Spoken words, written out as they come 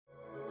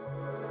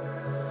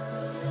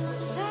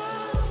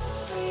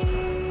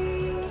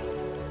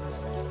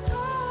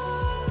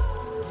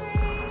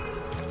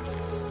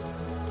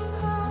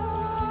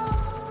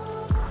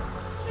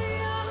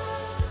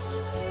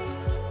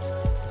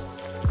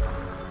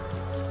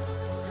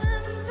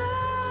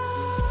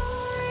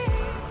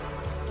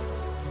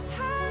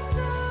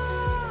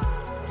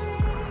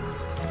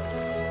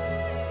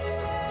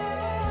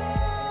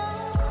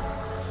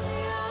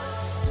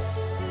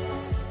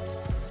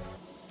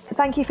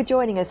Thank you for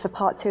joining us for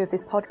part 2 of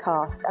this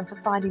podcast and for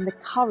finding the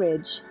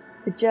courage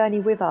to journey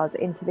with us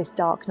into this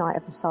dark night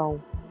of the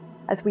soul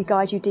as we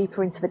guide you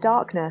deeper into the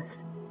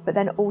darkness, but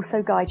then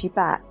also guide you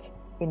back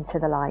into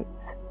the light.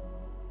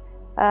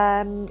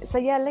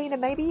 Lena,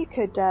 maybe you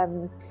could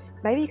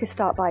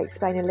start by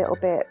explaining a little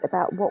bit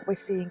about what we're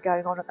seeing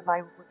going on at the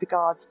moment with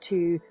regards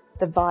to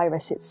the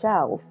virus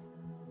itself.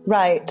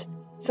 Right.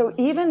 So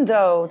even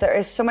though there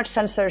is so much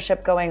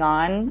censorship going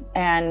on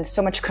and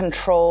so much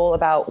control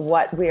about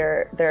what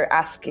they're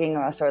asking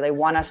us or they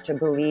want us to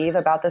believe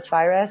about this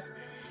virus,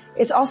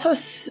 it's also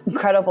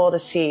incredible to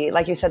see,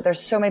 like you said,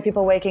 there's so many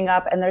people waking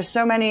up and there's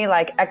so many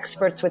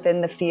experts within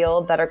the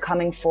field that are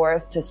coming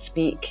forth to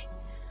speak.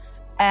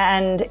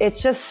 And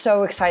it's just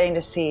so exciting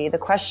to see the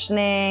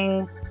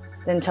questioning,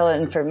 the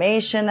intelligent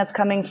information that's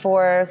coming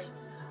forth.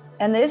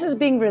 And this is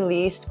being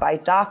released by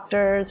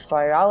doctors,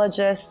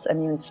 virologists,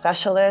 immune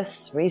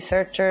specialists,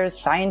 researchers,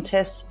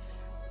 scientists,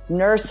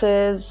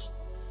 nurses,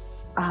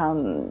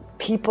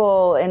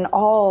 people in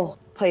all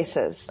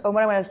places. And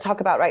what I want to talk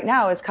about right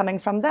now is coming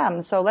from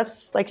them. So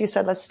like you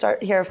said, let's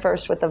start here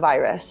first with the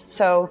virus.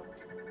 So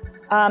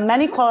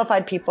many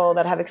qualified people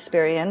that have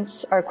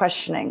experience are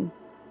questioning.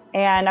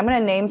 And I'm going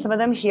to name some of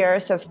them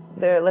here. So if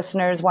the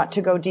listeners want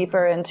to go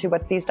deeper into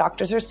what these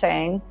doctors are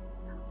saying,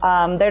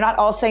 they're not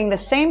all saying the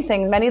same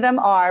thing. Many of them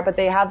are, but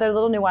they have their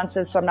little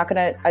nuances. So I'm not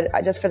going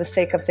to, just for the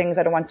sake of things,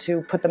 I don't want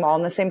to put them all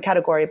in the same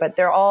category, but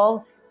they're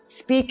all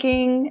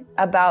speaking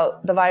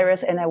about the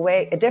virus in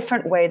a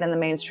different way than the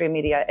mainstream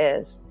media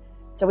is.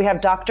 So we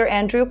have Dr.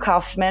 Andrew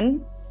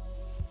Kaufman,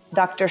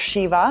 Dr.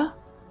 Shiva,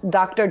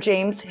 Dr.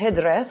 James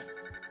Hidreth,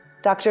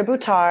 Dr.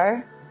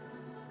 Buttar,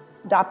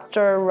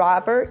 Dr.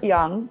 Robert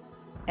Young,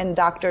 and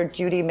Dr.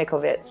 Judy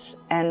Mikovits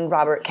and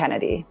Robert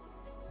Kennedy.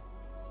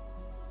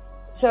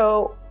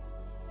 So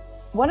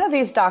one of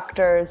these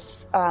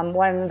doctors,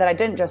 one that I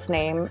didn't just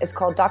name, is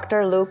called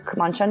Dr. Luc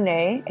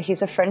Montagnier.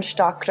 He's a French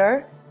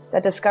doctor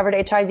that discovered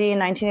HIV in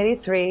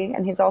 1983,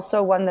 and he's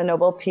also won the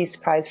Nobel Peace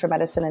Prize for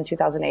Medicine in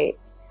 2008.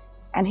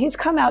 And he's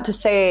come out to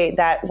say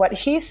that what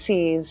he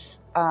sees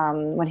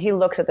when he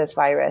looks at this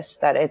virus,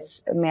 that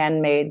it's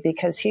man-made,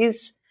 because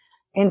he's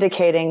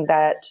indicating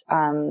that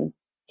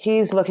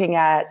he's looking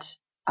at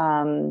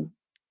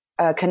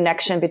a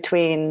connection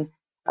between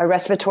a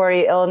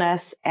respiratory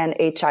illness and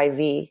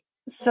HIV.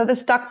 So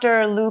this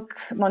Dr. Luc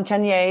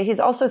Montagnier, he's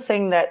also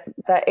saying that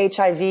the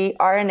HIV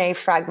RNA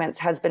fragments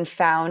has been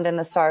found in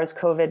the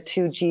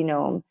SARS-CoV-2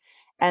 genome,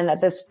 and that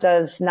this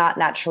does not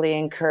naturally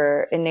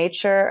occur in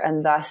nature,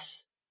 and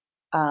thus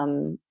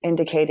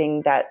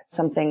indicating that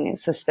something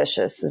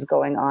suspicious is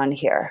going on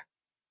here.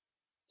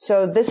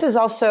 So this is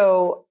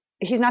also,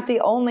 he's not the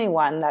only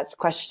one that's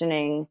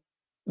questioning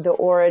the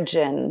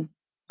origin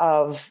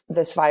of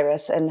this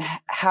virus and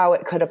how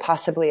it could have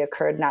possibly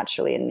occurred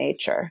naturally in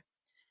nature.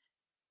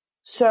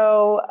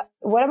 So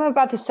what I'm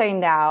about to say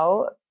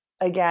now,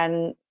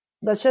 again,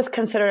 let's just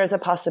consider it as a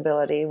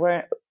possibility.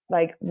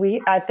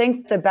 I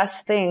think the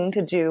best thing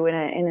to do in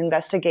an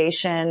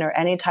investigation or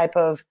any type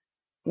of,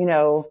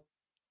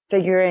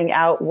 figuring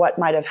out what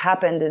might have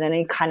happened in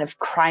any kind of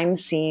crime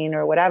scene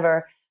or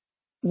whatever,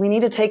 we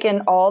need to take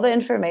in all the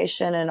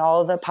information and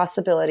all the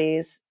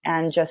possibilities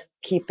and just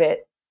keep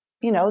it,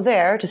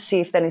 there to see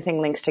if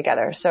anything links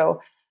together.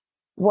 So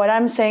what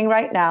I'm saying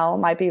right now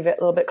might be a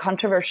little bit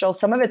controversial.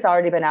 Some of it's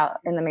already been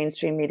out in the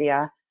mainstream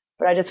media,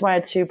 but I just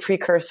wanted to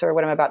precursor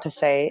what I'm about to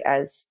say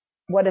as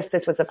what if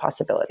this was a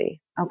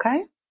possibility?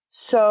 Okay.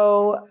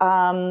 So,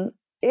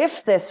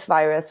 if this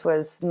virus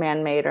was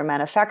man-made or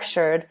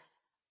manufactured,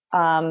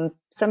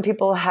 some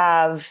people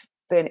have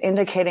been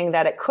indicating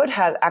that it could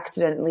have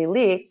accidentally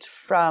leaked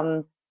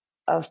from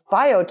a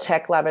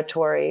biotech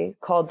laboratory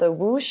called the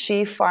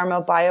WuXi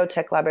Pharma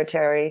Biotech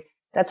Laboratory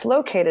that's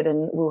located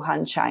in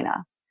Wuhan,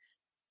 China.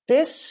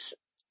 This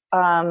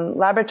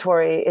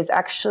laboratory is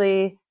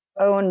actually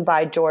owned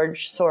by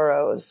George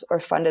Soros, or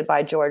funded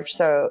by George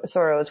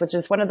Soros, which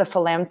is one of the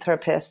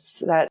philanthropists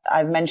that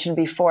I've mentioned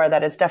before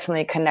that is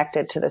definitely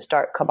connected to this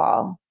dark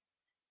cabal.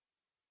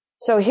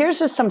 So here's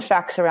just some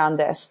facts around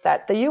this,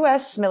 that the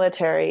U.S.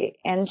 military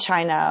and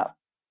China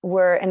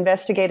were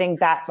investigating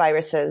bat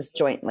viruses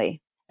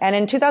jointly. And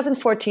in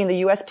 2014, the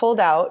U.S. pulled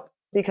out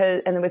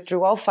and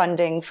withdrew all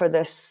funding for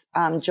this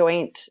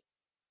joint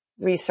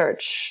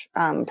research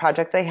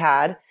project they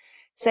had,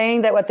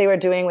 saying that what they were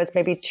doing was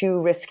maybe too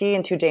risky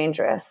and too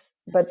dangerous.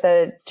 But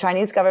the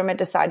Chinese government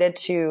decided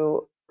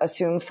to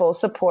assume full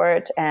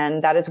support,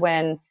 and that is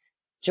when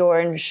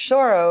George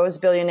Soros,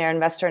 billionaire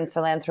investor and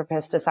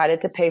philanthropist,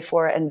 decided to pay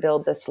for it and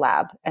build this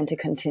lab and to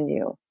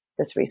continue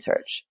this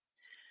research.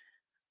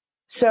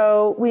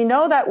 So we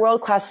know that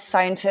world-class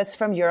scientists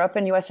from Europe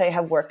and USA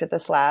have worked at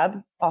this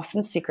lab,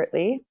 often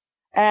secretly.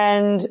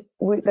 And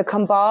the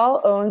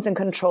cabal owns and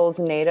controls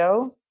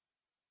NATO.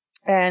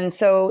 And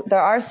so there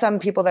are some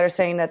people that are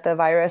saying that the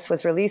virus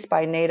was released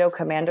by NATO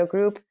commando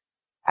group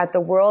at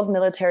the World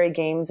Military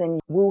Games in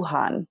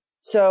Wuhan.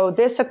 So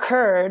this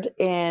occurred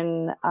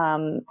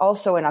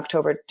also in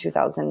October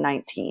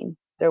 2019.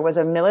 There was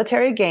a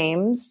military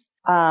games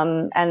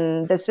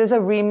And this is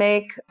a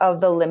remake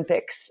of the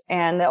Olympics.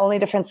 And the only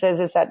difference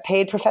is that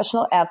paid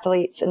professional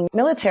athletes and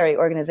military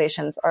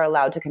organizations are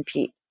allowed to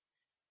compete.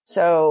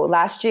 So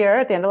last year,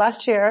 at the end of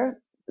last year,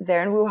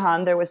 there in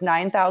Wuhan, there was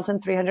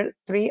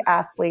 9,303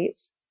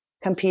 athletes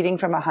competing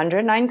from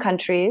 109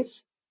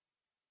 countries.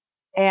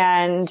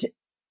 And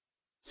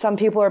some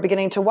people are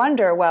beginning to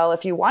wonder, well,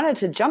 if you wanted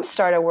to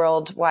jumpstart a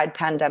worldwide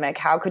pandemic,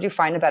 how could you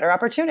find a better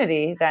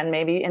opportunity than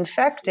maybe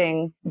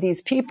infecting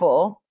these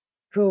people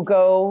who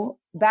go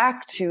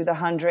back to the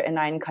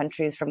 109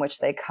 countries from which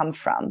they come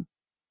from?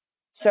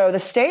 So the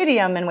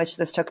stadium in which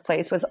this took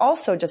place was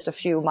also just a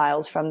few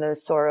miles from the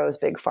Soros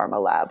Big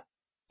Pharma lab.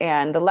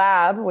 And the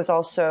lab was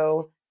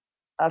also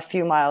a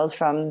few miles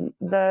from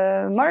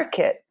the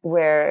market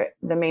where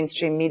the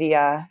mainstream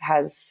media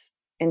has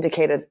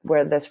indicated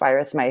where this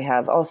virus may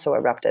have also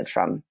erupted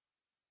from.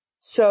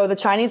 So the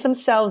Chinese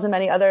themselves and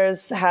many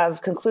others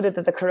have concluded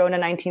that the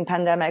Corona-19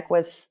 pandemic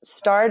was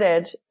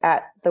started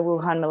at the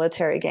Wuhan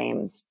military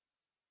games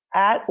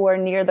at or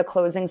near the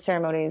closing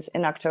ceremonies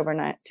in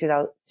October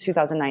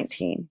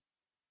 2019.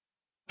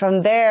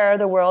 From there,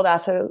 the world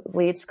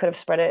athletes could have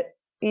spread it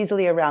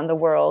easily around the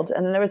world.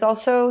 And then there was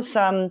also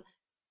some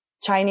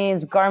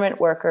Chinese garment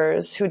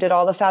workers who did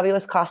all the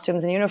fabulous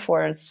costumes and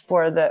uniforms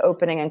for the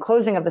opening and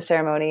closing of the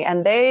ceremony.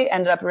 And they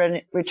ended up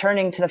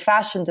returning to the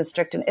fashion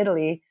district in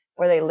Italy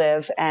where they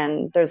live.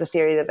 And there's a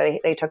theory that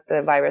they took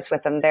the virus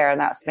with them there. And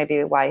that's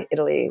maybe why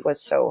Italy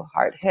was so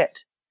hard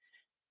hit.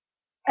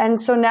 And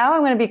so now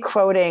I'm going to be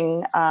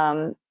quoting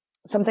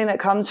something that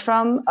comes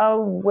from a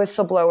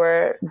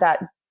whistleblower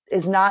that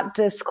is not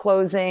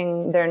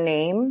disclosing their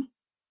name.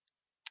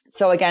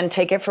 So again,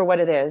 take it for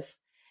what it is.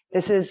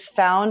 This is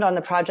found on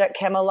the Project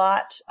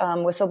Camelot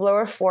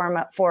whistleblower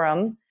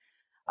forum.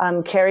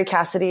 Carrie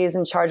Cassidy is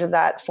in charge of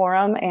that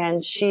forum,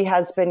 and she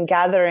has been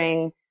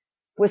gathering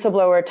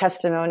whistleblower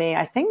testimony,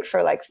 I think,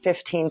 for like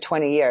 15,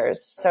 20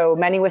 years. So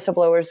many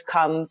whistleblowers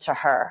come to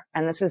her,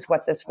 and this is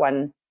what this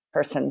one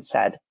person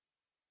said.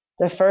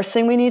 The first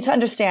thing we need to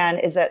understand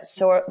is that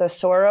the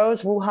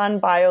Soros Wuhan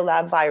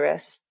Biolab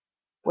virus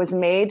was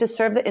made to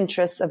serve the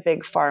interests of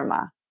Big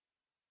Pharma.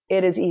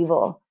 It is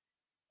evil.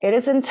 It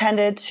is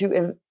intended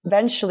to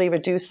eventually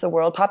reduce the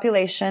world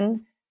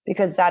population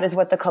because that is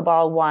what the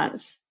cabal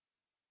wants.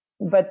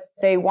 But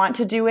they want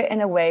to do it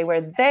in a way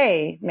where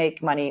they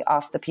make money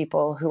off the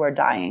people who are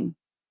dying.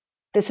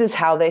 This is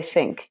how they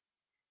think.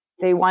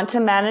 They want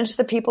to manage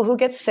the people who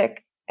get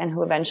sick and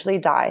who eventually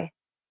die.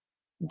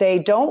 They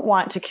don't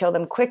want to kill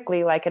them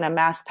quickly like in a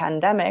mass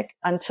pandemic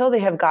until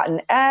they have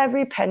gotten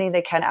every penny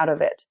they can out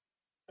of it.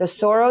 The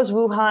Soros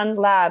Wuhan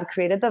lab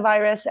created the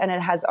virus and it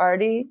has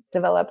already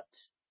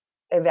developed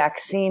a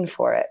vaccine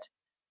for it.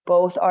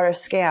 Both are a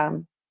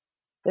scam.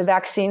 The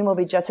vaccine will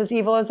be just as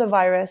evil as a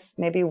virus,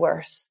 maybe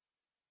worse.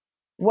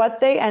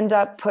 What they end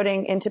up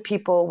putting into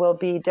people will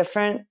be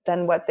different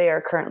than what they are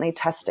currently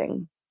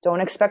testing. Don't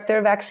expect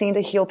their vaccine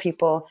to heal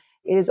people.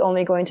 It is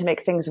only going to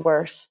make things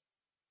worse.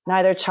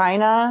 Neither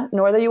China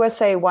nor the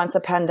USA wants a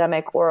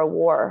pandemic or a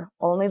war.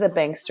 Only the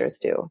banksters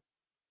do.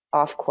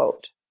 Off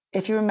quote.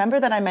 If you remember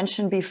that I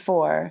mentioned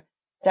before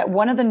that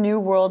one of the New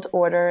World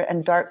Order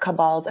and Dark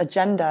Cabal's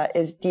agenda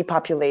is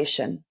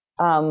depopulation,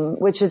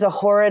 which is a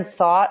horrid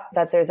thought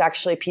that there's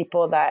actually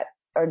people that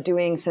are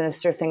doing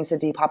sinister things to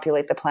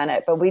depopulate the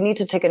planet. But we need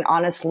to take an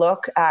honest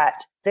look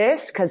at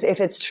this because if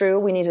it's true,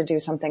 we need to do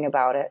something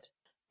about it.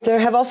 There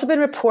have also been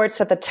reports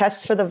that the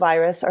tests for the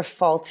virus are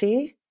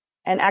faulty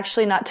and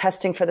actually not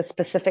testing for the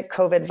specific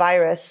COVID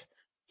virus,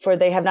 for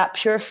they have not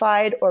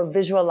purified or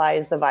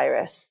visualized the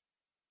virus.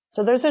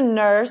 So there's a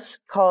nurse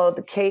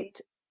called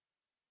Kate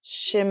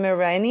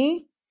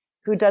Shimirani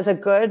who does a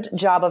good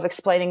job of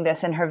explaining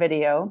this in her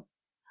video.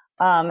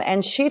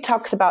 And she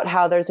talks about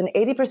how there's an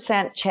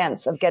 80%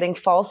 chance of getting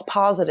false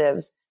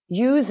positives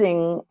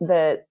using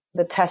the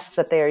tests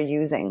that they are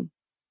using.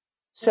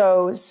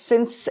 So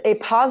since a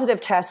positive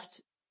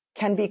test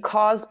can be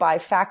caused by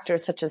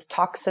factors such as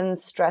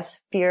toxins, stress,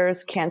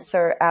 fears,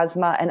 cancer,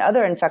 asthma, and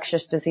other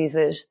infectious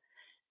diseases,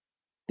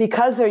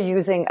 because they're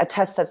using a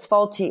test that's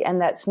faulty and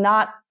that's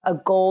not a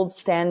gold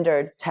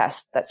standard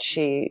test that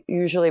she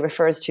usually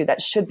refers to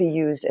that should be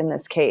used in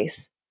this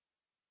case.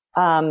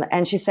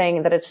 And she's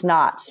saying that it's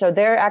not. So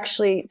they're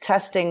actually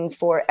testing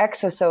for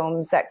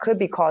exosomes that could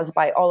be caused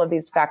by all of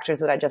these factors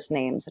that I just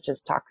named, such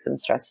as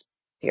toxins, stress,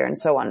 fear, and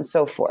so on and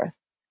so forth.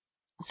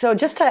 So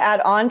just to add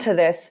on to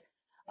this,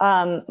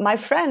 my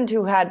friend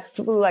who had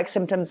flu-like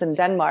symptoms in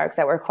Denmark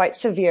that were quite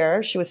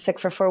severe, she was sick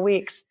for 4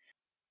 weeks.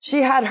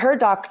 She had her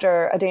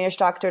doctor, a Danish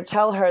doctor,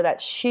 tell her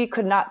that she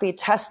could not be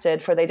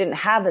tested for they didn't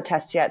have the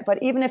test yet.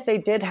 But even if they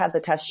did have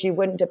the test, she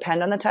wouldn't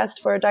depend on the test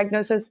for a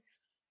diagnosis,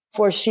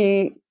 for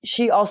she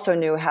also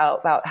knew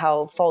about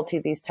how faulty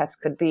these tests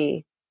could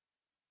be.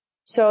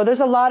 So there's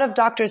a lot of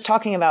doctors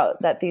talking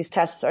about that these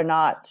tests are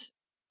not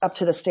up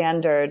to the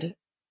standard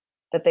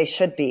that they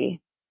should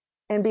be.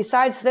 And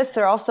besides this,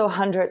 there are also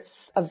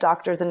hundreds of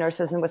doctors and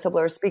nurses and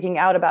whistleblowers speaking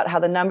out about how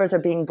the numbers are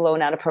being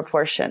blown out of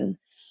proportion.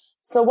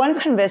 So one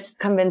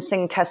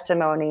convincing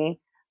testimony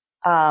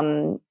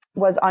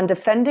was on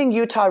Defending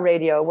Utah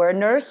Radio, where a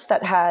nurse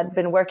that had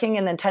been working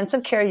in the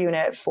intensive care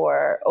unit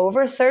for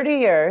over 30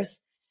 years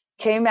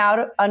came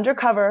out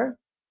undercover,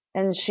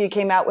 and she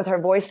came out with her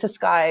voice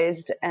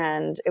disguised,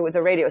 and it was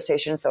a radio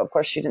station. So of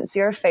course she didn't see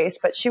her face,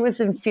 but she was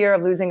in fear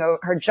of losing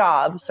her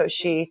job. So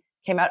she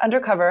came out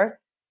undercover,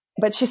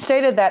 but she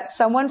stated that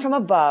someone from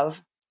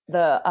above,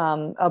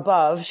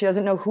 she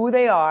doesn't know who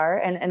they are.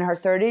 And in her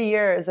 30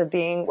 years of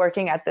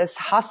working at this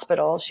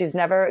hospital, she's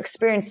never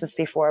experienced this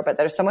before, but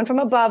there's someone from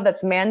above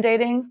that's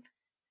mandating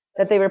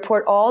that they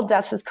report all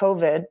deaths as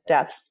COVID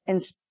deaths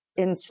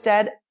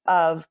instead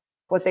of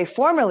what they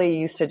formerly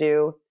used to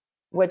do,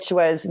 which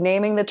was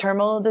naming the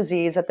terminal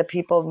disease that the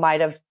people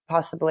might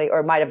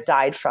have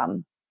died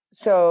from.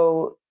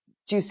 So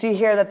do you see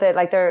here that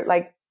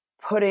they're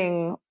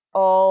putting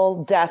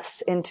all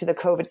deaths into the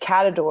COVID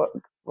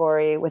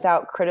category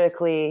without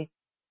critically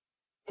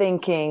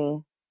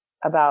thinking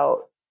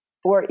about,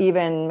 or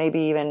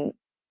even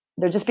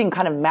they're just being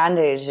kind of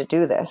mandated to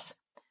do this.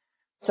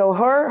 So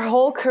during her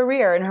whole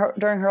career,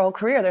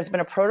 there's been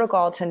a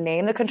protocol to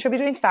name the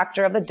contributing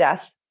factor of the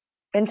death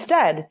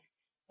instead.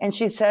 And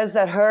she says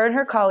that her and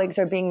her colleagues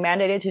are being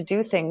mandated to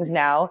do things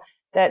now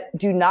that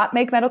do not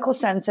make medical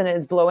sense, and it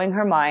is blowing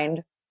her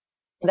mind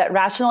that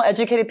rational,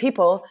 educated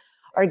people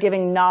are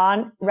giving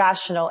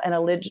non-rational and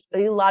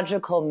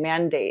illogical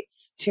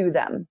mandates to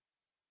them.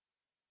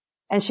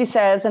 And she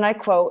says, and I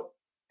quote,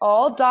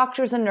 "All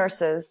doctors and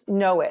nurses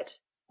know it,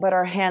 but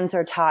our hands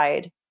are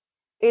tied.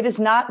 It is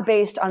not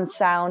based on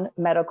sound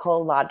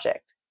medical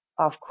logic,"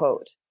 off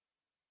quote.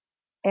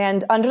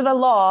 And under the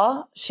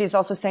law, she's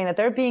also saying that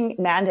they're being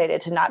mandated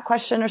to not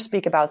question or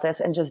speak about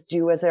this and just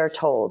do as they're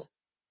told.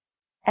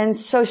 And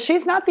so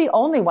she's not the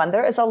only one.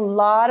 There is a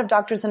lot of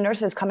doctors and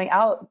nurses coming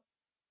out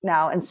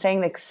now and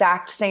saying the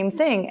exact same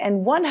thing.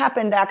 And one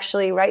happened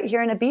actually right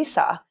here in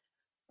Ibiza,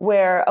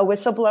 where a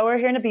whistleblower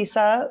here in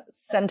Ibiza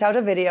sent out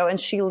a video, and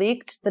she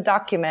leaked the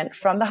document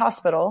from the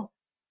hospital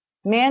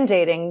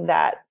mandating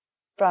that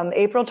from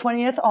April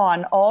 20th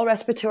on, all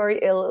respiratory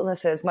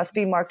illnesses must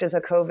be marked as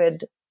a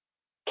COVID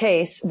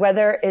case,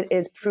 whether it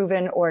is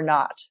proven or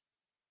not.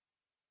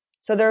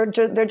 So they're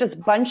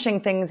just bunching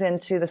things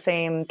into the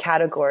same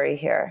category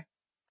here.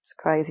 It's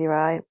crazy,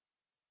 right?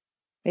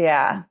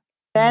 Yeah.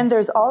 Then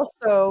there's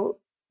also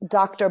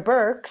Dr.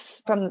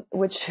 Birx,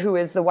 who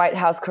is the White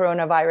House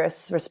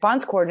coronavirus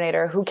response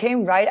coordinator, who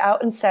came right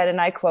out and said,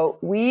 and I quote,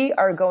 "We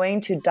are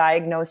going to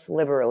diagnose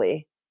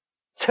liberally."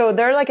 So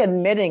they're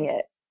admitting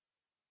it.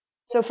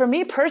 So for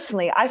me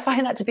personally, I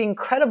find that to be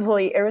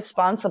incredibly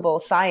irresponsible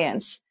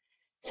science,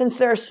 since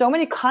there are so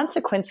many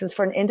consequences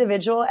for an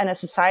individual and a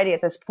society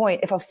at this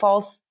point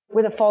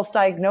with a false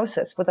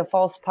diagnosis, with a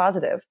false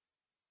positive.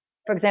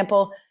 For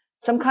example,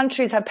 some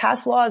countries have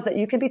passed laws that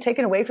you can be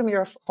taken away from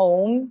your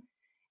home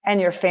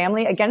and your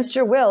family against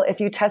your will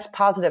if you test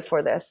positive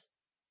for this.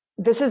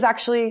 This has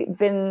actually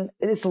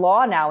it's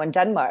law now in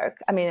Denmark.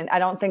 I mean, I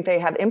don't think they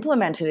have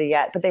implemented it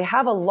yet, but they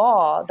have a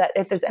law that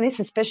if there's any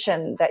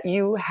suspicion that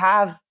you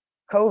have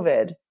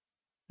COVID,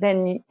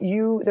 then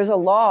there's a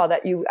law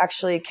that you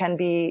actually can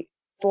be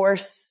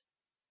forced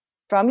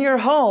from your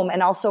home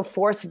and also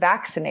force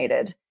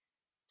vaccinated.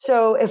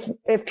 So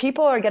if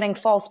people are getting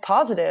false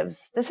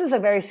positives, this is a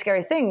very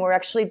scary thing. We're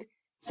actually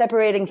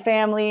separating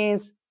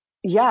families,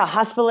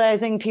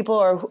 hospitalizing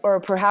people,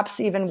 or perhaps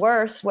even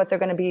worse, what they're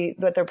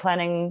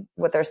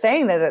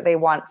saying that they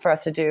want for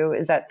us to do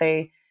is that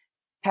they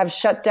have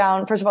shut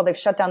down. First of all, they've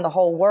shut down the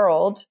whole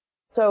world.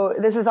 So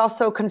this is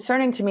also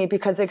concerning to me,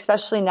 because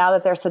especially now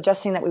that they're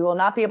suggesting that we will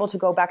not be able to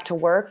go back to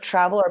work,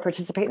 travel, or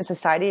participate in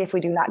society if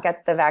we do not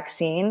get the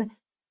vaccine.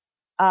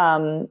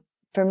 For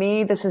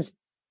me, this is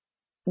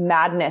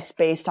madness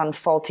based on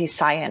faulty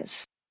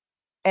science.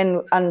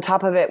 And on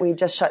top of it, we've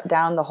just shut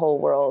down the whole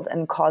world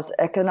and caused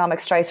economic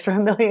strife for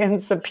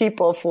millions of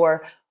people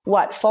for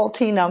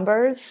faulty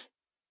numbers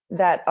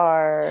that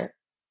are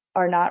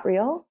not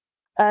real.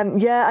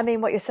 I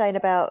mean, what you're saying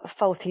about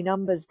faulty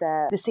numbers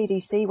there, the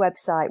CDC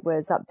website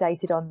was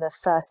updated on the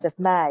 1st of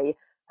May,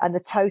 and the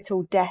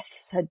total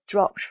deaths had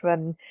dropped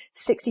from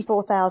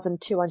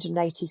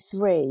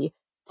 64,283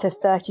 to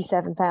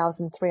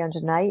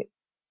 37,308,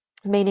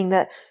 meaning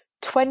that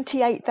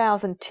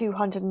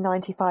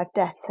 28,295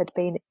 deaths had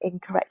been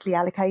incorrectly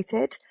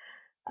allocated.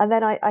 And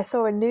then I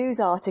saw a news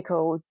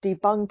article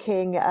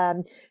debunking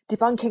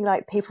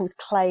people's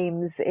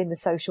claims in the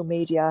social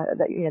media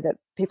that, that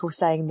people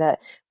saying that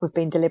we've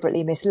been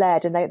deliberately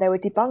misled. And they were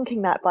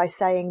debunking that by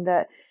saying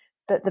that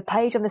the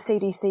page on the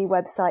CDC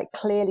website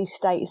clearly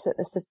states that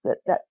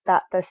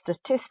the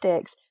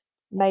statistics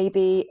may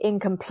be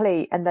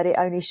incomplete and that it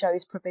only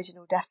shows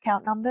provisional death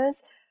count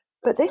numbers.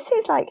 But this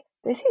is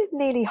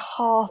nearly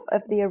half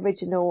of the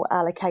original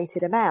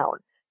allocated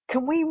amount.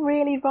 Can we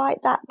really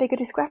write that big a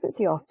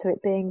discrepancy off to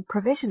it being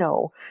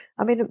provisional?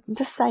 I mean, I'm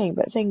just saying,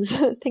 but things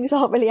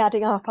aren't really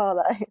adding up,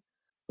 are they?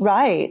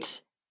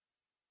 Right.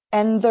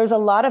 And there's a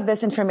lot of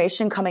this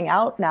information coming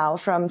out now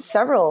from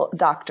several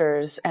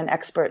doctors and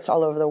experts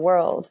all over the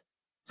world.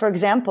 For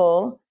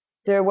example,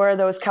 there were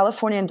those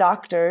Californian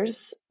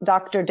doctors,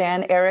 Dr.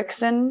 Dan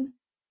Erickson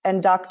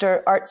and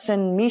Dr.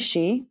 Artsen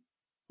Mishi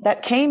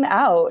that came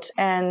out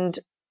and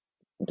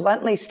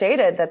bluntly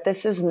stated that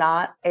this is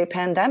not a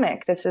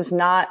pandemic. This is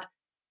not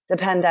the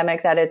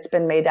pandemic that it's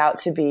been made out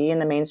to be in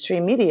the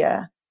mainstream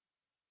media.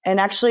 And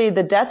actually,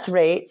 the death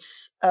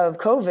rates of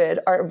COVID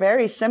are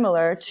very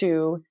similar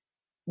to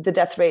the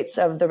death rates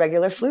of the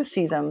regular flu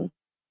season,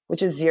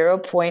 which is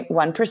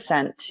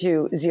 0.1%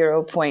 to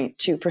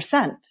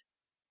 0.2%.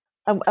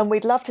 And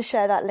we'd love to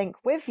share that link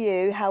with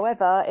you.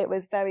 However, it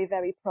was very,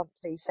 very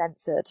promptly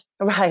censored.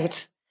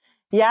 Right.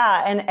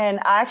 Yeah. And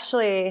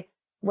actually,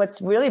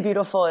 what's really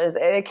beautiful is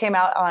it came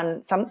out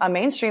on a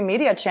mainstream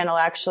media channel,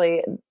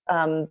 actually,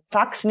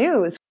 Fox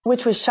News,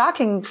 which was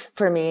shocking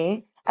for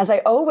me, as I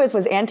always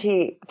was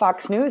anti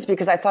Fox News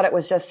because I thought it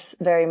was just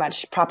very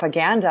much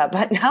propaganda.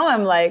 But now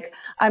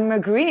I'm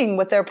agreeing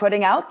with they're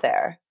putting out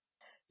there.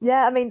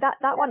 Yeah. I mean,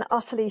 that one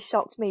utterly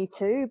shocked me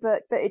too,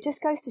 but it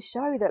just goes to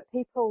show that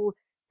people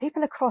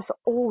across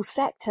all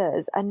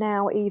sectors are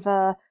now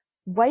either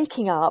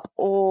waking up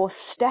or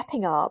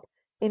stepping up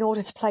in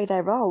order to play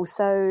their role.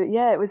 So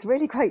yeah, it was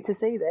really great to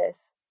see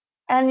this.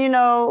 And,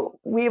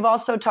 we've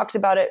also talked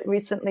about it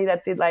recently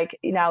that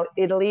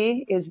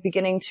Italy is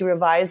beginning to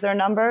revise their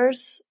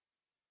numbers.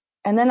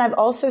 And then I've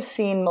also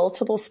seen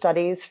multiple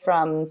studies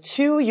from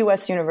 2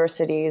 US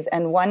universities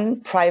and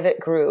 1 private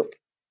group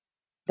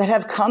that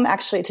have come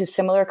actually to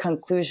similar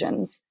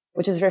conclusions,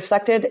 which is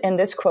reflected in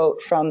this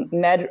quote from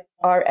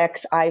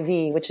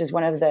MedRxiv, which is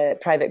one of the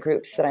private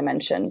groups that I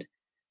mentioned.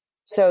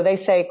 So they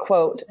say,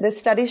 quote, "This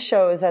study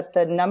shows that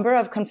the number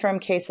of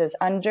confirmed cases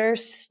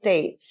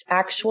understates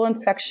actual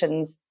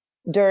infections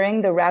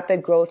during the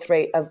rapid growth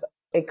rate of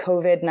a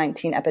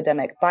COVID-19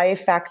 epidemic by a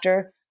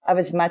factor of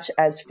as much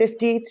as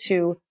 50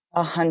 to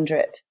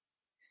 100.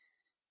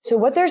 So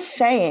what they're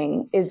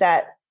saying is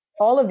that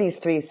all of these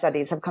 3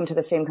 studies have come to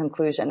the same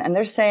conclusion. And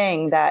they're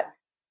saying that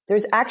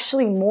there's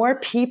actually more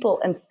people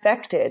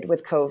infected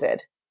with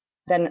COVID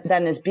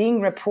than is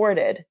being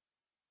reported.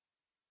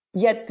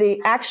 Yet the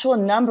actual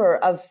number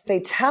of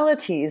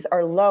fatalities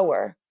are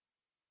lower.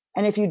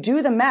 And if you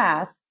do the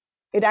math,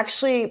 it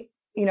actually,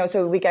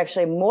 so we can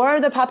actually more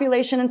of the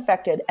population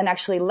infected and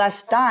actually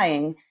less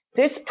dying.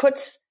 This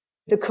puts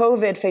the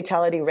COVID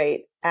fatality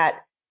rate at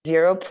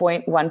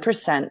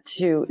 0.1%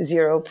 to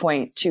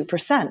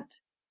 0.2%.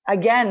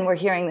 Again, we're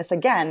hearing this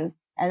again.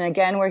 And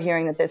again, we're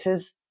hearing that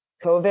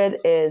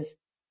COVID is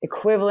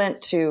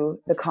equivalent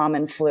to the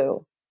common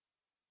flu.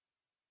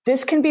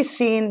 This can be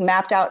seen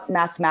mapped out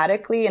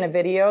mathematically in a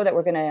video that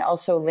we're going to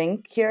also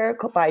link here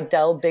by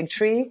Del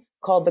Bigtree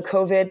called the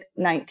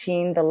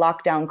COVID-19, the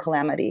Lockdown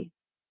Calamity.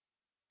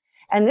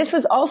 And this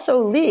was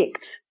also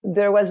leaked.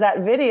 There was that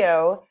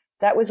video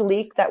that was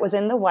leaked that was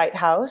in the White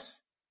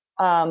House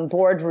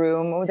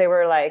boardroom. They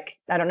were I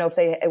don't know if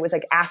it was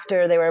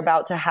after they were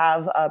about to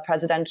have a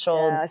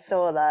presidential I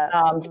saw that.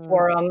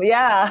 Forum.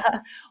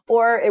 Yeah.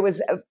 Or it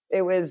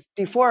was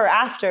before or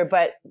after,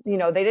 but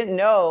they didn't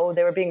know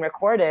they were being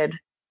recorded.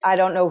 I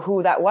don't know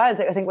who that was.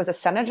 I think it was a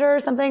senator or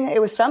something.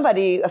 It was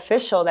somebody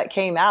official that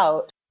came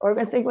out, or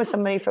I think it was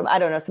somebody from, I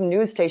don't know, some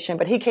news station,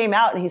 but he came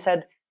out and he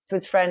said to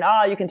his friend,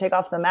 you can take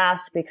off the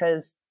mask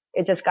because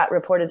it just got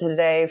reported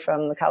today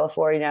from the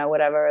California,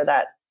 whatever,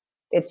 that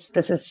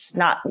this is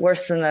not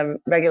worse than the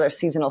regular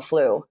seasonal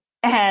flu.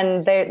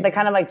 And they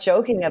kind of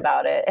joking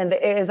about it. And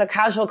it was a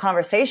casual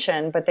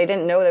conversation, but they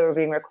didn't know they were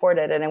being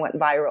recorded and it went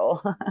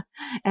viral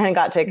and it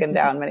got taken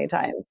down many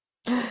times.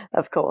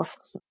 Of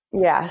course.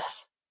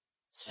 Yes.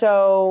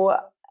 So,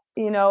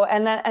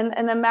 and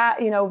then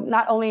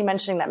not only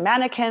mentioning that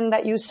mannequin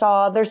that you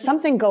saw, there's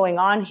something going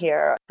on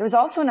here. There's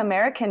also an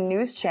American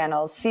news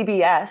channel,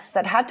 CBS,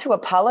 that had to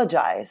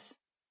apologize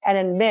and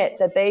admit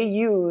that they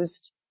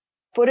used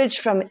footage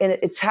from an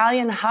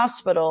Italian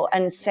hospital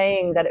and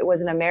saying that it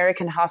was an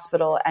American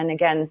hospital and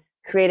again,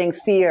 creating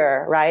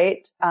fear,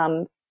 right?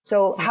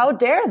 So how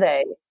dare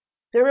they?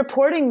 They're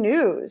reporting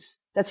news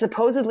that's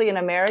supposedly an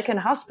American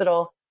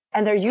hospital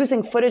and they're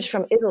using footage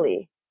from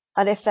Italy.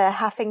 And if they're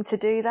having to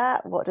do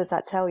that, what does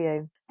that tell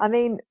you? I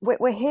mean,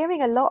 we're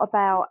hearing a lot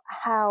about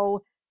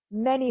how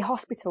many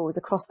hospitals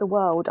across the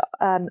world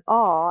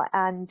are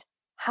and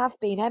have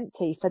been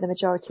empty for the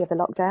majority of the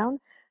lockdown,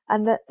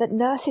 and that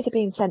nurses are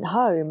being sent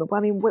home. I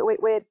mean,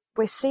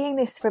 we're seeing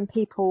this from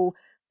people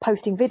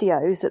posting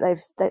videos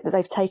that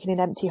they've taken in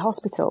empty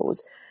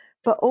hospitals,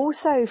 but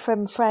also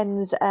from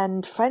friends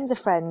and friends of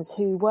friends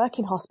who work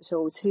in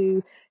hospitals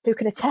who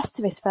can attest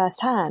to this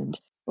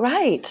firsthand.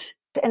 Right.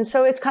 And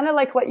so it's kind of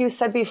like what you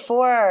said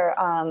before,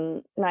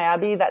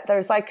 Nayabi, that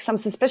there's some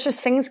suspicious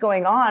things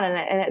going on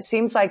and it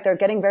seems like they're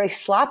getting very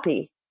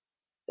sloppy,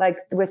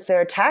 with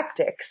their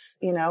tactics,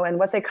 and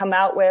what they come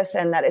out with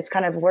and that it's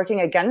kind of working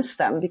against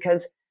them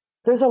because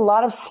there's a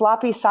lot of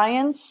sloppy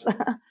science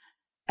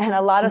and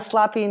a lot of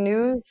sloppy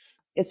news.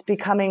 It's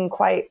becoming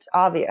quite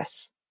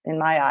obvious in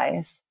my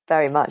eyes.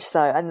 Very much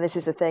so. And this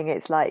is the thing.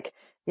 It's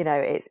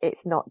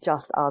it's not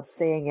just us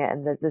seeing it,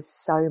 and there's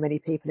so many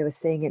people who are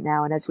seeing it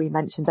now. And as we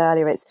mentioned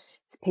earlier, it's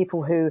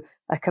people who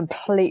are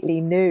completely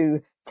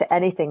new to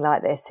anything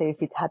like this, who if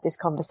you'd had this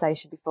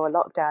conversation before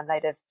lockdown,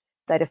 they'd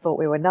they'd have thought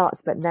we were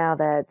nuts, but now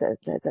they're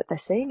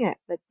seeing it.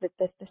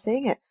 They're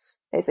seeing it.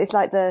 It's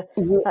like the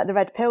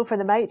red pill from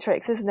the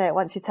Matrix, isn't it?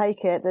 Once you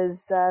take it,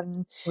 there's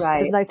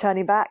no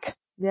turning back.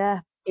 Yeah.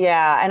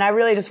 Yeah. And I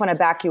really just want to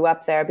back you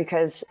up there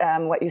because,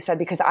 what you said,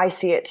 because I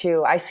see it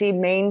too. I see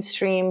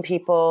mainstream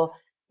people,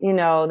 you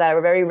know, that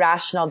are very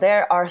rational.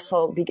 They're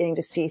also beginning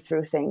to see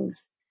through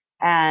things.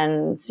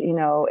 And, you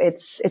know,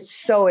 it's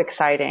so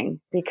exciting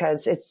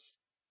because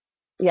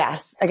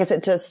yes, I guess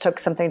it just took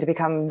something to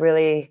become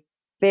really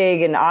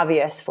big and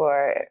obvious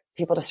for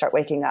people to start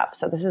waking up.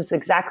 So this is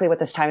exactly what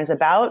this time is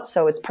about.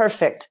 So it's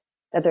perfect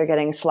that they're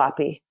getting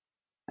sloppy.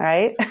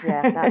 Right?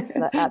 Yeah,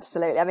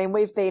 absolutely. I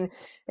mean,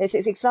 it's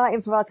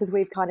exciting for us because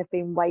we've kind of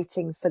been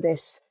waiting for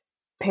this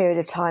period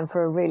of time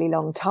for a really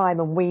long time,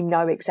 and we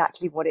know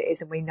exactly what it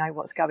is and we know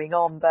what's going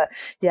on. But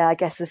yeah, I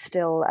guess there's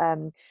still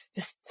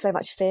just so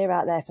much fear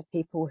out there for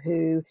people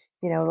who,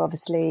 you know, are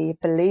obviously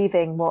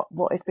believing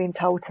what is being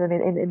told to them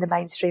in the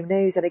mainstream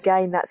news. And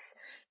again, that's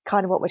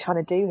kind of what we're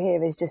trying to do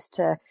here, is just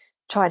to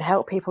try and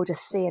help people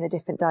just see in a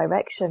different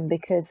direction.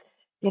 Because,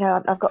 you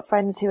know, I've got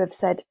friends who have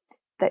said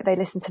that they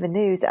listen to the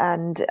news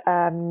and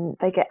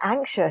they get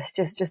anxious,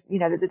 just you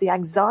know, the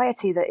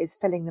anxiety that is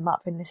filling them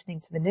up in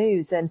listening to the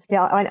news. And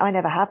yeah, I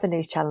never have the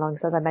news channel on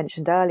because, as I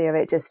mentioned earlier,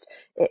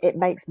 it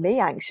makes me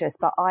anxious.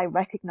 But I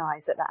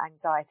recognise that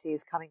anxiety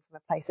is coming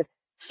from a place of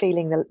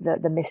feeling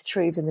the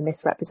mistruths and the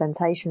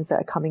misrepresentations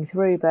that are coming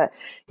through. But,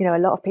 you know, a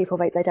lot of people,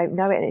 they don't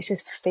know it, and it's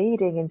just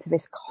feeding into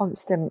this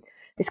constant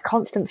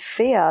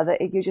fear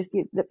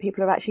that that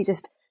people are actually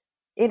just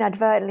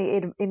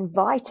inadvertently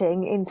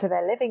inviting into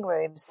their living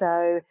room.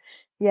 So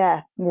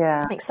yeah,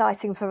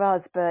 exciting for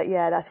us. But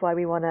yeah, that's why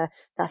we want to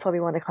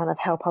kind of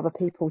help other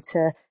people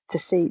to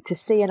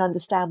see and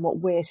understand what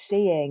we're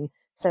seeing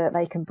so that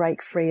they can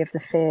break free of the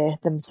fear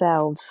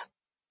themselves.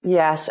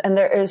 Yes. And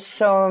there is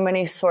so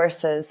many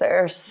sources.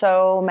 There are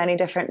so many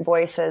different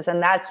voices.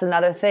 And that's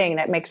another thing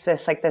that makes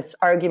this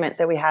argument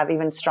that we have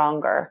even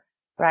stronger,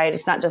 right?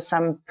 It's not just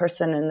some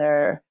person in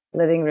their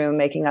living room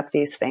making up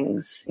these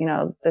things. You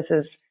know, this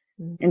is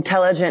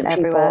intelligent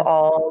people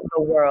all over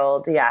the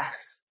world.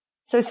 Yes.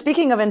 So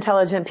speaking of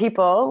intelligent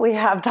people, we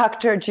have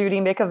Dr. Judy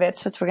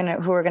Mikovits,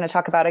 who we're going to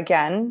talk about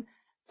again.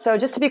 So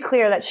just to be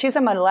clear, that she's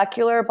a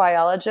molecular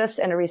biologist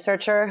and a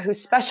researcher who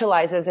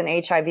specializes in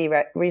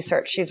HIV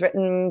research. She's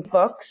written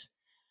books,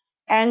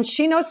 and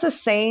she notes the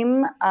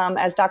same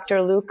as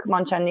Dr. Luc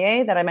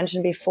Montagnier that I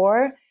mentioned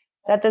before,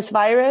 that this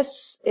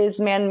virus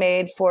is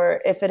man-made for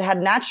if it had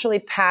naturally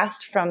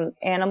passed from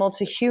animal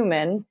to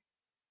human,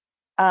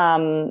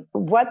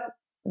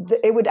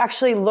 it would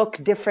actually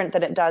look different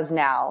than it does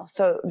now.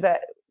 So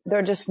that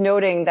they're just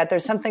noting that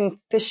there's something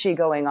fishy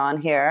going on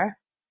here.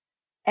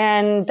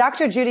 And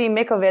Dr. Judy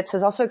Mikovits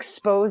has also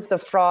exposed the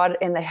fraud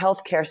in the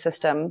healthcare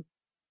system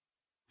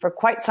for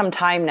quite some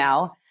time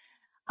now.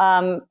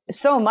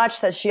 So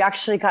much that she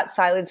actually got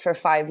silenced for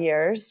 5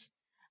 years.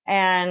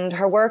 And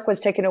her work was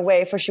taken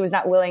away, for she was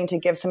not willing to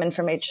give some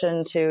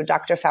information to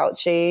Dr.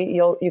 Fauci.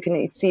 You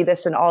can see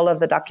this in all of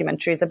the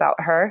documentaries about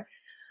her.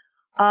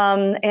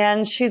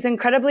 And she's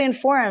incredibly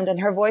informed, and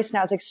her voice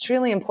now is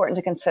extremely important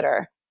to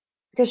consider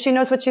because she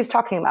knows what she's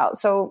talking about.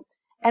 So,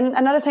 and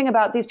another thing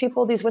about these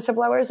people, these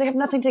whistleblowers, they have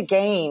nothing to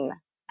gain.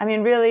 I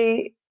mean,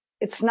 really,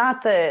 it's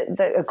not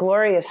a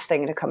glorious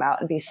thing to come out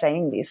and be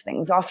saying these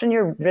things. Often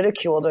you're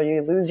ridiculed, or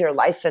you lose your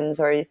license,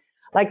 or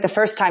like the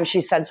first time she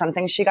said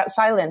something, she got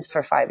silenced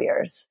for 5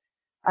 years.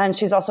 And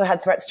she's also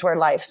had threats to her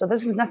life. So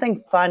this is nothing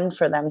fun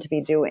for them to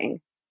be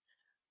doing.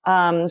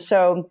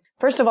 So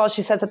first of all,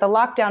 she says that the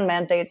lockdown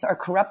mandates are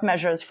corrupt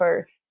measures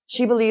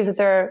she believes that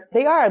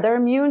they're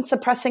immune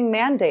suppressing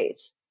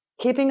mandates,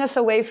 keeping us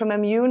away from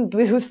immune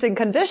boosting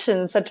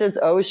conditions such as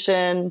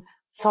ocean,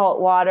 salt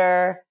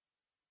water,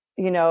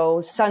 you know,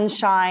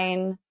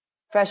 sunshine,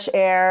 fresh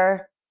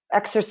air,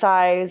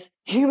 exercise,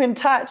 human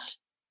touch.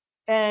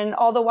 And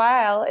all the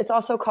while, it's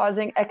also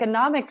causing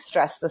economic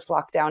stress, this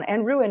lockdown,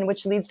 and ruin,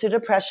 which leads to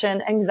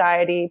depression,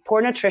 anxiety,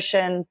 poor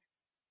nutrition.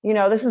 You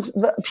know,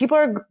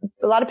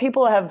 a lot of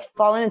people have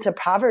fallen into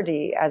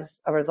poverty as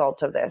a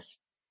result of this.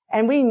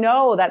 And we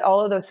know that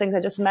all of those things I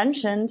just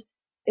mentioned,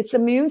 it's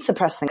immune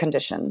suppressing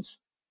conditions.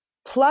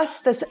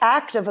 Plus this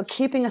act of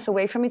keeping us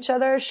away from each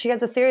other. She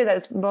has a theory that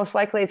it's most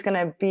likely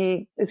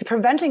is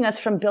preventing us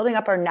from building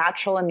up our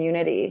natural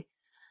immunity.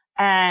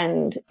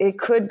 And it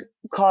could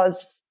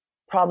cause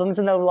problems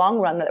in the long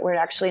run that we're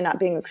actually not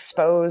being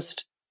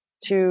exposed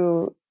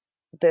to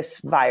this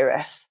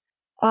virus.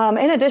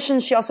 In addition,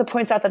 she also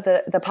points out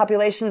that the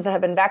populations that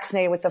have been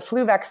vaccinated with the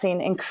flu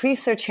vaccine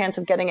increase their chance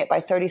of getting it by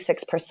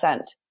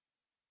 36%.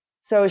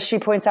 So she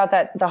points out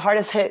that the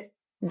hardest hit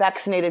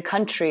vaccinated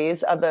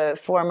countries of the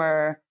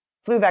former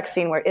flu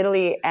vaccine were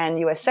Italy and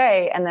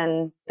USA, and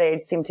then they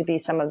seem to be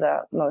some of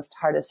the most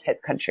hardest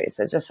hit countries.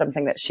 It's just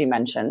something that she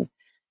mentioned.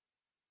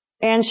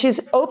 And she's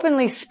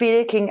openly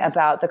speaking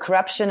about the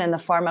corruption in the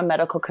pharma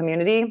medical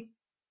community.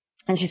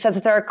 And she says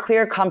that there are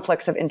clear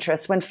conflicts of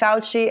interest when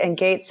Fauci and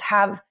Gates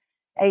have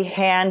a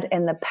hand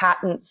in the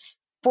patents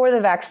for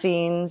the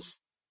vaccines,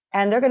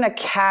 and they're going to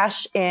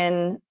cash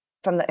in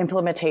from the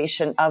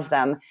implementation of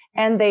them,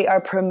 and they are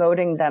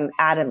promoting them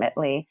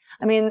adamantly.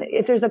 I mean,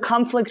 if there's a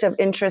conflict of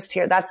interest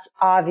here, that's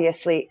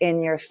obviously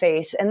in your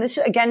face. And this,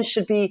 again,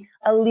 should be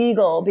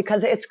illegal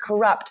because it's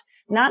corrupt,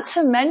 not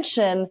to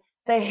mention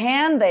the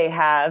hand they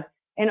have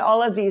in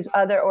all of these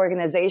other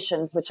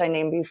organizations, which I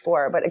named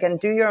before. But again,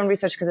 do your own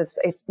research because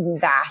it's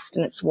vast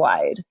and it's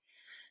wide.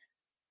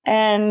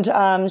 And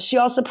she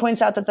also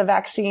points out that the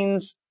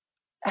vaccines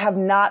have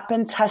not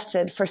been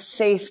tested for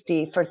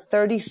safety for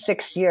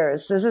 36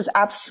 years. This is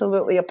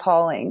absolutely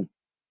appalling.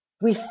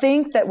 We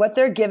think that what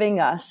they're giving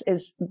us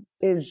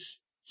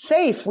is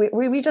safe.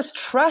 We just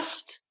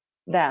trust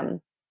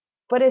them,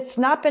 but it's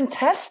not been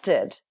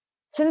tested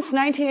since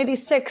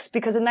 1986,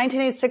 because in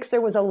 1986,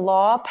 there was a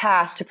law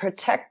passed to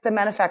protect the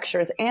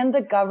manufacturers and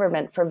the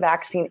government for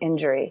vaccine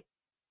injury.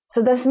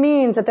 So this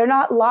means that they're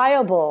not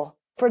liable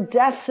for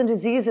deaths and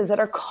diseases that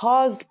are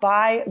caused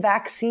by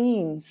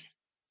vaccines.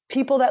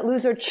 People that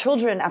lose their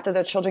children after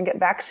their children get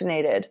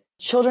vaccinated,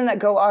 children that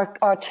go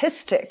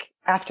autistic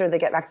after they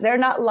get vaccinated, they're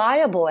not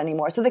liable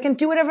anymore. So they can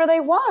do whatever they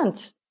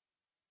want.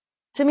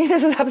 To me,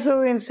 this is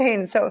absolutely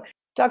insane. So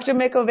Dr.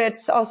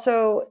 Mikovits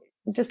also,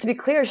 just to be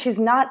clear, she's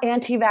not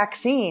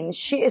anti-vaccine.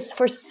 She is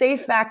for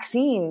safe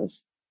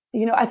vaccines.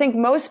 You know, I think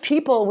most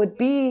people would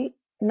be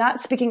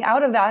not speaking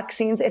out of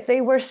vaccines if they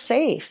were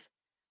safe.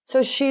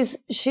 So she's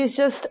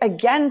just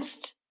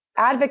against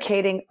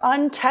advocating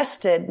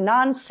untested,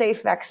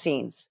 non-safe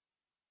vaccines.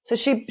 So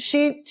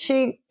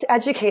she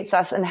educates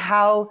us on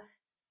how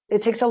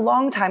it takes a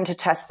long time to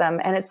test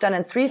them, and it's done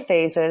in 3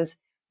 phases,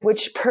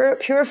 which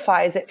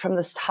purifies it from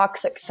the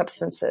toxic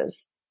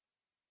substances.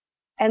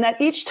 And that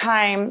each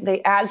time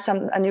they add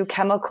a new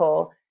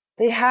chemical,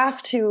 they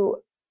have to,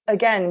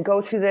 again,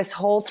 go through this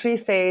whole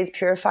 3-phase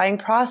purifying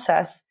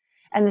process.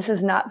 And this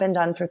has not been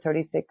done for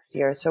 36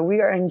 years. So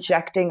we are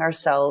injecting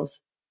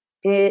ourselves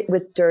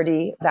with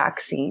dirty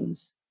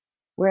vaccines.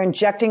 We're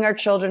injecting our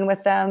children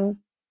with them,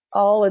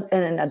 all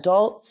in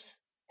adults,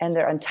 and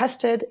they're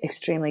untested,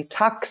 extremely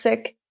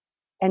toxic,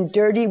 and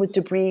dirty with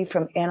debris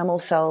from animal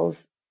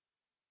cells.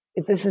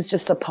 This is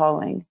just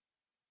appalling.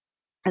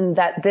 And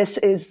that this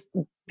is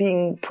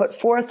being put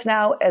forth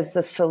now as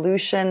the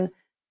solution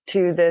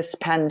to this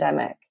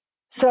pandemic.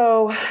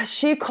 So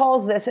she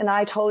calls this, and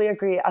I totally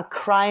agree, a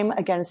crime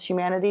against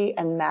humanity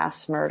and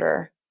mass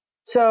murder.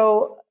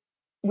 So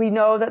we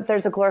know that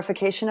there's a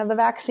glorification of the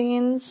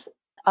vaccines.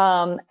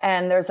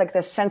 And there's like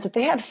this sense that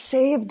they have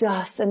saved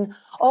us, and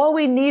all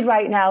we need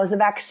right now is a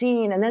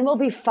vaccine, and then we'll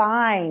be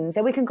fine.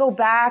 Then we can go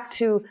back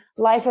to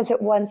life as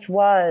it once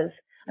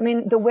was. I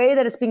mean, the way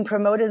that it's being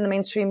promoted in the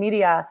mainstream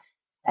media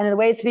and the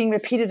way it's being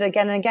repeated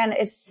again and again,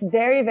 it's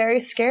very, very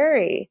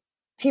scary.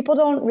 People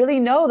don't really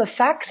know the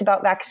facts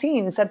about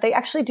vaccines, that they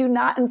actually do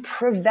not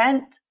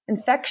prevent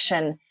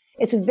infection.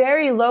 It's a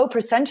very low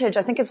percentage.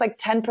 I think it's like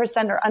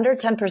 10% or under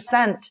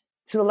 10%.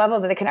 To the level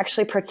that they can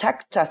actually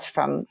protect us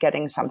from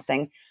getting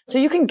something. So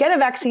you can get a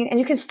vaccine and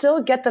you can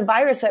still get the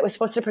virus that was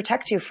supposed to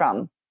protect you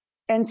from.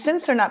 And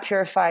since they're not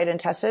purified and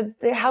tested,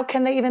 how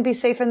can they even be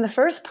safe in the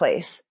first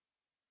place?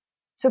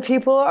 So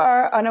people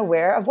are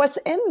unaware of what's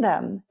in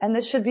them. And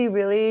this should be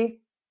really,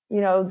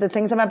 the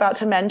things I'm about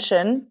to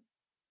mention,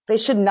 they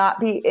should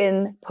not be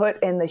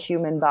put in the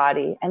human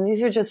body. And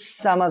these are just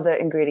some of the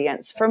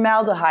ingredients.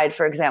 Formaldehyde,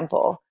 for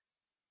example.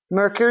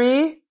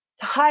 Mercury,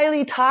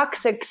 highly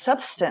toxic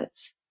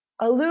substance.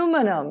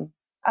 Aluminum,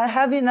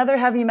 another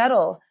heavy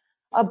metal,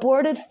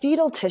 aborted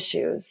fetal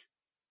tissues,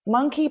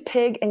 monkey,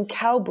 pig, and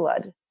cow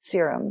blood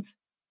serums,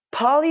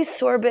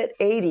 polysorbate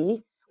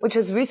 80, which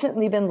has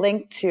recently been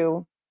linked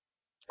to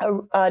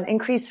an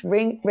increased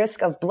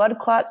risk of blood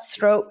clot,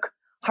 stroke,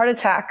 heart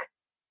attack,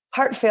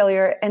 heart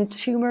failure, and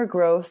tumor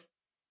growth,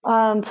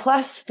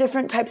 plus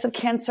different types of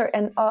cancer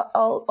and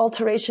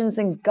alterations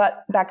in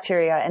gut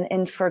bacteria and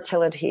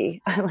infertility.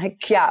 I'm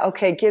like, yeah,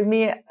 okay, give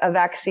me a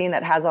vaccine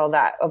that has all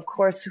that. Of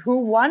course,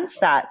 who wants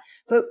that?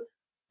 But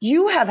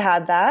you have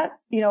had that.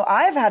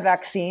 I've had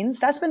vaccines.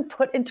 That's been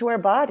put into our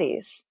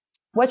bodies.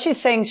 What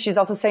she's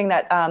also saying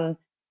that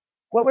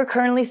what we're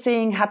currently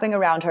seeing happening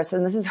around her. So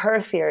this is her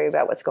theory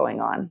about what's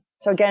going on.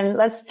 So again,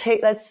 let's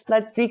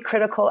be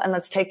critical and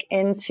let's take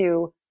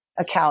into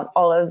account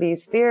all of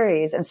these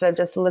theories instead of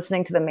just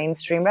listening to the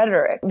mainstream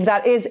rhetoric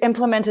that is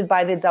implemented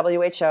by the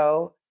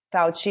WHO,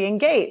 Fauci, and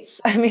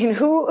Gates. I mean,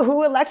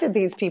 who elected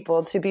these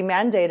people to be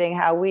mandating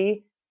how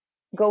we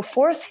go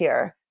forth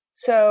here?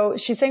 So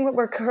she's saying what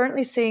we're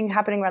currently seeing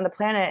happening around the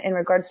planet in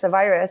regards to the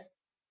virus.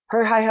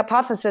 Her high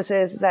hypothesis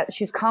is that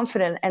she's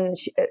confident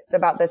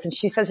about this, and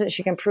she says that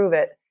she can prove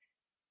it.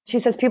 She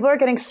says people are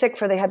getting sick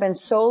for they have been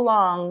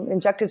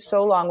injected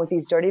so long with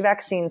these dirty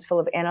vaccines full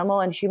of animal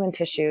and human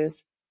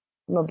tissues,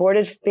 from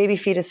aborted baby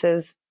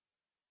fetuses,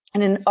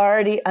 and an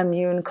already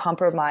immune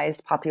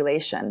compromised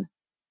population.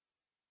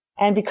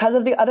 And because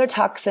of the other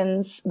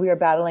toxins we are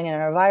battling in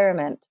our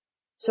environment.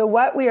 So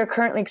what we are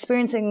currently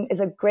experiencing is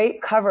a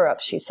great cover-up,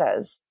 she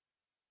says,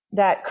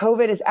 that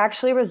COVID is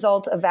actually a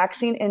result of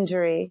vaccine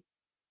injury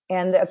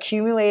and the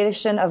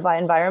accumulation of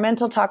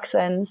environmental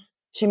toxins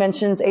She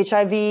mentions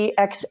HIV,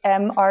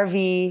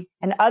 XMRV,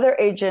 and other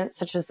agents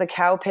such as the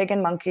cow, pig,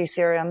 and monkey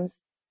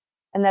serums,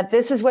 and that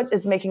this is what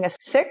is making us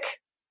sick.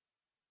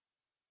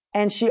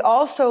 And she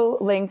also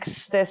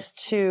links this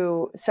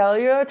to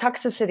cellular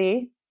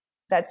toxicity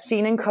that's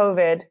seen in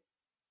COVID,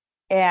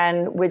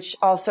 and which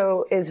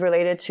also is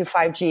related to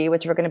 5G,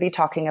 which we're going to be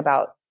talking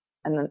about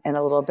in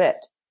a little bit.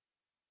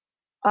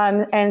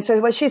 And so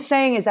what she's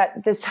saying is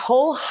that this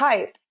whole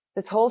hype,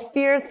 this whole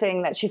fear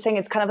thing that she's saying,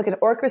 it's kind of like an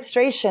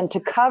orchestration to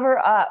cover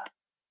up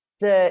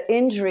the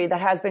injury that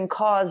has been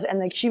caused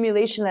and the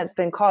accumulation that's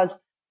been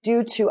caused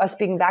due to us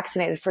being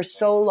vaccinated for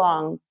so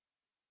long.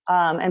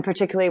 And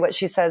particularly what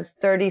she says,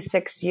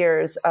 36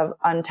 years of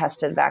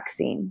untested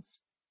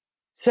vaccines.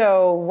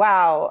 So,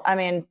 wow. I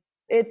mean,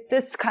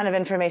 this kind of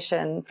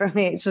information for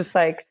me, it's just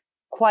like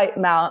quite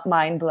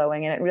mind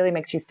blowing. And it really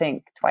makes you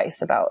think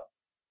twice about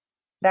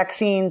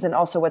vaccines and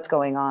also what's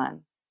going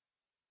on.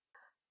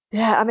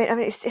 Yeah. I mean,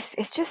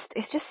 it's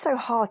just so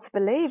hard to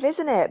believe,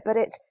 isn't it? But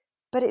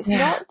it's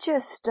not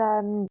just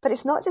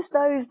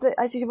those that,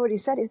 as you've already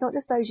said, it's not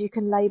just those you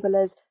can label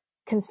as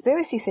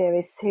conspiracy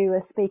theorists who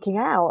are speaking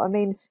out. I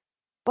mean,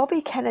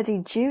 Bobby Kennedy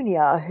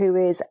Jr., who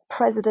is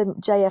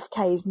President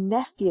JFK's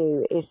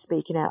nephew, is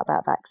speaking out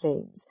about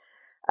vaccines.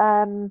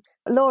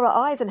 Laura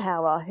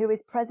Eisenhower, who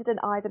is President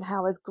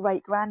Eisenhower's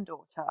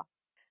great-granddaughter.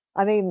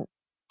 I mean,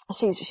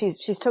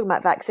 she's talking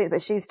about vaccines,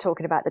 but she's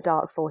talking about the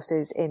dark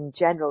forces in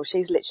general.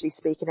 She's literally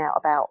speaking out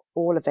about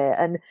all of it.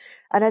 And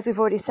as we've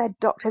already said,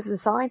 doctors and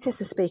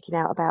scientists are speaking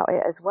out about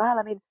it as well.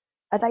 I mean,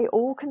 are they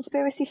all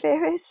conspiracy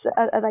theorists?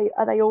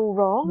 Are they all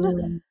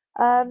wrong?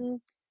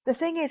 The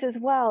thing is as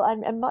well,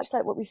 and much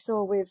like what we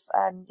saw with,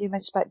 you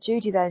mentioned about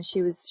Judy there, and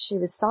she was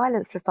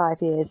silenced for 5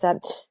 years.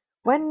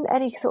 When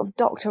any sort of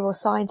doctor or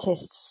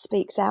scientist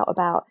speaks out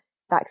about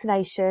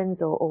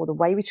vaccinations or the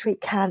way we treat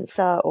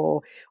cancer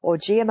or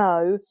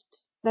GMO,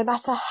 no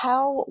matter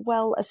how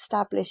well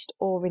established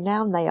or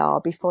renowned they are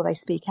before they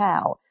speak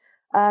out,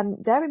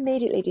 they're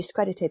immediately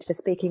discredited for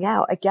speaking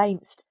out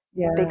against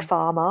big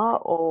pharma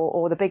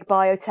or the big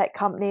biotech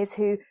companies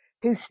who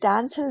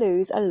stand to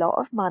lose a lot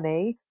of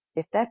money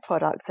if their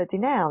products are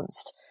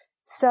denounced.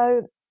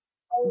 So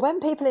when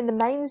people in the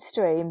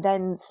mainstream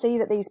then see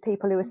that these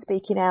people who are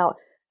speaking out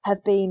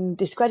have been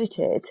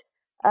discredited,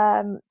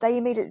 they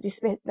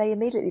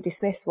immediately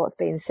dismiss what's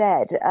being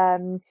said.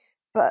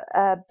 But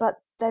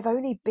they've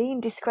only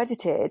been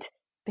discredited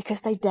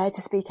because they dared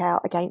to speak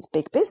out against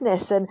big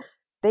business, and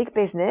big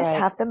business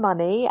have the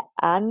money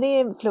and the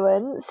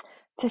influence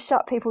to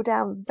shut people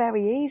down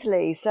very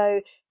easily.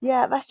 So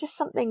yeah, that's just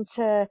something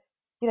to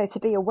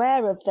be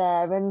aware of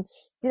there. And,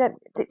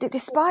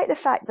 despite the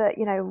fact that,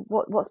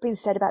 what's been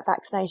said about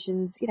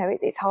vaccinations,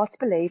 it's hard to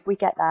believe. We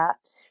get that.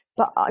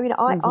 But I mean,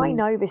 I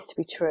know this to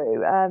be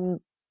true. I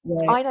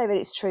know that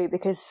it's true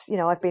because,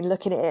 I've been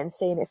looking at it and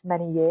seeing it for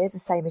many years, the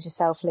same as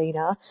yourself,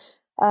 Lena.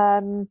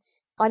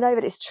 I know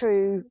that it's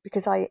true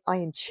because I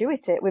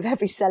intuit it with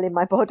every cell in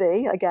my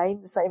body.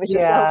 Again, the same as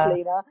yourself,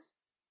 Lena.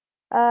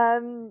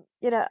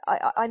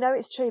 I know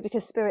it's true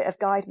because Spirit have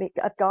guided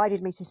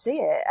me to see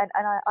it.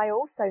 And I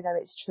also know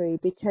it's true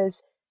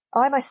because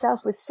I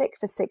myself was sick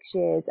for 6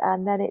 years,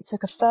 and then it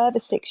took a further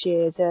 6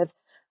 years of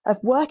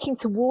working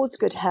towards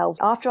good health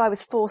after I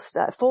was forced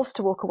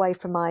to walk away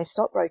from my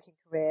stockbroking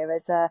career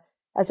as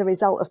a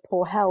result of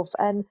poor health.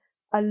 And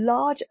a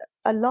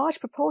large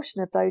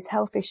proportion of those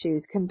health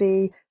issues can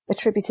be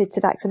attributed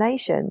to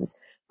vaccinations.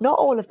 Not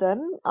all of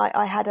them.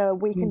 I had a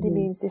weakened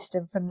immune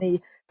system from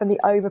the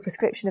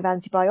overprescription of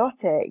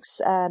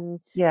antibiotics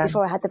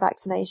before I had the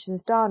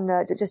vaccinations done.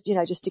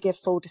 Just to give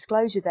full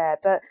disclosure there.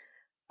 But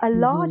a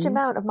large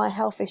amount of my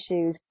health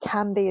issues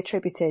can be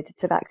attributed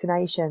to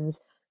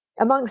vaccinations.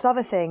 Amongst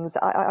other things,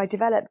 I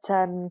developed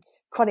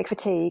chronic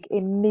fatigue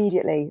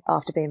immediately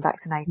after being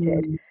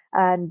vaccinated,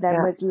 and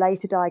then was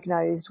later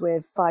diagnosed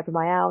with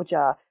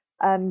fibromyalgia.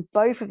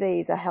 Both of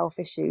these are health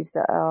issues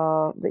that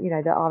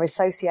are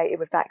associated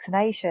with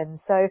vaccinations.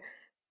 So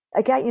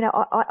again,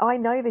 I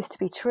know this to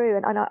be true,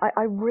 and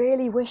I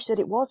really wish that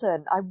it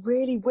wasn't. I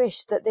really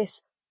wish that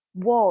this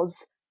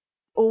was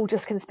all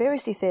just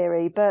conspiracy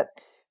theory, but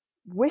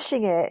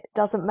wishing it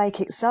doesn't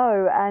make it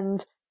so,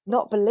 and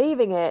not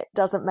believing it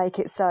doesn't make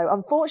it so,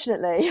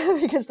 unfortunately,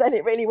 because then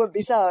it really wouldn't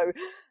be so.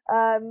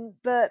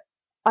 But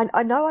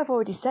I know I've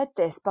already said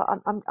this, but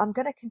I'm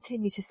going to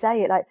continue to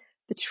say it. Like,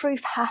 the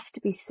truth has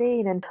to be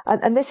seen.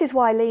 And this is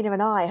why Lena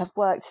and I have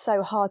worked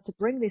so hard to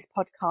bring this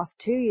podcast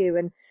to you.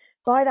 And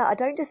by that, I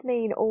don't just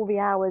mean all the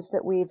hours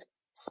that we've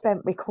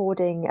spent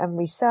recording and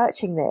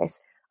researching this.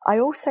 I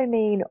also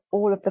mean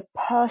all of the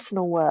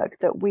personal work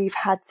that we've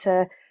had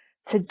to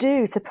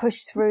do to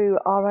push through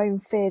our own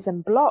fears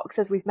and blocks,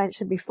 as we've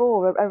mentioned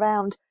before,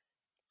 around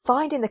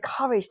finding the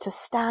courage to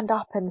stand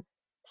up and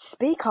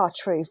speak our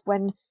truth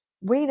when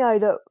we know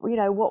that,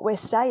 what we're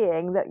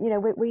saying, that,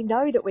 we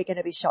know that we're going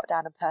to be shot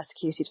down and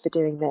persecuted for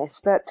doing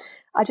this. But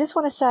I just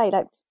want to say,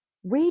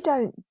 we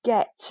don't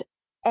get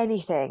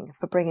anything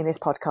for bringing this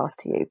podcast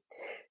to you.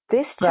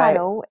 This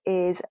channel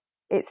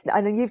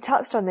I know you've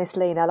touched on this,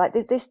 Lena,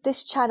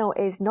 this channel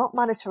is not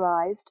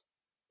monetized.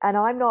 And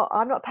I'm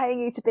not paying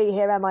you to be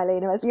here, am I,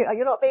 Lena? As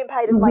you're not being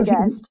paid as my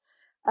guest.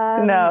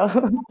 No.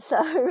 So,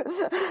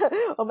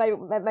 or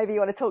maybe you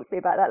want to talk to me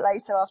about that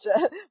later after,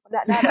 now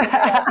that we're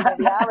realizing all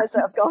the hours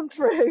that have gone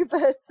through,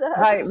 but,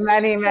 right.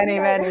 Many.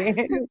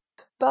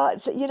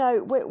 But, you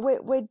know,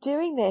 we're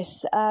doing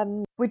this,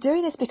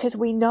 because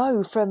we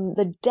know from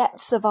the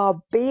depths of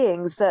our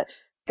beings that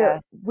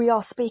we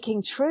are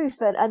speaking truth,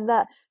 and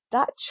that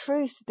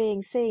truth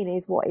being seen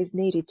is what is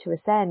needed to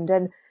ascend.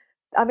 And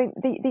I mean,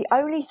 the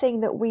only thing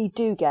that we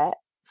do get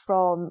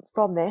from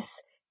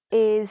this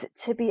is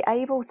to be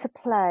able to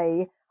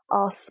play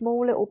our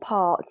small little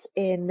parts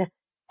in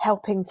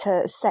helping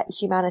to set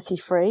humanity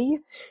free.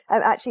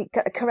 Actually,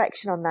 a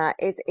correction on that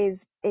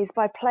is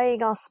by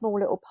playing our small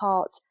little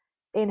part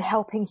in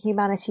helping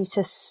humanity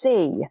to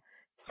see,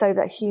 so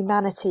that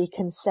humanity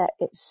can set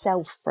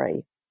itself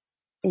free.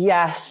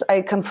 Yes,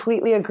 I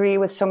completely agree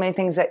with so many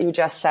things that you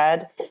just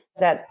said.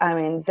 That, I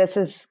mean, this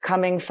is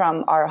coming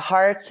from our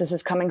hearts. This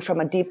is coming from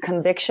a deep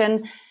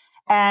conviction.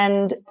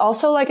 And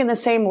also, like, in the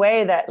same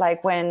way that,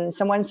 like, when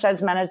someone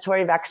says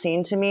mandatory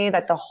vaccine to me,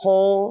 that the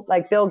whole,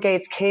 like, Bill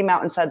Gates came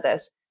out and said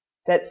this,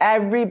 that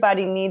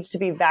everybody needs to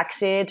be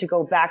vaccinated to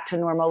go back to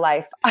normal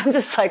life. I'm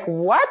just like,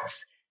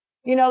 what?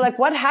 You know, like,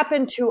 what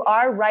happened to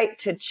our right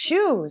to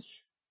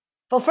choose?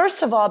 Well,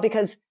 first of all,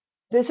 because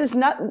this is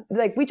not,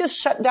 like, we just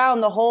shut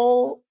down the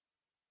whole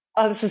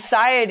of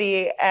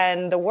society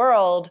and the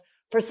world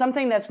for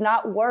something that's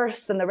not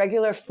worse than the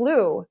regular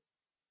flu.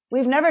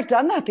 We've never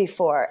done that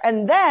before.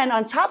 And then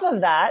on top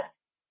of that,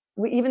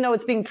 even though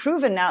it's being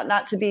proven now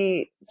not to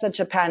be such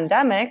a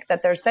pandemic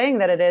that they're saying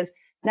that it is,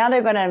 now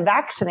they're going to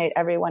vaccinate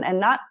everyone and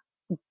not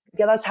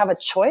let us have a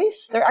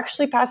choice. They're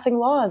actually passing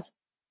laws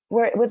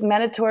with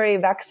mandatory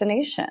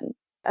vaccination.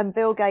 And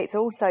Bill Gates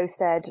also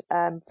said,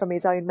 from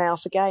his own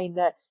mouth again,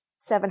 that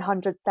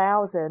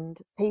 700,000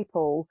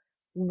 people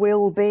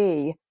will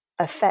be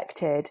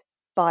affected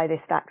by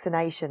this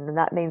vaccination. And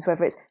that means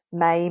whether it's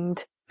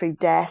maimed through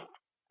death,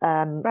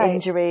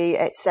 injury,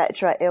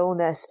 etc.,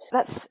 illness.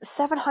 That's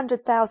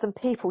 700,000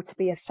 people to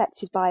be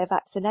affected by a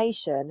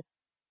vaccination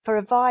for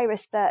a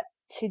virus that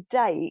to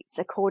date,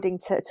 according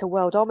to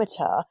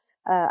Worldometer,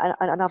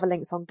 and other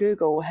links on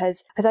Google,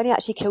 has only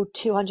actually killed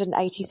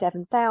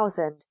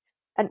 287,000.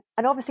 And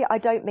obviously I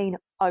don't mean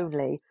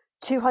only.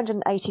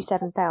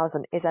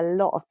 287,000 is a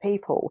lot of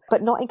people,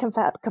 but not in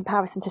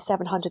comparison to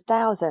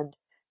 700,000,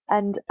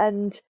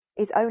 and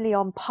is only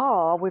on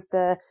par with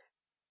the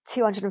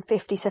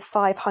 250 to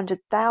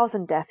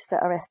 500,000 deaths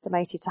that are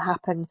estimated to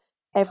happen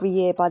every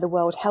year by the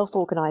World Health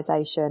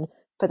Organization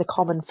for the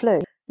common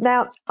flu.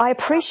 Now, I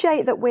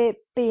appreciate that we're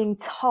being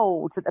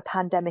told that the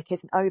pandemic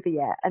isn't over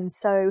yet, and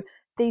so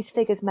these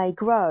figures may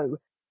grow,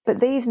 but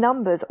these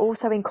numbers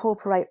also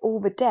incorporate all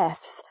the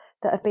deaths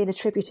that have been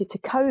attributed to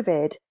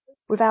COVID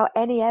without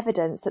any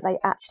evidence that they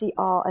actually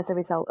are as a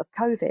result of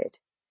COVID.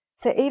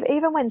 So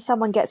even when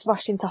someone gets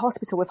rushed into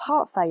hospital with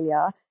heart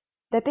failure,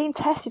 they're being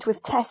tested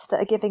with tests that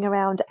are giving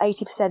around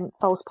 80%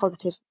 false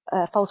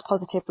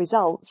positive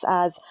results,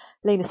 as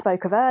Lena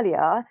spoke of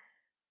earlier.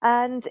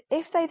 And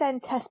if they then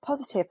test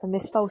positive from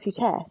this faulty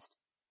test,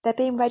 they're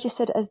being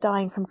registered as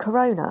dying from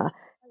corona,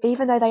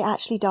 even though they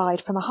actually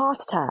died from a heart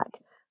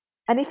attack.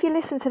 And if you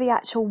listen to the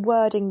actual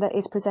wording that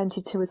is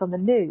presented to us on the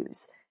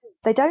news,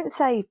 they don't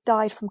say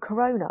died from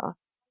corona.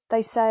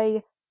 They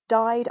say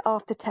died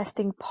after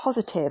testing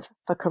positive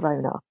for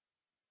corona.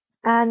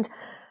 And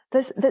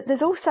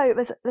there's also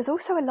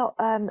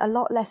a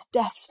lot less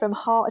deaths from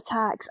heart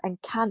attacks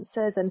and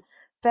cancers and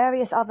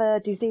various other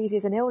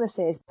diseases and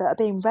illnesses that are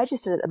being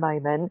registered at the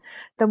moment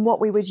than what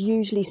we would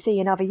usually see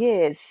in other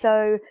years.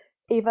 So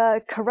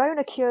either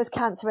corona cures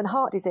cancer and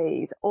heart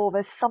disease, or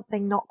there's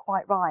something not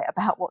quite right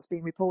about what's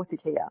being reported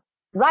here.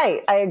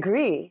 Right. I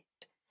agree.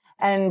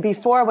 And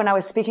before, when I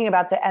was speaking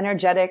about the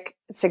energetic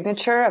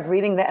signature of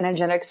reading the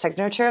energetic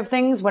signature of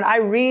things, when I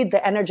read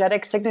the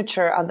energetic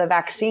signature of the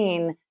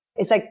vaccine,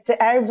 it's like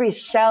every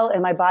cell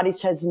in my body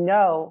says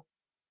no.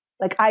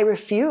 Like, I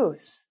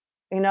refuse,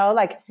 you know,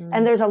 like,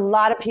 and there's a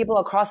lot of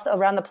people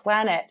around the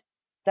planet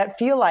that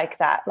feel like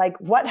that. Like,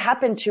 what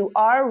happened to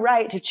our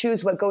right to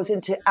choose what goes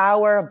into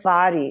our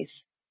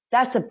bodies?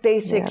 That's a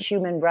basic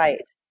human right.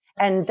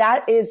 And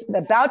that is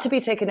about to be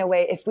taken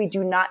away if we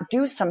do not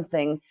do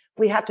something.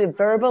 We have to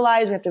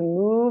verbalize, we have to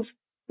move,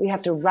 we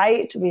have to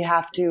write, we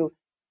have to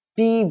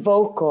be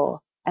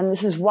vocal. And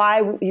this is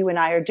why you and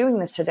I are doing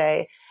this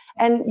today.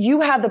 And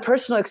you have the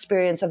personal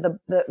experience of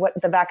what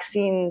the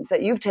vaccines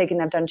that you've taken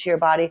have done to your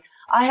body.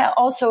 I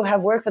also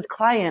have worked with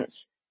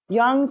clients,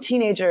 young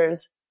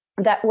teenagers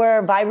that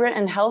were vibrant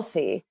and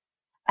healthy.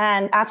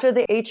 And after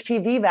the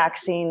HPV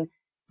vaccine,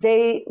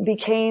 they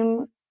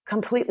became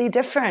completely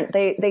different.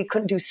 They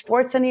couldn't do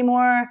sports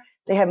anymore.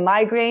 They have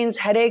migraines,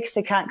 headaches.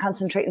 They can't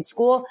concentrate in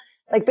school.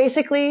 Like,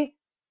 basically,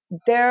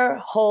 their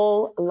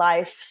whole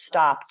life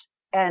stopped,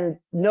 and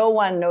no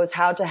one knows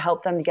how to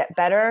help them to get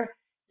better.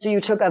 So you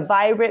took a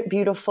vibrant,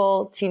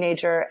 beautiful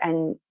teenager,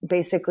 and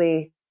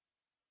basically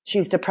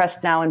she's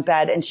depressed now in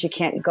bed, and she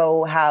can't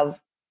go have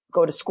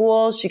go to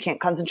school. She can't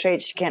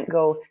concentrate. She can't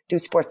go do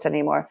sports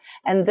anymore.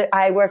 And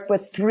I worked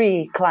with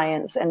 3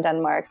 clients in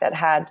Denmark that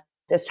had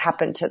this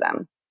happen to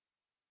them.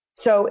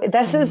 So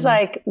this is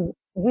like,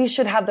 we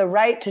should have the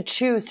right to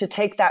choose to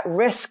take that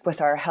risk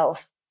with our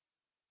health.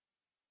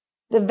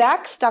 The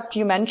Vax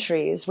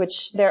documentaries,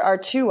 which there are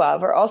 2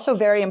 of, are also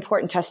very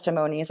important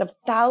testimonies of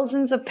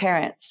thousands of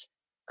parents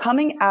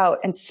coming out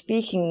and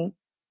speaking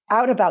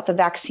out about the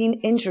vaccine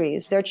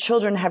injuries their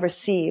children have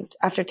received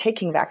after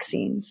taking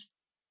vaccines.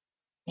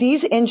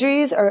 These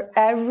injuries are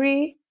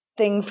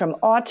everything from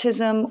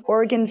autism,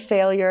 organ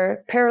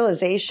failure,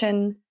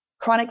 paralyzation,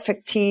 chronic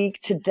fatigue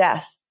to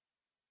death.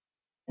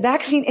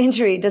 Vaccine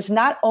injury does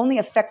not only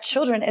affect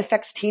children, it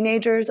affects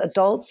teenagers,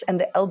 adults, and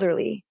the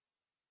elderly.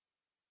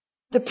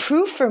 The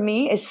proof for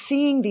me is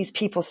seeing these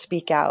people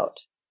speak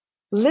out,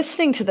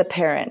 listening to the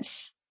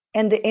parents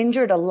and the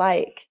injured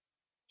alike,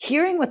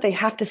 hearing what they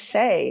have to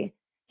say,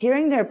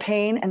 hearing their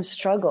pain and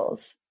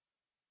struggles.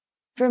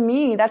 For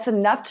me, that's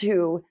enough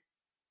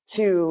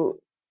to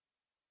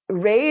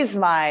raise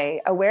my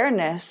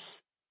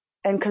awareness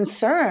and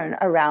concern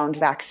around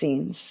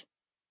vaccines.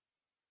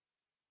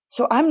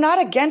 So I'm not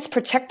against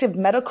protective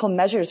medical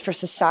measures for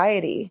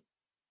society,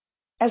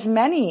 as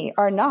many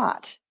are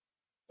not.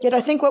 Yet I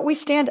think what we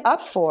stand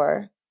up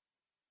for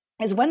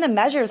is when the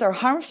measures are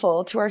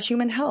harmful to our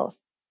human health,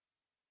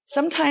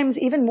 sometimes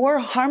even more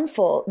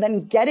harmful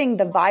than getting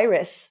the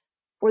virus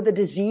or the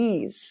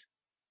disease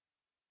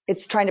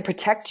it's trying to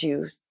protect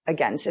you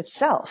against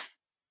itself.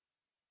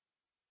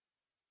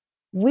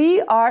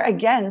 We are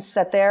against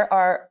that there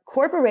are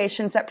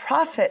corporations that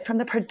profit from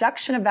the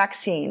production of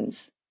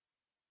vaccines,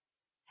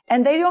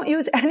 and they don't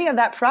use any of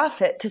that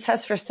profit to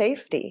test for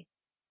safety.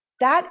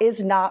 That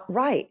is not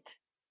right.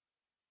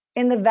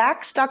 In the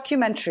Vax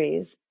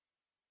documentaries,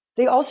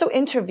 they also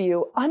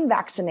interview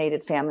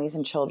unvaccinated families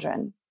and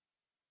children.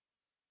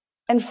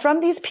 And from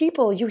these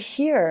people, you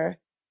hear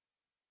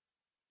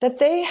that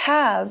they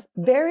have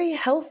been very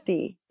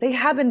healthy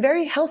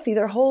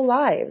their whole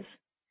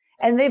lives.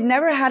 And they've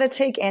never had to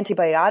take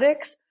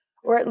antibiotics,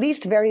 or at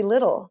least very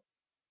little.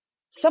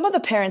 Some of the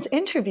parents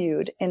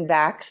interviewed in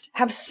Vaxxed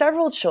have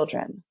several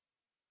children,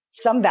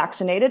 some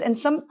vaccinated and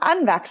some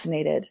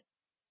unvaccinated.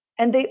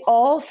 And they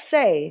all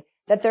say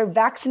that their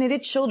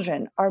vaccinated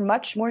children are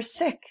much more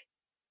sick.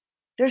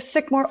 They're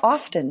sick more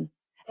often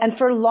and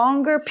for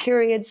longer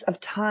periods of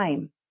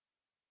time.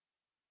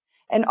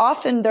 And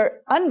often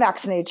their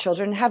unvaccinated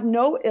children have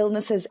no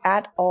illnesses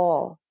at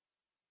all.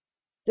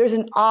 There's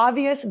an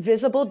obvious,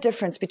 visible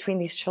difference between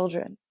these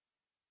children.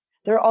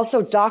 There are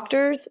also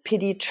doctors,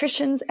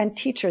 pediatricians, and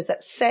teachers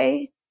that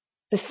say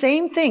the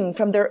same thing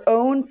from their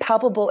own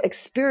palpable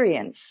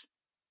experience,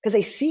 because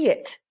they see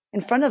it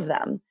in front of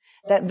them,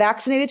 that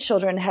vaccinated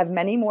children have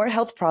many more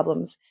health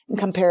problems in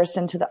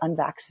comparison to the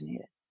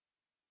unvaccinated.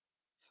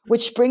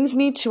 Which brings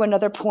me to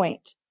another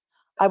point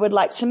I would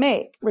like to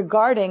make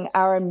regarding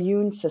our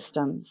immune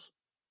systems.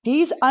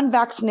 These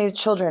unvaccinated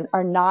children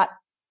are not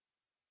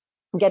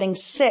getting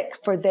sick,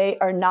 for they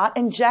are not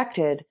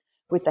injected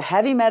with the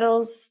heavy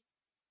metals,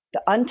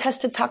 the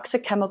untested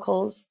toxic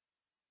chemicals,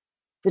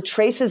 the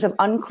traces of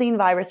unclean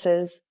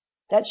viruses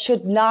that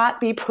should not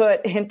be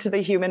put into the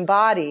human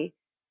body.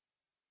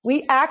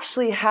 We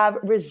actually have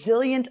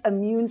resilient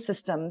immune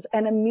systems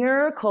and a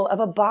miracle of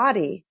a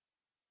body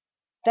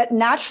that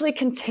naturally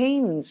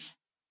contains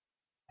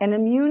an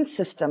immune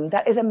system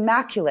that is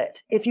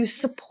immaculate if you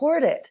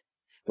support it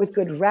with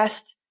good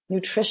rest,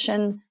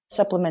 nutrition,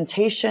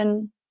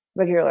 supplementation,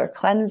 regular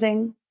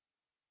cleansing.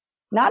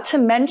 Not to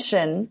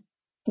mention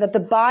that the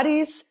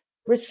body's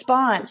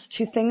response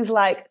to things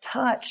like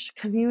touch,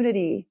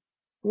 community,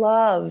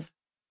 love,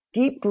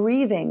 deep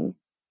breathing,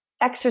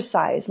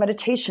 exercise,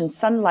 meditation,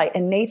 sunlight,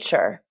 and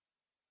nature,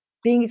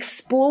 being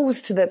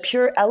exposed to the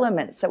pure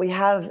elements that we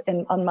have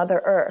on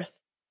Mother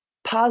Earth,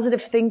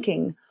 positive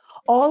thinking,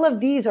 all of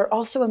these are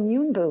also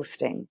immune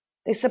boosting.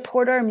 They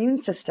support our immune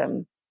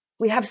system.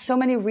 We have so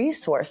many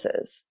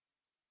resources.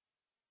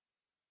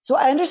 So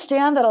I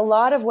understand that a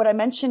lot of what I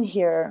mentioned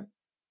here,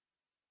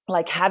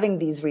 like having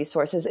these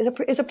resources,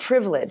 is a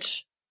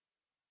privilege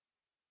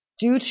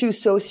due to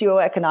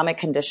socioeconomic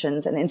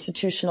conditions and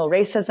institutional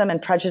racism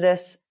and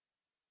prejudice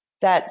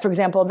that, for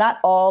example, not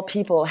all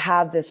people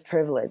have this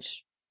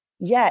privilege.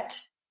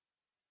 Yet,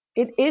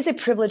 it is a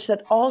privilege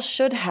that all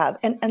should have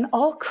and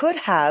all could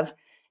have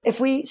if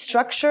we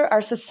structure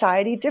our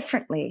society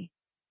differently.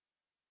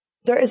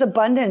 There is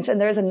abundance and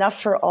there is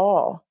enough for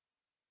all.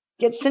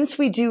 Yet since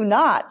we do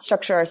not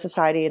structure our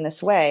society in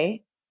this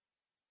way,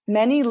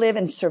 many live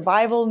in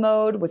survival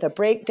mode with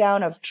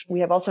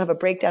we also have a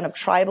breakdown of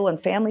tribal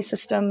and family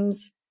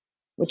systems,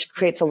 which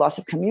creates a loss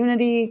of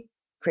community,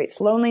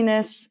 creates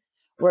loneliness.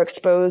 We're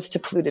exposed to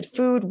polluted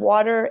food,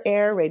 water,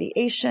 air,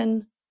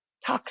 radiation,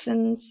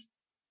 toxins,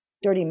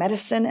 dirty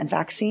medicine, and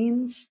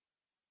vaccines.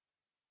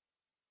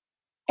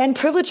 And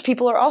privileged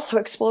people are also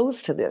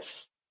exposed to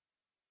this.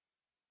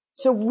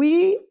 So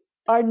we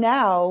are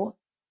now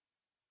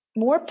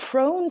more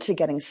prone to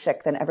getting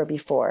sick than ever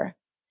before.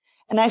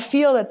 And I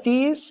feel that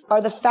these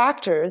are the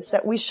factors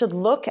that we should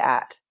look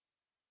at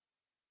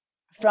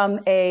from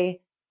a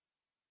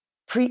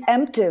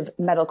preemptive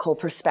medical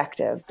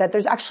perspective, that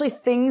there's actually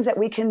things that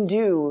we can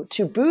do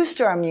to boost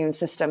our immune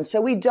system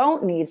so we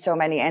don't need so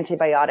many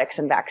antibiotics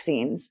and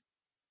vaccines.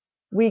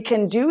 We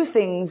can do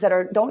things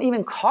that don't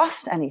even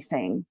cost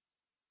anything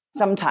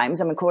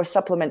sometimes. I mean, of course,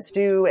 supplements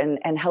do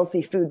and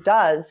healthy food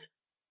does,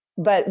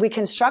 but we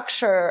can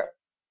structure,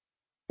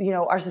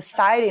 our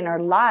society and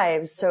our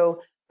lives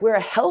so we're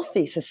a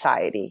healthy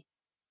society.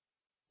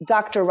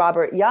 Dr.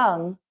 Robert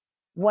Young,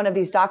 one of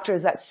these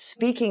doctors that's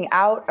speaking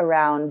out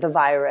around the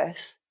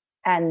virus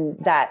and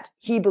that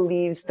he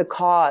believes the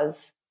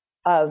cause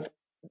of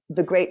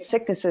the great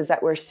sicknesses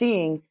that we're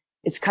seeing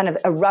is kind of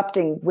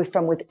erupting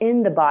from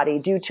within the body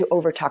due to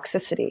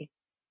overtoxicity.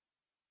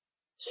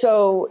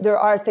 So there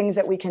are things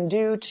that we can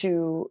do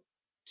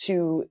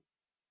to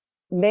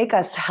make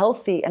us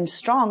healthy and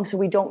strong so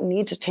we don't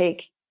need to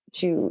take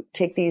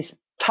these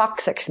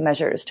toxic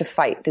measures to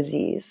fight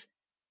disease.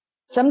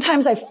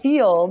 Sometimes I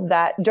feel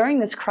that during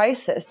this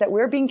crisis that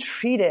we're being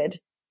treated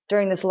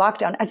during this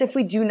lockdown as if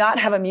we do not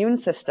have immune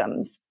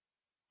systems,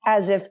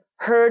 as if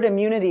herd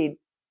immunity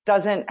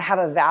doesn't have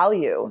a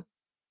value,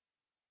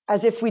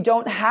 as if we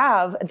don't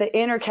have the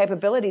inner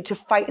capability to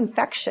fight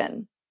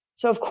infection.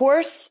 So of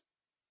course,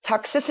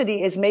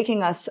 toxicity is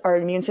making our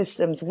immune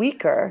systems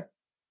weaker,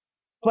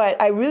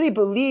 but I really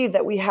believe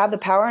that we have the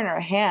power in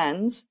our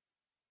hands,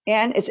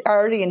 and it's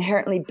already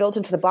inherently built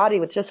into the body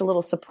with just a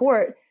little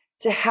support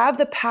to have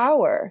the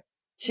power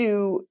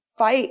to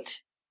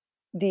fight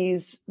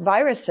these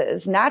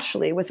viruses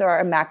naturally with our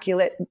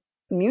immaculate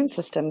immune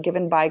system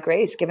given by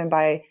grace, given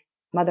by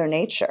Mother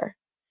Nature.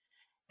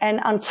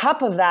 And on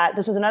top of that,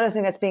 this is another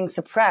thing that's being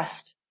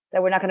suppressed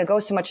that we're not going to go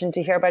so much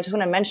into here, but I just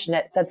want to mention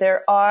it, that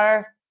there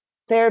are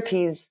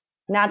therapies,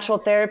 natural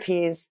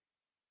therapies,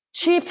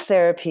 cheap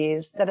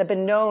therapies that have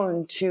been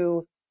known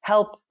to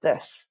help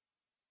this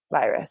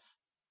virus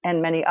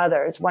and many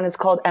others. One is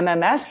called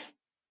MMS.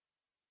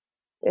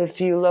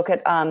 If you look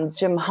at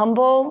Jim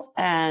Humble,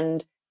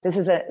 and this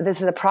is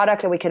a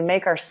product that we can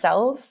make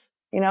ourselves,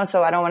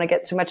 so I don't want to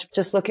get too much,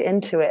 just look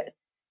into it.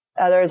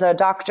 There's a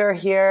doctor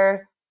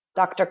here,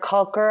 Dr.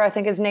 Kalker, I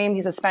think his name.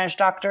 He's a Spanish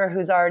doctor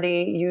who's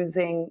already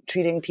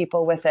treating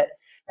people with it.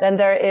 Then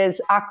there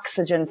is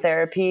oxygen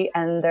therapy,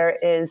 and there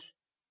is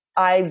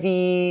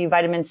IV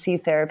vitamin C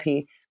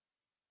therapy,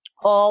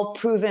 all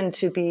proven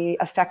to be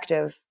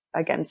effective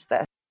against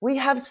this. We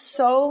have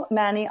so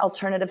many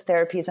alternative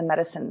therapies and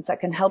medicines that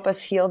can help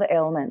us heal the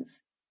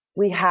ailments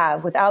we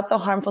have without the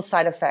harmful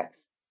side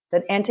effects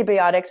that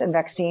antibiotics and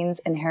vaccines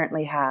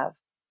inherently have.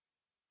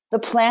 The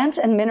plant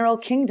and mineral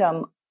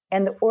kingdom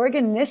and the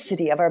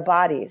organicity of our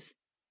bodies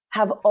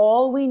have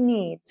all we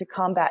need to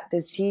combat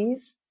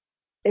disease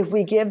if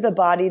we give the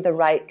body the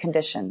right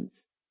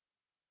conditions.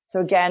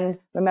 So again,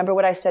 remember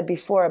what I said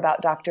before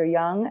about Dr.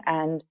 Young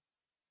and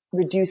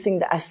reducing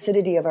the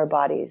acidity of our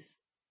bodies.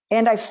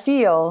 And I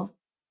feel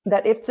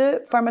that if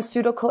the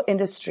pharmaceutical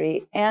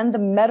industry and the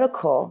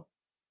medical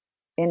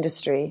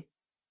industry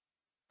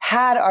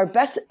had our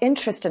best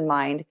interest in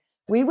mind,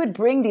 we would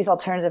bring these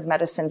alternative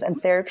medicines and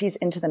therapies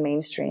into the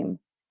mainstream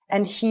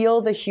and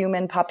heal the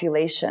human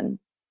population.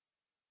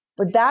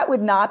 But that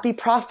would not be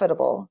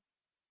profitable.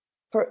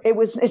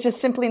 It's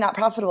just simply not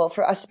profitable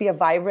for us to be a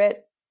vibrant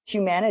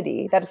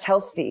humanity that is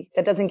healthy,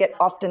 that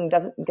often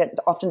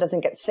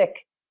doesn't get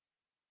sick.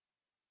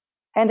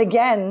 And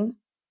again,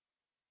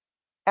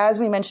 as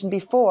we mentioned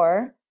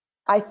before,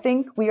 I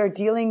think we are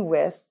dealing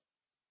with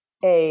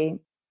a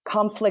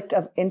conflict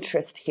of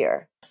interest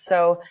here.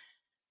 So,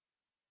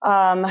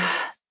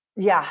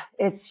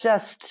 it's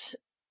just,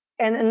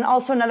 and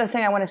also another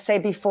thing I want to say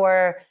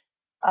before,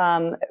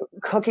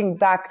 hooking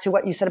back to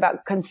what you said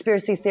about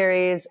conspiracy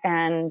theories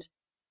and,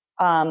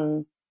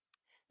 so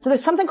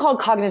there's something called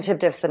cognitive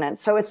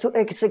dissonance. So it's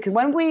like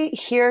when we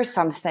hear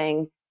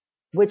something,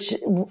 which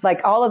like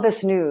all of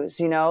this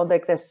news,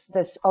 like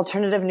this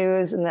alternative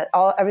news and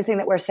everything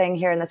that we're saying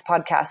here in this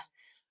podcast,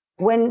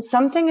 when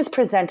something is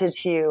presented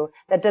to you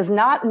that does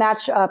not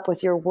match up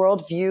with your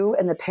worldview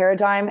and the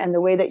paradigm and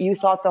the way that you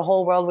thought the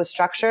whole world was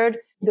structured,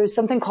 there's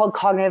something called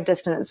cognitive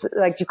dissonance.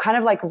 Like you kind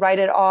of like write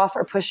it off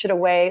or push it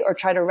away or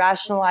try to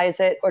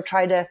rationalize it or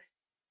try to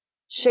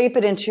shape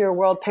it into your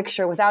world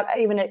picture without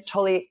even it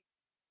totally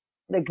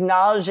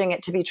acknowledging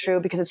it to be true,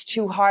 because it's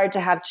too hard to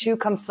have two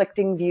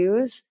conflicting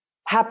views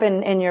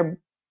happen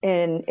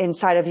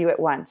inside of you at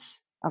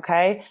once.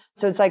 Okay.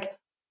 So it's like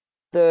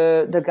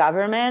the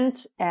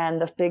government and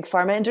the big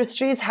pharma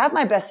industries have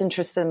my best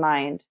interest in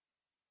mind.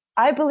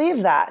 I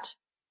believe that.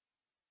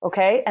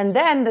 Okay. And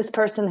then this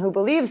person who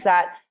believes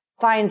that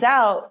finds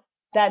out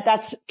that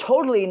that's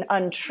totally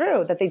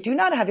untrue, that they do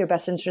not have your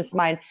best interest in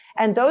mind.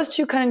 And those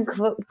two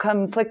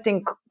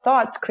conflicting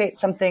thoughts create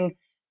something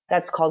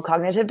that's called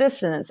cognitive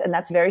dissonance. And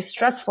that's very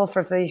stressful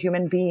for the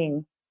human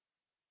being.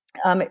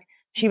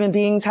 Human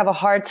beings have a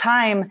hard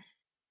time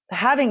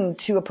having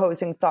two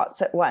opposing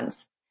thoughts at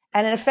once.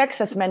 And it affects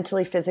us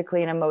mentally,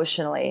 physically, and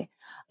emotionally.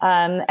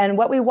 And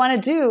what we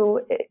want to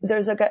do,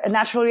 there's a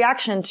natural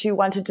reaction to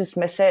want to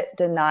dismiss it,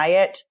 deny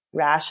it,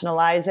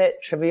 rationalize it,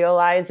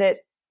 trivialize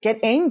it, get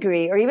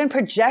angry or even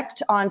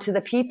project onto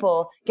the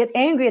people, get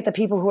angry at the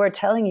people who are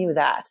telling you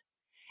that.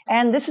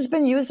 And this has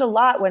been used a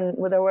lot when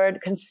the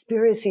word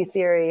conspiracy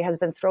theory has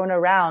been thrown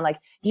around, like,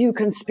 you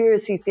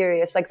conspiracy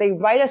theorists, like they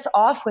write us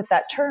off with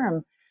that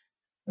term.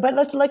 But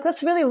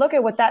let's really look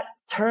at what that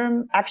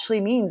term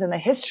actually means and the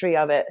history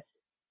of it.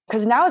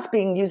 Because now it's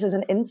being used as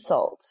an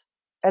insult,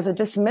 as a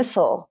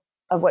dismissal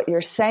of what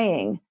you're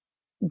saying.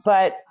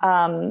 But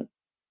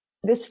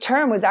this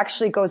term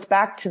goes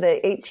back to the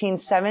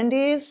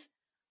 1870s.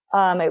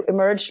 It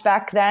emerged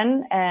back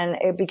then, and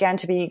it began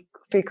to be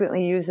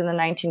frequently used in the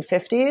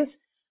 1950s.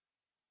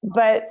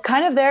 But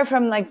kind of there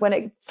from like when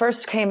it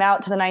first came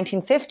out to the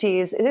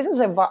 1950s, this is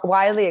a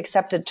widely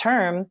accepted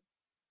term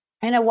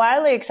and a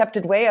widely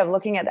accepted way of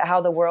looking at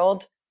how the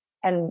world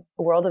and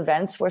world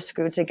events were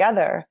screwed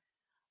together.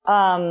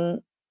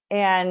 And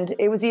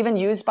it was even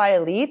used by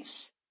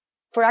elites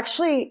for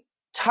actually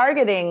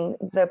targeting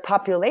the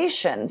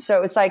population.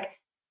 So it's like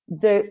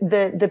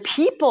the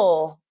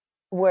people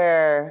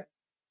were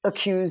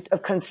accused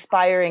of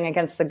conspiring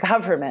against the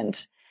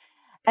government.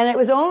 And it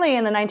was only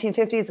in the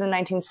 1950s and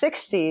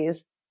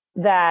 1960s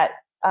that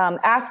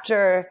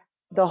after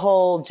the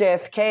whole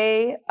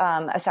JFK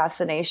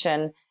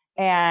assassination,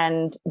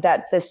 and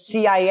that the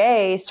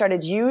CIA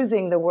started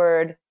using the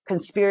word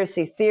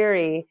conspiracy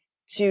theory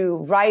to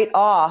write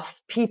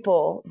off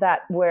people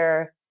that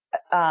were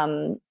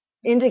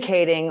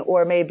indicating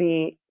or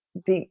maybe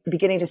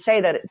beginning to say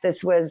that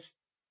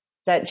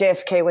that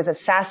JFK was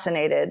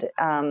assassinated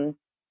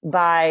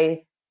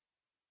by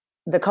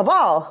the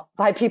cabal,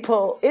 by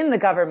people in the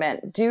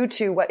government due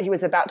to what he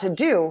was about to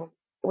do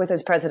with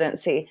his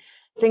presidency,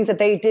 things that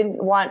they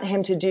didn't want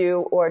him to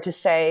do or to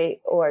say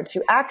or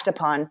to act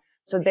upon.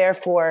 So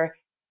therefore,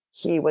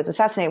 he was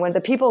assassinated. When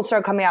the people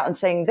started coming out and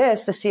saying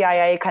this, the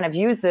CIA kind of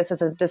used this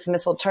as a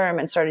dismissal term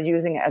and started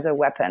using it as a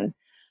weapon.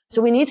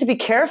 So we need to be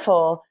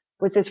careful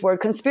with this word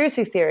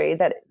conspiracy theory,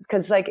 that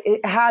because like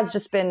it has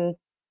just been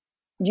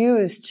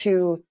used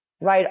to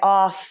write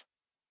off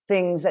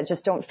things that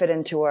just don't fit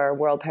into our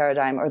world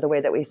paradigm or the way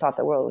that we thought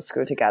the world was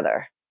screwed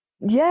together.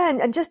 Yeah,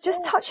 and just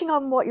touching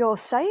on what you're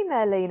saying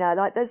there, Lena,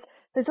 like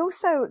there's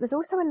also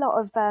a lot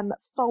of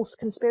false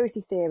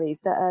conspiracy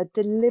theories that are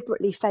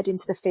deliberately fed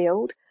into the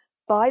field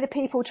by the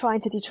people trying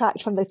to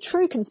detract from the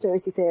true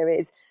conspiracy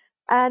theories.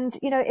 And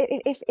you know,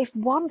 if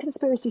one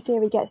conspiracy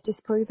theory gets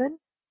disproven,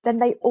 then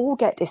they all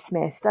get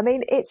dismissed. I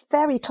mean, it's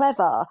very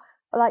clever.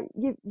 Like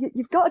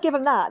you've got to give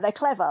them that. They're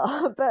clever.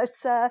 But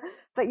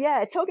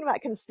yeah, talking about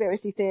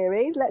conspiracy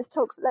theories, let's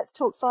talk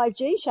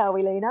 5G, shall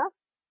we, Lena?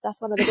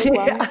 That's one of the big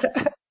ones.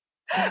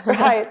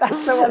 Right.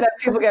 That's the one that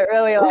people get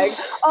really like,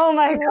 oh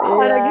my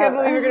God, yeah. I can't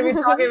believe you're going to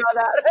be talking about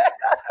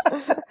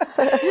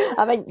that.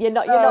 I mean, you're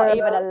not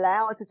even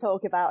allowed to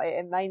talk about it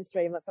in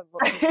mainstream from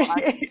what I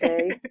can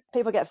see.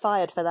 People get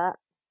fired for that.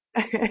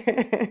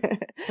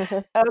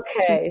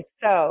 Okay.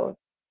 So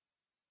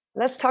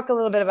let's talk a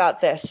little bit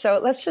about this. So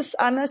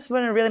I'm just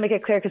want to really make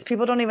it clear, because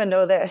people don't even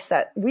know this,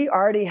 that we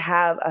already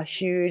have a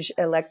huge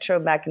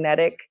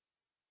electromagnetic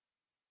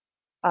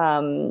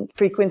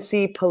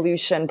frequency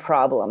pollution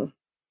problem.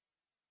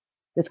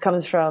 This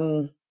comes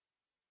from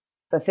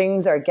the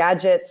things, our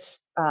gadgets,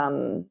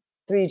 3G,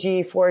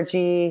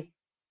 4G,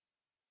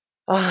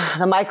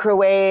 the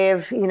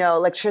microwave,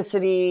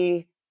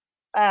 electricity,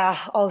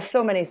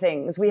 so many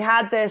things. We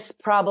had this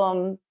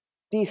problem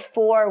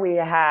before we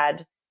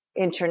had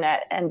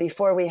internet and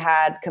before we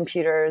had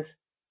computers,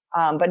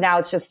 but now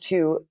it's just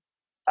to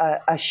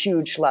a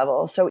huge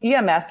level. So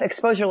EMF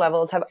exposure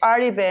levels have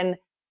already been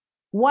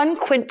 1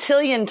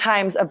 quintillion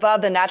times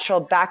above the natural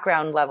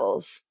background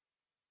levels.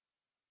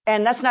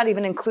 And that's not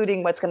even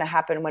including what's going to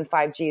happen when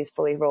 5G is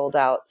fully rolled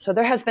out. So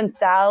there has been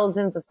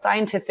thousands of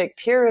scientific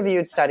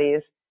peer-reviewed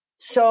studies,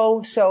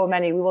 so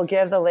many. We will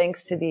give the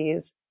links to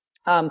these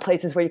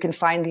places where you can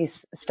find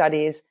these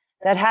studies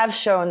that have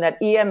shown that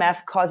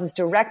EMF causes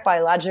direct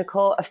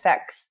biological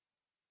effects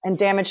and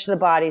damage to the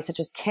body, such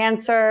as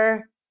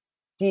cancer,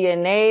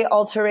 DNA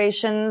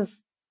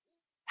alterations,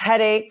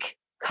 headache,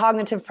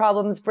 cognitive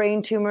problems,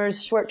 brain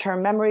tumors,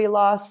 short-term memory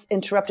loss,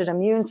 interrupted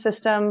immune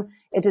system.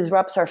 It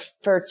disrupts our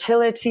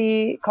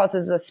fertility,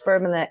 causes the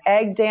sperm and the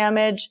egg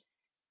damage.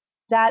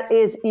 That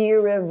is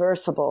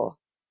irreversible.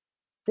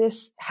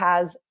 This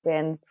has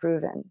been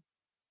proven.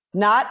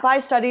 Not by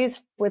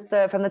studies from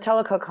the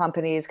telecom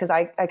companies, because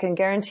I can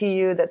guarantee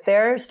you that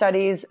their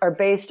studies are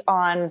based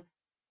on,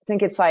 I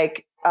think it's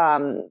like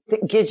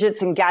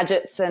gadgets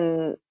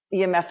and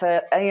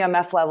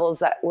EMF levels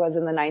that was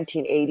in the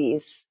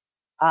 1980s.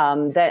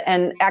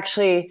 And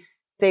actually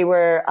they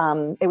were,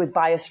 it was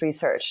biased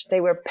research. They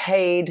were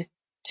paid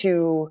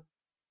to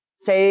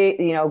say,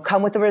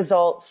 come with the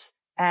results.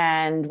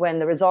 And when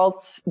the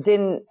results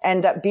didn't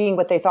end up being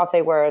what they thought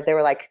they were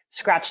like,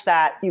 scratch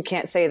that. You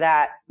can't say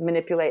that,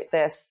 manipulate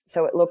this.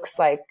 So it looks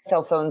like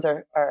cell phones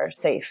are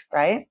safe,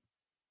 right?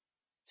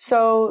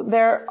 So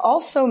there are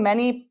also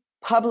many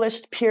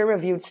published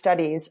peer-reviewed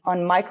studies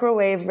on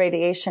microwave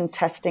radiation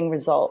testing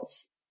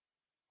results.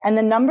 And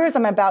the numbers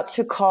I'm about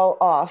to call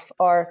off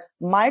are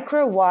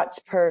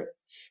microwatts per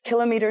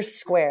kilometers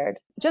squared.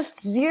 Just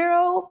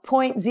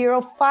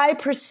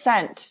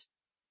 0.05%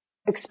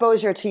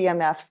 exposure to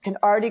EMFs can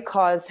already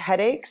cause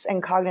headaches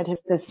and cognitive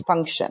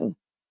dysfunction.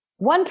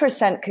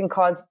 1% can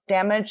cause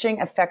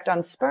damaging effect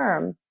on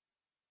sperm.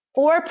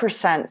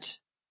 4%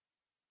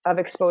 of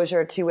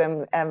exposure to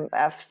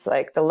EMFs,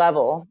 like the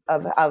level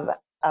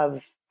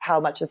of how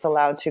much it's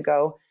allowed to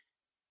go,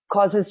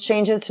 causes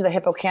changes to the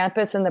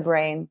hippocampus in the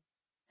brain.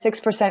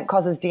 6%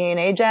 causes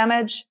DNA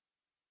damage.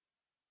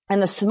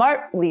 And the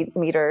smart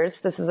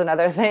meters, this is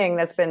another thing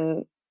that's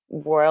been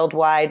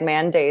worldwide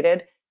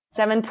mandated,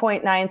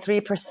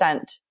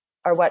 7.93%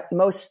 are what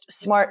most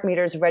smart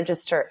meters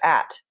register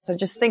at. So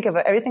just think of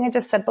everything I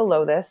just said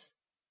below this.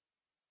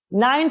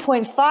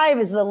 9.5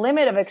 is the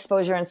limit of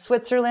exposure in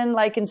Switzerland,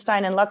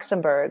 Liechtenstein, and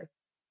Luxembourg.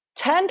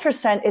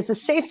 10% is the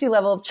safety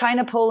level of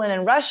China, Poland,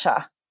 and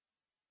Russia.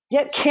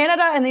 Yet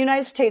Canada and the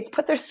United States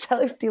put their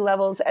safety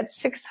levels at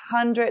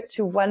 600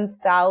 to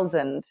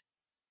 1,000.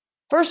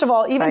 First of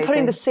all, even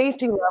putting the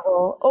safety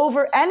level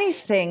over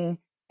anything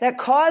that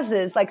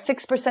causes, like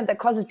 6% that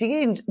causes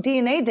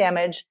DNA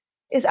damage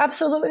is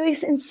absolutely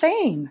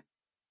insane.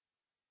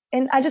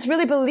 And I just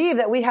really believe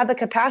that we have the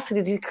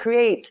capacity to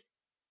create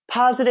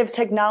positive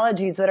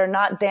technologies that are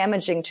not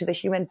damaging to the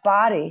human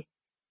body,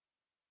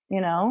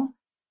 you know?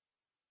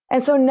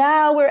 And so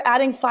now we're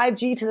adding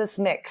 5G to this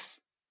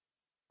mix.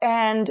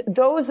 And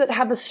those that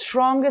have the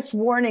strongest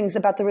warnings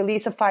about the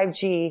release of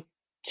 5G,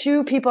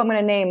 two people I'm going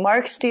to name,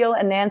 Mark Steele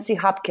and Nancy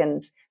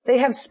Hopkins, they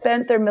have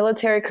spent their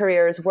military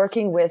careers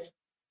working with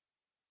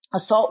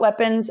assault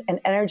weapons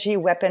and energy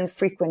weapon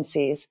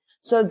frequencies.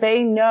 So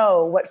they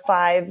know what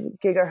 5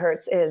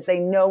 gigahertz is. They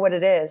know what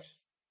it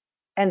is.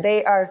 And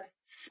they are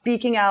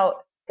speaking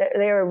out.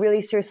 They are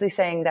really seriously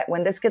saying that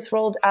when this gets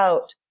rolled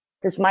out,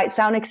 this might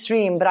sound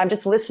extreme, but I'm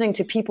just listening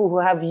to people who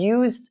have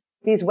used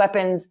these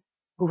weapons,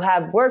 who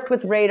have worked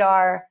with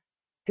radar,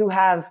 who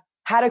have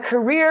had a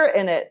career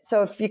in it.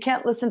 So if you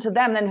can't listen to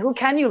them, then who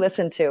can you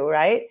listen to,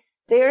 right?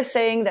 They are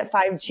saying that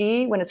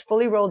 5G, when it's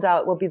fully rolled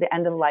out, will be the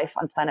end of life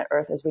on planet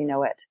Earth as we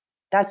know it.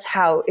 That's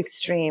how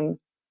extreme,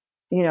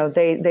 you know,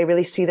 they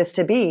really see this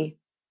to be.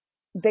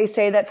 They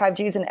say that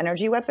 5G is an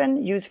energy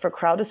weapon used for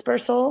crowd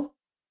dispersal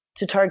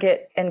to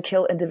target and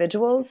kill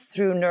individuals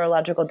through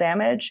neurological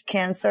damage,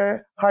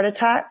 cancer, heart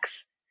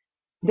attacks.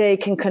 They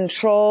can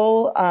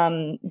control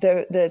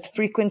the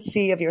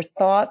frequency of your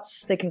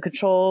thoughts. They can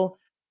control,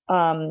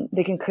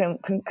 they can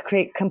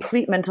create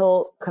complete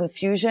mental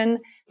confusion.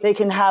 They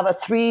can have a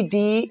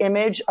 3D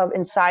image of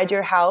inside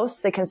your house.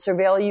 They can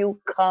surveil you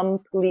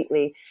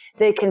completely.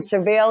 They can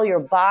surveil your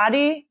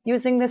body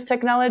using this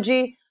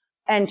technology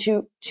and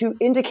to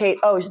indicate,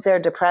 oh, they're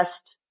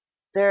depressed.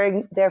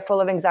 They're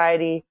full of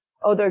anxiety.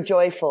 Oh, they're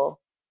joyful.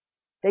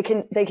 They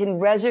can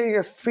measure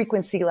your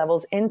frequency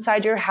levels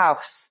inside your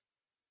house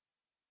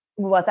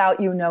without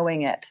you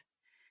knowing it.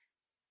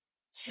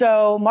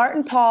 So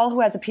Martin Pall, who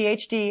has a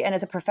PhD and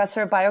is a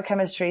professor of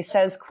biochemistry,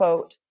 says,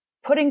 quote,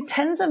 putting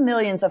tens of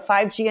millions of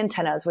 5G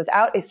antennas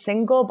without a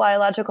single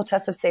biological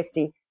test of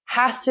safety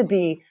has to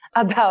be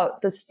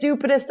about the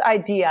stupidest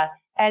idea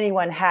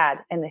anyone had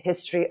in the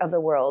history of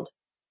the world,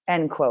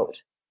 end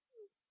quote.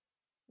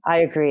 I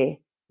agree.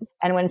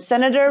 And when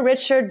Senator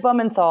Richard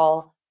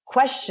Blumenthal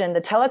questioned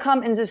the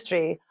telecom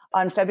industry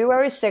on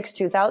February 6,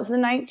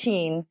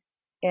 2019,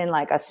 in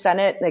like a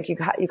Senate, like you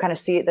kind of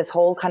see it, this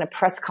whole kind of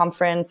press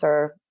conference,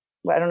 or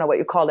I don't know what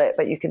you called it,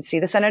 but you can see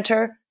the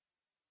senator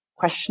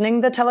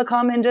questioning the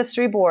telecom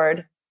industry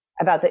board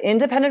about the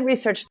independent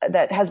research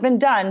that has been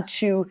done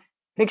to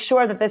make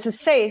sure that this is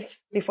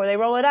safe before they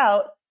roll it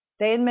out.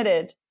 They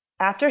admitted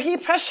after he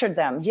pressured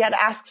them, he had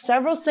asked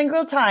several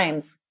single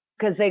times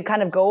because they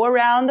kind of go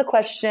around the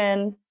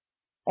question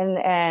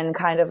and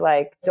kind of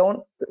like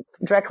don't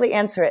directly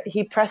answer it.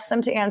 He pressed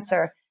them to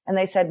answer and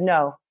they said,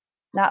 no,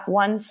 not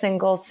one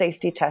single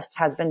safety test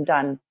has been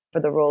done for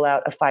the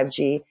rollout of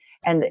 5G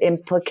and the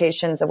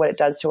implications of what it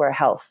does to our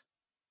health.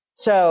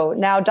 So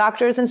now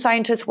doctors and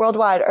scientists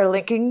worldwide are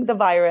linking the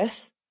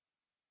virus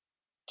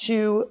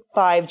to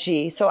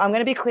 5G. So I'm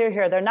going to be clear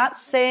here. They're not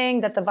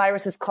saying that the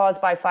virus is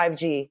caused by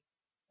 5G.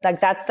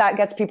 Like that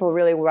gets people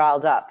really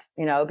riled up,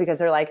 you know, because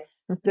they're like,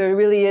 there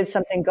really is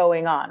something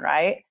going on,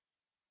 right?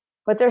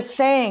 But they're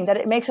saying that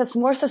it makes us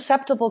more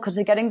susceptible because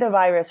we're getting the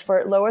virus, for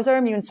it lowers our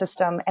immune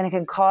system and it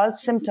can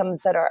cause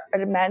symptoms that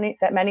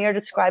many are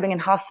describing in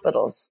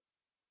hospitals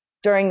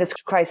during this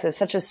crisis,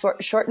 such as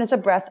shortness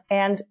of breath,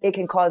 and it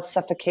can cause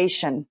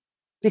suffocation.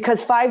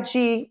 Because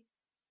 5G,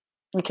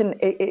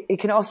 it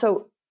can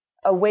also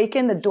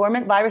awaken the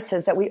dormant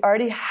viruses that we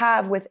already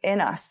have within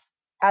us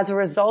as a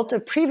result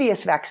of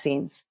previous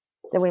vaccines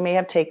that we may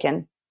have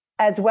taken,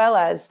 as well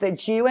as the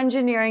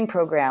geoengineering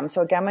program.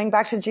 So going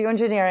back to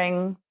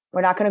geoengineering, we're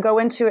not going to go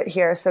into it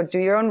here, so do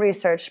your own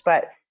research,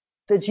 but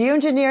the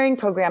geoengineering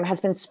program has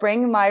been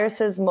spraying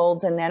viruses,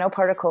 molds, and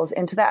nanoparticles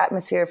into the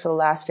atmosphere for the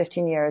last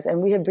 15 years,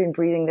 and we have been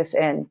breathing this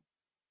in.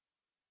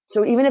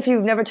 So even if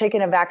you've never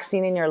taken a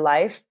vaccine in your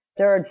life,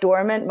 there are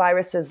dormant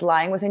viruses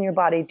lying within your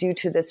body due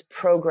to this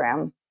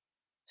program.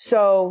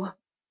 So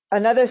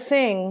another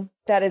thing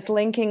that is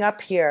linking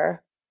up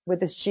here with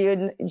this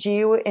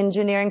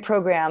geoengineering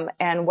program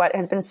and what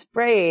has been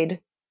sprayed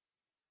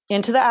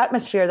into the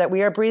atmosphere that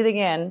we are breathing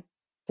in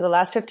for the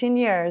last 15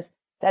 years,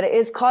 that it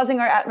is causing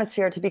our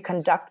atmosphere to be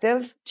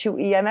conductive to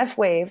EMF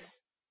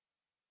waves.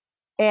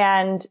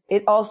 And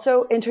it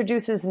also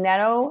introduces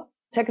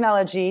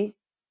nanotechnology,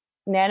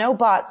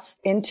 nanobots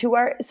into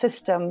our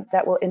system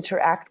that will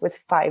interact with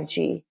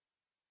 5G.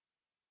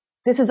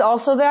 This is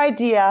also the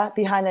idea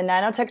behind the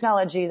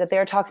nanotechnology that they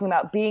are talking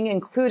about being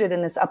included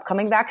in this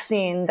upcoming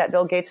vaccine that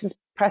Bill Gates is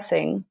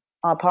pressing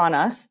upon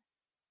us,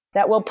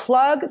 that will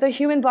plug the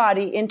human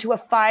body into a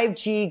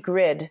 5G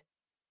grid.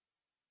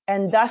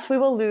 And thus we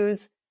will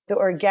lose the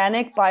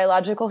organic,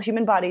 biological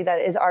human body that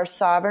is our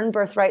sovereign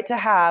birthright to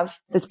have,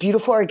 this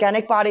beautiful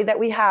organic body that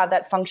we have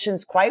that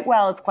functions quite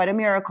well. It's quite a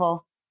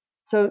miracle.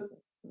 So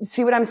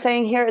see what I'm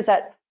saying here is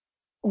that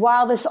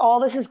while all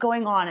this is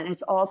going on and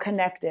it's all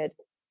connected,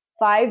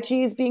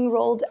 5G is being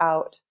rolled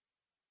out.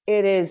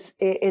 It is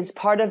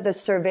part of the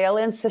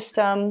surveillance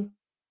system,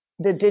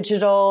 the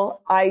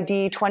digital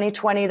ID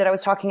 2020 that I was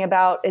talking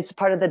about. It's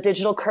part of the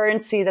digital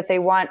currency that they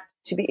want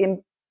to be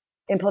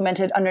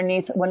implemented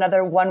underneath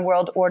another one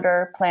world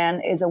order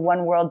plan is a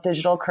one world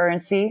digital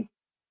currency.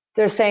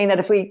 They're saying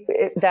that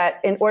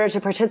that in order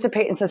to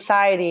participate in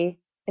society,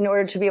 in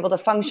order to be able to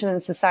function in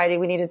society,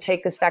 we need to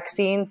take this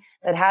vaccine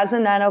that has the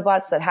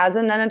nanobots, that has the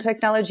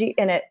nanotechnology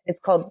in it. It's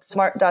called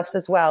Smart Dust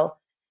as well.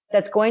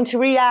 That's going to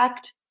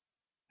react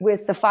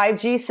with the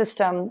 5G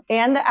system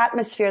and the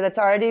atmosphere that's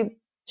already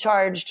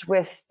charged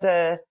with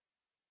the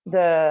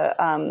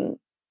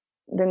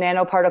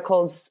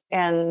nanoparticles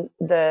and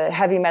the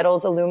heavy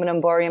metals,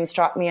 aluminum, barium,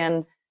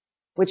 strontium,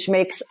 which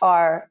makes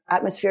our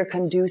atmosphere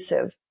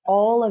conducive.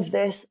 All of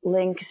this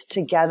links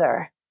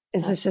together.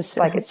 It's just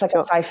like, it's like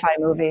a sci-fi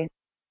movie.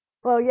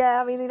 Well, yeah,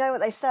 I mean, you know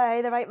what they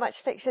say, there ain't much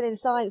fiction in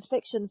science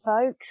fiction,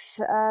 folks.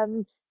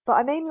 But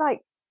I mean,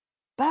 like,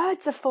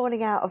 birds are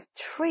falling out of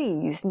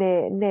trees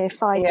near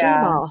 5G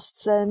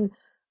masts, and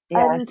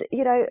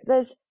you know,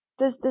 there's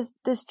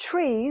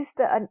trees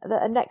that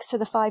are next to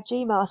the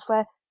 5G mast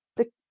where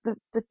the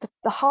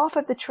half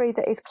of the tree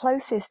that is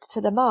closest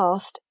to the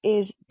mast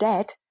is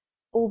dead.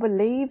 All the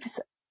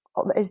leaves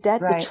is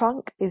dead. Right. The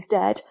trunk is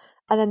dead,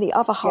 and then the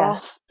other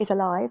half is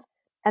alive.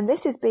 And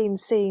this is being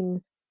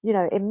seen, you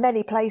know, in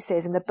many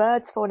places, and the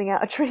birds falling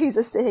out of trees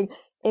are seen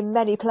in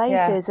many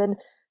places, and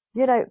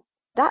you know.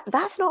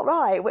 That's not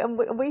right.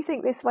 We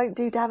think this won't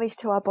do damage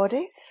to our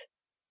bodies.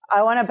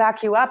 I want to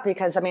back you up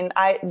because, I mean,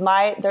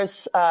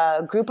 there's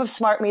a group of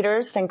smart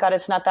meters. Thank God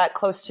it's not that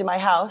close to my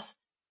house.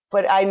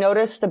 But I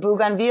noticed the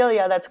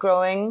bougainvillea that's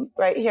growing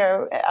right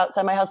here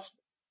outside my house.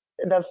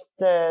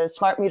 The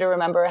smart meter,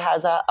 remember,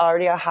 has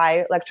already a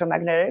high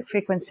electromagnetic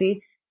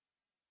frequency.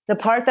 The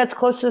part that's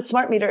close to the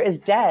smart meter is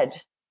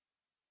dead.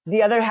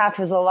 The other half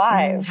is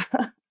alive.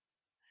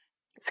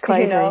 It's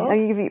crazy. You know? I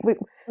mean,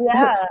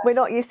 we're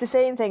not used to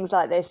seeing things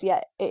like this,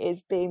 yet it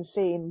is being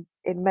seen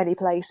in many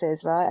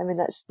places, right? I mean,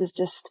 there's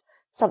just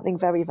something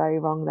very, very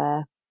wrong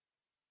there.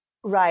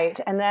 Right.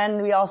 And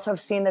then we also have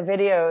seen the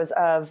videos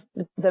of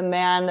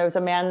there was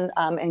a man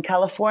in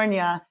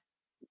California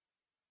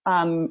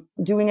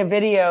doing a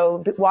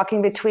video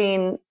walking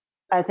between,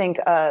 I think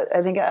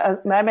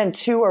it might have been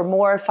 2 or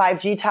more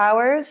 5G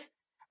towers.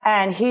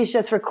 And he's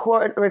just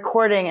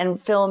recording and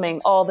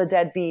filming all the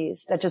dead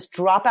bees that just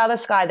drop out of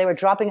the sky. They were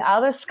dropping out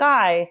of the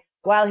sky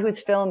while he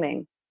was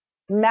filming.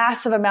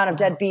 Massive amount of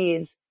dead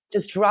bees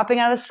just dropping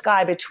out of the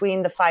sky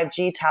between the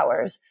 5G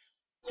towers.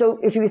 So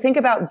if you think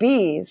about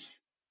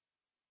bees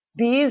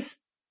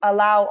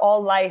allow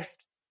all life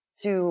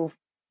to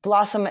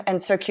blossom and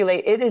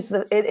circulate. Bees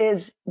are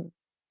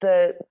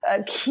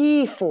a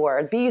key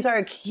for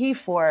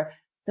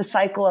the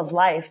cycle of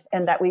life,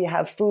 and that we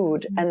have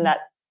food and that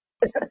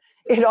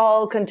it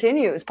all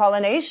continues.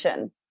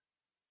 Pollination.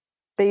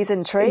 Bees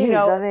and trees. You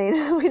know, I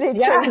mean, we need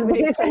trees.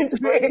 We need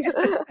trees.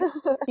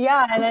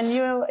 Yeah. And then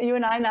you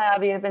and I,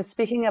 Nayabi, have been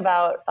speaking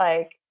about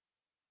like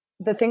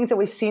the things that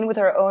we've seen with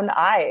our own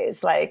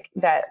eyes, like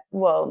that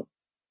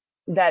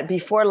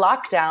before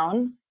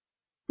lockdown,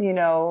 you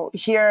know,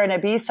 here in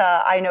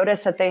Ibiza, I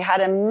noticed that they had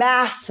a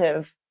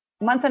massive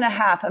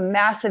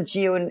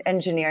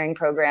geoengineering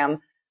program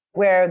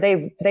where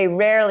they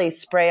rarely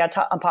spray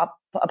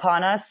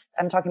upon us.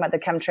 I'm talking about the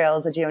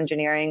chemtrails, the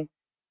geoengineering.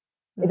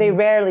 Mm-hmm. They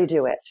rarely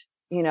do it.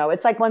 You know,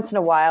 it's like once in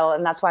a while,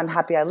 and that's why I'm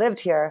happy I lived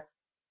here.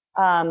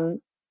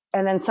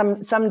 And then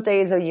some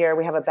days a year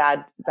we have a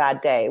bad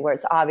day where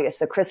it's obvious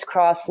the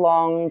crisscross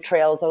long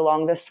trails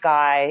along the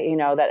sky, you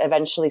know, that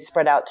eventually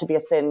spread out to be a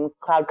thin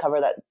cloud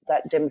cover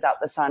that dims out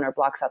the sun or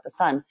blocks out the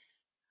sun.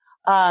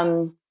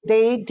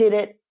 They did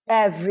it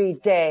every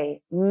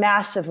day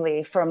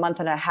massively for a month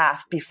and a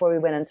half before we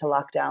went into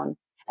lockdown.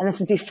 And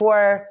this is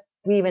before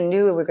we even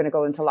knew we were going to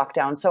go into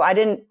lockdown. So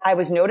I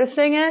was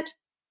noticing it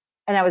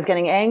and I was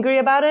getting angry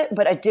about it,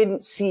 but I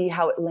didn't see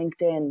how it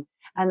linked in.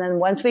 And then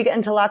once we get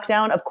into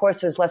lockdown, of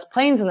course, there's less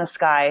planes in the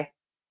sky.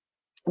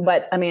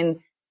 But I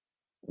mean,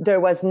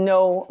 there was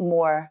no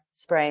more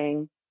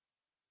spraying.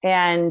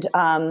 And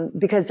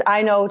because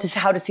I know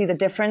how to see the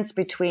difference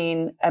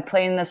between a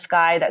plane in the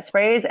sky that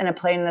sprays and a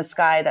plane in the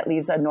sky that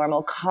leaves a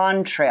normal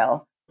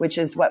contrail, which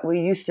is what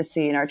we used to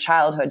see in our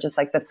childhood, just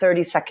like the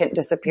 30-second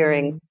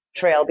disappearing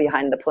trail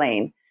behind the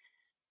plane.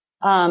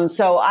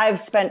 So I've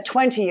spent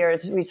 20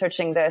 years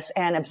researching this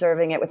and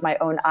observing it with my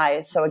own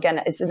eyes. So again,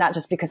 it's not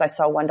just because I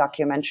saw one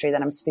documentary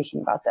that I'm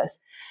speaking about this.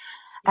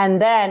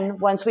 And then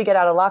once we get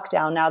out of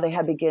lockdown, now they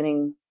have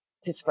beginning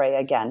to spray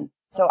again.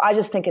 So I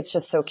just think it's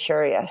just so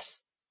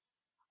curious.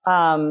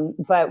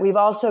 But we've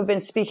also been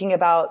speaking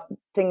about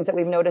things that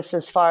we've noticed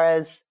as far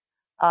as,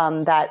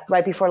 that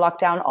right before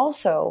lockdown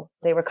also,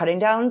 they were cutting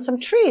down some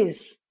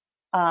trees,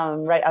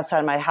 right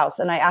outside my house.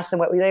 And I asked them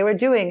what they were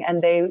doing.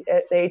 And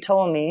they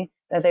told me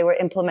that they were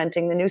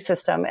implementing the new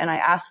system. And I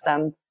asked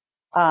them,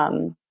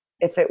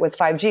 if it was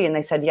 5G, and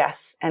they said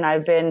yes. And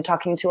I've been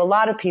talking to a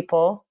lot of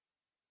people,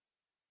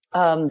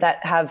 that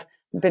have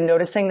been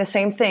noticing the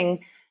same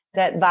thing,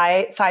 that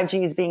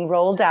 5G is being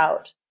rolled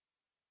out.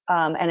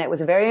 And it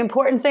was a very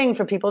important thing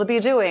for people to be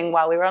doing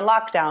while we were on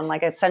lockdown,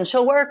 like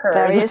essential workers.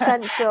 Very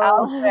essential.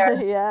 Out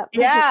there. Yeah.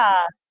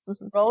 Yeah.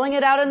 Rolling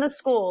it out in the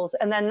schools.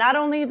 And then not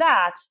only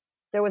that,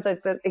 there was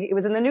it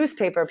was in the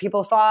newspaper.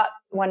 People thought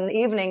one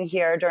evening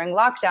here during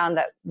lockdown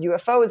that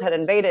UFOs had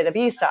invaded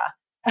Ibiza,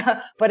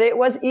 but it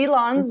was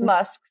Elon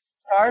Musk's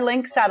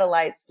Starlink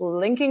satellites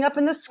linking up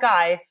in the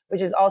sky,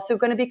 which is also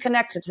going to be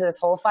connected to this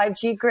whole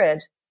 5G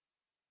grid.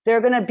 They're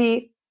going to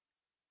be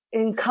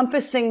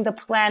encompassing the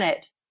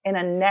planet in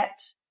a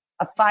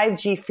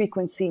 5G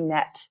frequency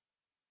net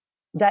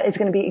that is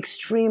going to be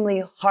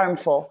extremely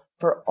harmful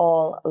for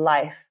all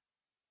life.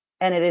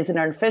 And it is an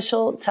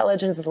artificial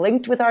intelligence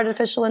linked with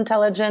artificial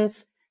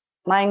intelligence,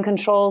 mind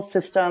control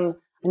system.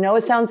 I know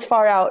it sounds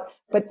far out,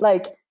 but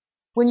like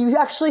when you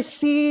actually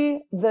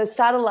see the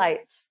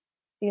satellites,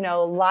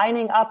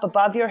 lining up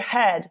above your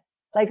head,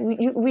 like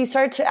we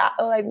start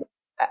to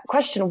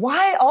question,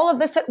 why all of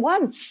this at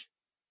once?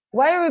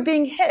 Why are we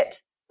being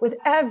hit with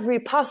every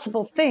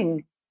possible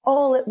thing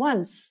all at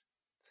once?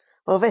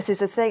 Well, this is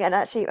the thing. And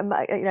actually,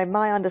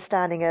 my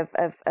understanding of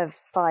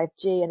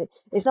 5G, and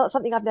it's not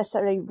something I've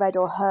necessarily read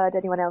or heard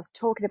anyone else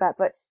talking about,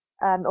 but,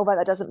 although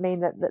that doesn't mean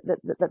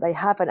that they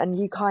haven't. And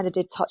you kind of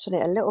did touch on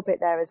it a little bit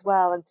there as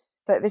well.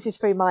 But this is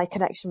through my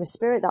connection with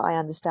spirit that I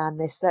understand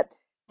this, that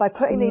by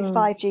putting these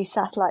 5G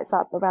satellites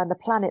up around the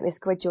planet, this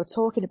grid you're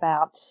talking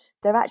about,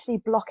 they're actually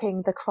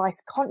blocking the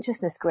Christ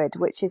consciousness grid,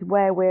 which is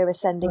where we're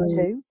ascending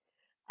to.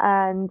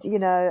 And, you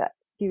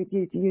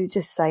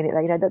just saying it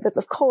there, that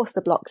of course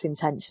the block's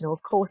intentional.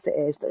 Of course it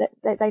is.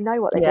 They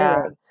know what they're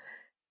doing.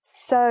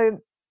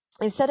 So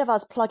instead of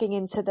us plugging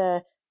into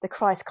the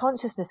Christ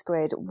consciousness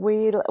grid,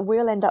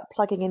 we'll end up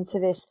plugging into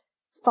this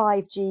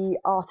 5G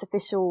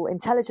artificial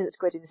intelligence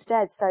grid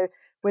instead. So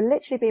we're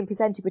literally being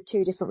presented with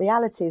two different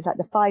realities, like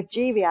the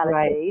 5G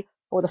reality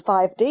or the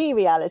 5D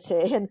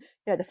reality. And,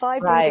 the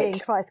 5D being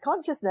Christ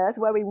consciousness,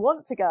 where we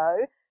want to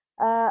go.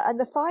 And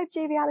the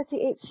 5G reality,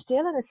 it's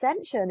still an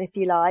ascension, if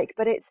you like,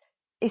 but it's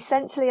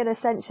essentially an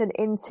ascension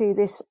into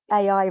this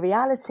AI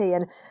reality.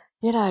 And,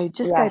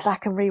 just go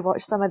back and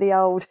rewatch some of the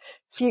old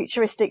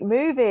futuristic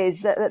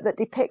movies that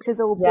depict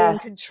us all being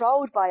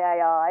controlled by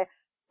AI.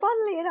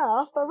 Funnily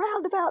enough,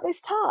 around about this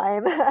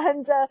time.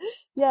 And,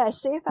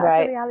 see if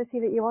that's a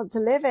reality that you want to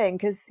live in.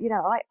 Cause,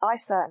 I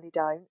certainly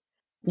don't.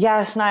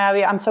 Yes,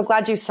 Nayabi, I'm so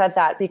glad you said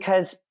that,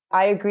 because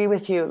I agree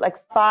with you. Like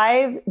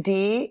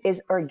 5D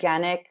is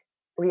organic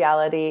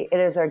reality. It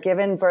is our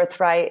given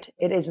birthright.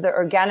 It is the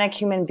organic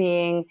human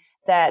being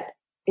that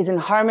is in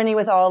harmony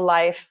with all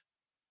life.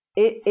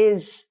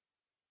 That's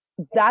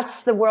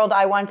the world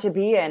I want to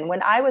be in.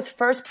 When I was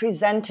first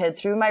presented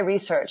through my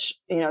research,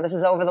 this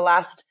is over the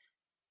last,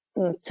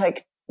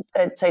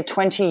 I'd say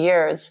 20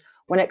 years,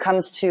 when it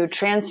comes to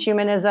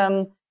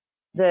transhumanism,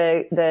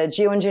 the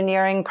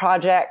geoengineering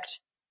project,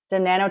 the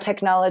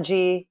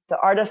nanotechnology, the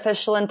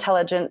artificial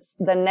intelligence,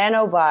 the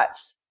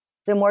nanobots,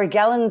 the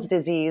Morgellons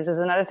disease is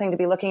another thing to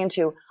be looking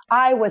into.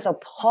 I was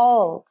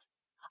appalled.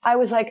 I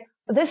was like,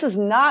 this is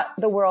not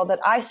the world that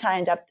I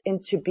signed up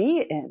to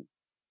be in,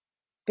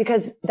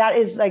 because that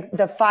is like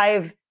the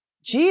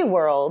 5G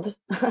world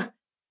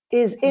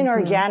is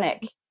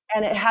inorganic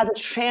and it has a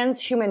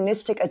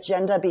transhumanistic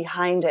agenda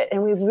behind it.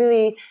 And we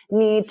really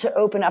need to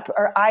open up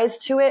our eyes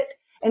to it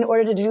in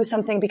order to do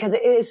something, because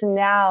it is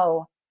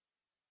now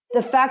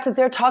the fact that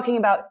they're talking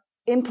about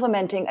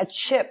implementing a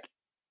chip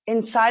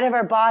inside of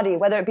our body,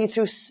 whether it be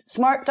through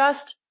smart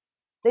dust.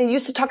 They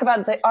used to talk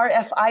about the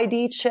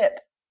RFID chip.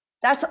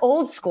 That's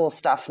old school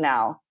stuff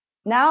now.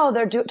 Now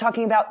they're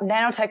talking about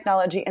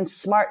nanotechnology and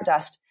smart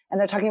dust. And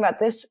they're talking about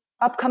this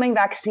upcoming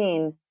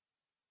vaccine,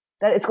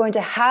 that it's going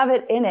to have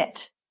it in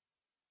it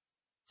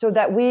so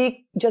that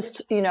we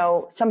just,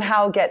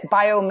 somehow get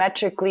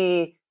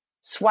biometrically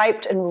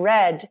swiped and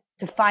read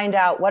to find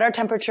out what our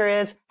temperature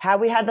is, have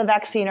we had the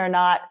vaccine or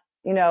not,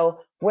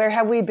 where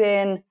have we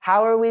been,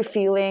 how are we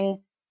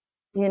feeling,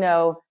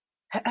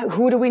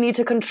 who do we need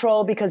to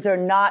control because they're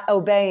not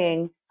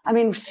obeying. I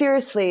mean,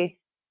 seriously,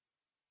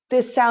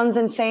 this sounds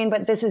insane,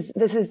 but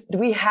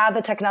we have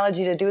the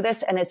technology to do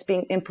this, and it's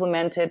being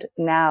implemented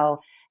now.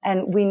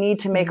 And we need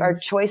to make our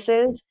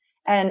choices,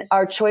 and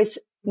our choice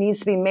needs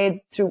to be made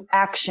through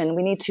action.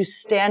 We need to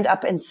stand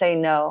up and say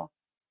no.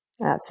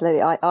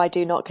 Absolutely. I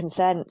do not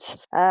consent.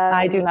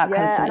 I do not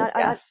consent.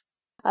 Yes.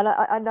 And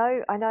I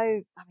know, I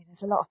mean,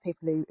 there's a lot of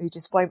people who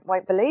just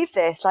won't believe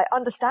this, like,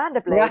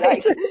 understandably, right.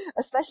 like,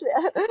 especially,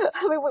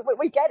 I mean,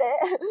 we get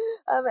it.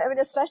 I mean,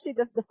 especially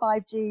the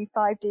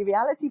 5D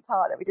reality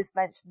part that we just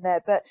mentioned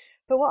there. But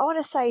what I want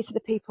to say to the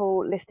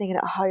people listening in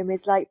at home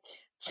is, like,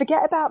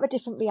 forget about the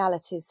different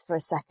realities for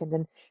a second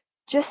and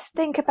just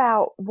think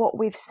about what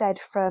we've said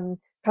from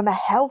a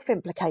health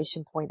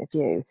implication point of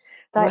view.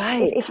 Like,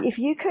 right. if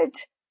you could,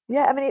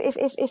 yeah, I mean,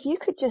 if you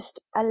could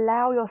just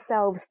allow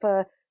yourselves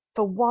for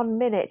 1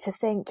 minute to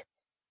think,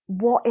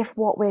 what if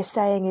what we're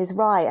saying is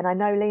right? And I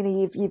know, Lena,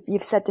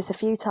 you've said this a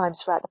few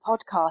times throughout the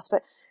podcast,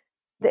 but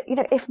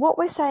if what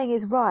we're saying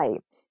is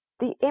right,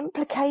 the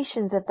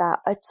implications of that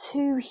are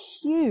too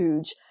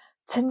huge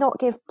to not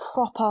give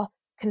proper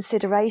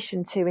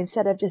consideration to,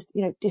 instead of just,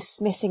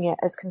 dismissing it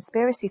as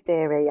conspiracy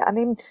theory. I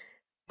mean,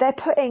 they're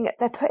putting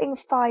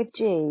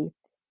 5G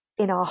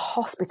in our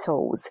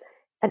hospitals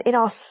and in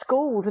our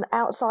schools and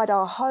outside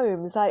our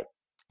homes. Like,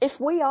 if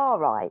we are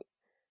right,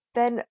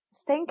 then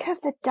think of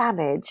the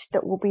damage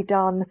that will be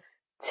done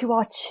to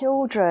our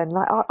children,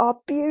 like our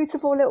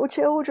beautiful little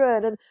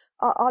children and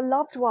our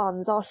loved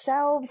ones,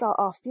 ourselves,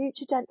 our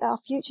future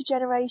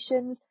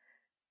generations.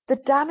 The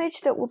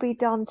damage that will be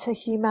done to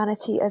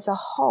humanity as a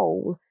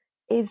whole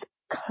is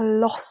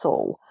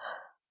colossal.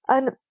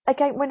 And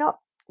again,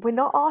 we're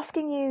not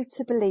asking you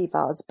to believe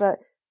us, but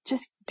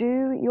just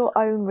do your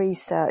own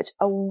research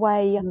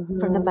away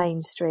from the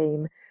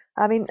mainstream.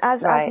 I mean,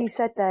 as you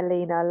said there,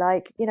 Lena,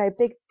 like,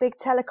 big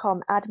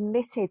telecom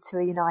admitted to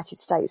a United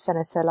States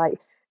senator, like,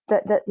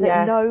 that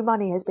yes. no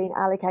money has been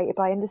allocated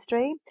by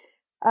industry.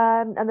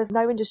 And there's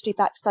no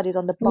industry-backed studies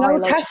on the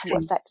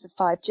biological effects of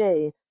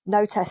 5G.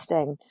 No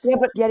testing. Yeah,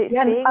 but yet it's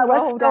being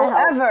rolled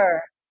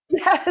out.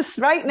 Yes,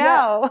 right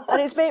now. Yeah.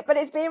 And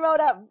it's being rolled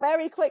out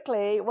very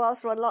quickly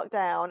whilst we're on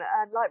lockdown.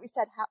 And like we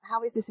said,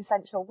 how is this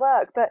essential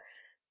work? But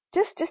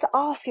just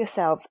ask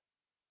yourselves,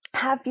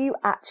 have you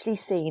actually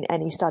seen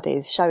any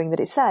studies showing that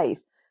it's safe?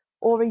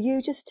 Or are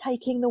you just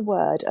taking the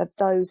word of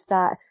those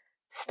that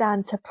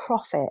stand to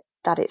profit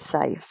that it's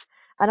safe?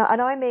 And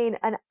I mean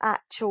an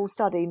actual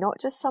study, not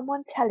just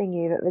someone telling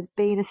you that there's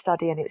been a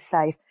study and it's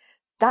safe.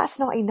 That's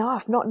not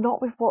enough,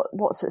 not with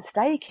what's at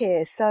stake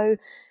here. So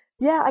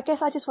yeah, I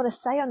guess I just want to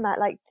say on that,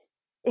 like,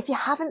 if you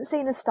haven't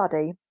seen a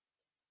study,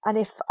 and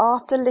if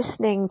after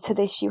listening to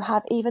this you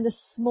have even the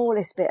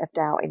smallest bit of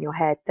doubt in your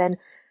head, then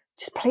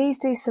just please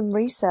do some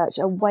research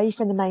away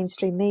from the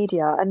mainstream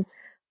media. And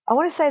I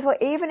want to say as well,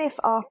 even if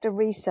after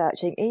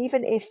researching,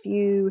 even if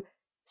you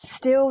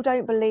still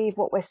don't believe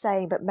what we're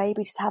saying, but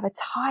maybe just have a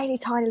tiny,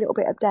 tiny little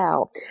bit of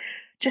doubt,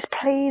 just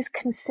please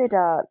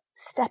consider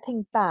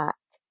stepping back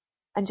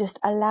and just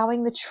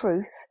allowing the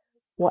truth,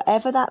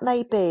 whatever that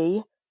may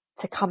be,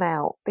 to come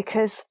out.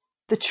 Because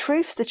the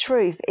truth's the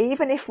truth.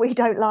 Even if we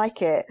don't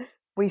like it,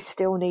 we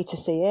still need to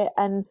see it.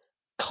 And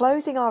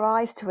closing our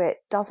eyes to it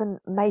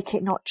doesn't make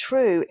it not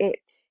true.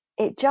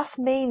 It just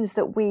means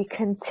that we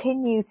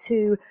continue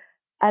to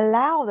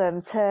allow them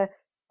to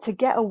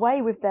get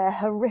away with their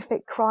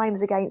horrific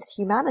crimes against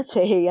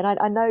humanity. And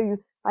I know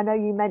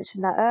you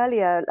mentioned that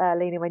earlier,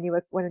 Lena, when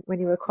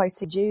you were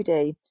quoting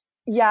Judy.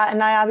 Yeah,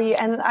 and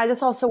I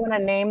just also want to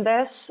name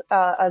this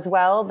as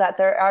well, that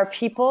there are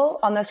people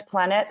on this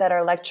planet that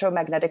are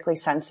electromagnetically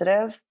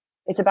sensitive.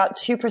 It's about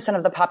 2%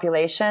 of the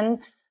population.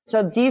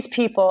 So these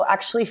people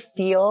actually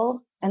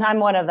feel, and I'm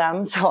one of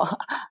them, so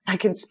I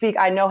can speak,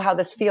 I know how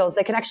this feels.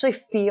 They can actually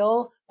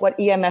feel what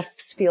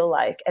EMFs feel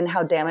like and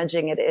how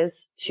damaging it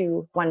is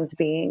to one's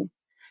being.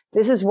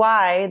 This is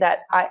why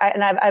that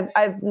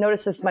I've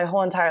noticed this my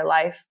whole entire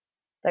life.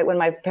 Like when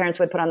my parents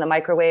would put on the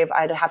microwave,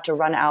 I'd have to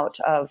run out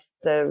of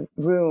the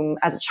room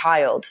as a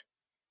child.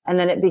 And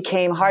then it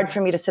became hard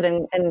for me to sit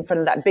in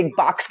front of that big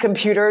box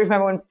computer.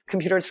 Remember when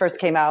computers first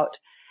came out,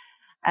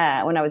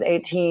 when I was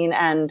 18.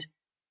 And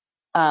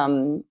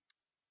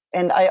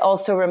I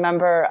also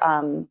remember,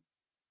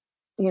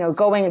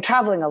 going and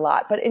traveling a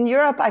lot. But in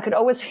Europe, I could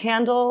always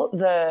handle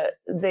the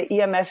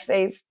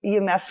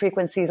EMF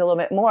frequencies a little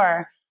bit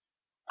more.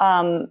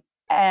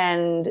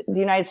 And the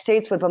United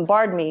States would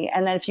bombard me.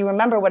 And then if you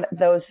remember what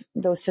those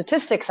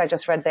statistics I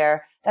just read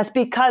there, that's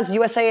because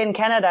USA and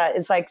Canada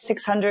is like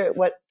 600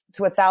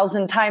 to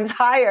 1,000 times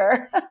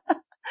higher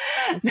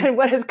than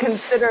what is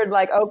considered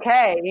like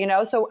okay,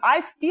 So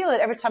I feel it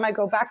every time I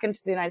go back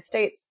into the United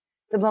States,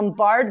 the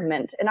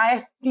bombardment. And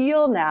I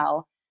feel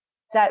now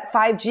that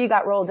 5G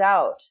got rolled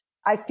out.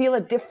 I feel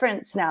a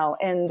difference now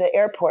in the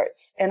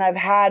airports, and I've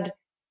had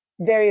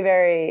very,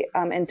 very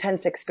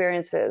intense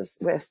experiences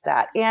with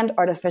that and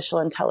artificial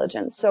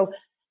intelligence. So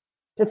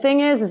the thing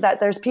is that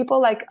there's people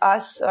like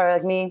us or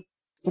like me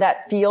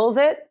that feels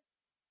it,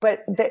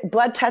 but the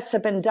blood tests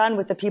have been done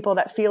with the people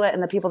that feel it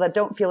and the people that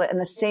don't feel it.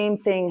 And the same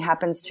thing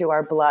happens to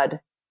our blood.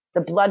 The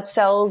blood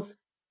cells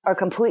are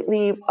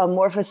completely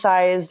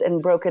amorphosized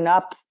and broken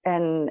up,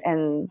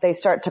 and they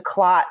start to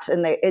clot,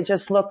 and it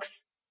just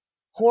looks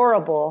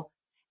horrible.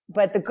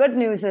 But the good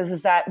news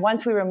is that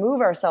once we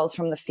remove ourselves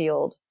from the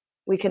field,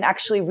 we can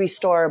actually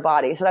restore our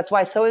body. So that's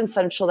why it's so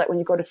essential that when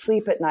you go to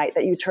sleep at night,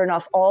 that you turn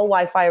off all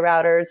Wi-Fi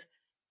routers,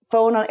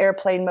 phone on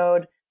airplane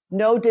mode,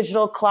 no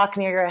digital clock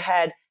near your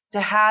head, to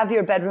have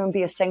your bedroom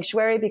be a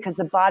sanctuary, because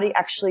the body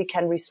actually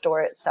can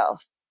restore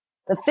itself.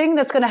 The thing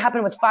that's going to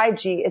happen with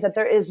 5G is that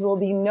will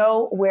be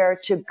nowhere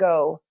to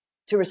go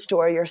to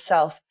restore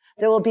yourself.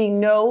 There will be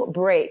no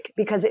break,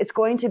 because it's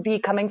going to be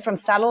coming from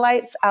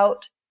satellites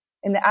out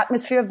in the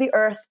atmosphere of the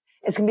earth.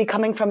 It's going to be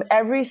coming from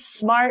every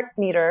smart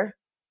meter.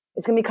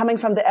 It's going to be coming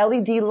from the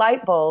LED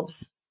light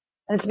bulbs,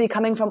 and it's going to be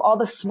coming from all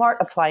the smart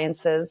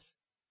appliances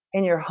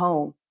in your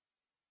home.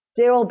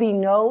 There will be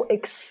no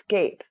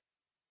escape,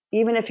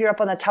 even if you're up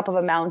on the top of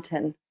a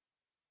mountain,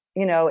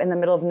 in the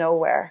middle of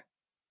nowhere.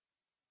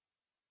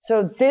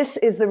 So this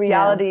is the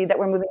reality that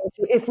we're moving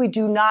into if we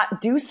do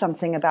not do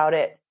something about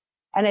it.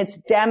 And it's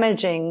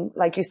damaging,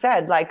 like you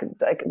said, like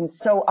it's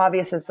so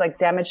obvious, it's like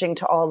damaging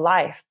to all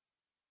life.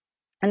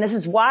 And this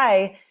is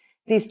why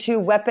these two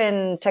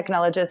weapon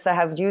technologists that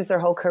have used their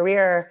whole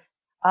career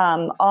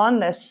on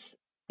this,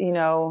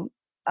 Mr.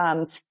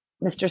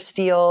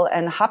 Steele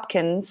and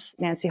Hopkins,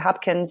 Nancy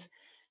Hopkins,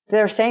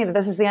 they're saying that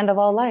this is the end of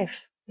all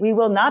life. We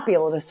will not be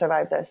able to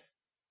survive this.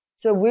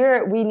 So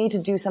we need to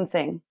do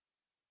something.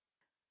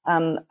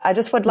 I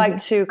just would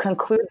like to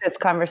conclude this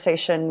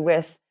conversation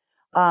with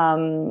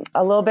a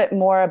little bit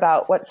more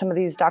about what some of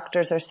these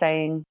doctors are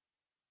saying.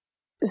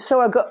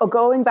 So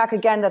going back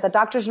again, that the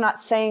doctors are not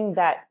saying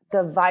that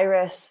the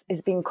virus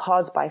is being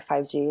caused by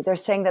 5G. They're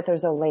saying that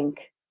there's a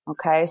link.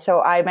 Okay. So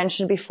I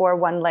mentioned before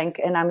one link,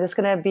 and I'm just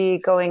going to be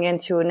going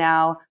into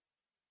now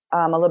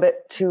a little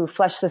bit to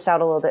flesh this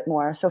out a little bit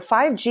more. So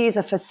 5G is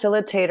a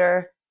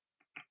facilitator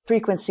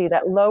frequency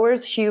that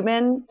lowers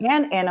human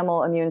and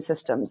animal immune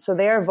systems. So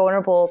they are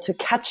vulnerable to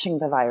catching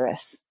the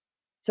virus.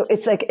 So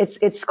it's like,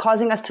 it's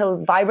causing us to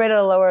vibrate at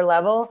a lower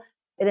level.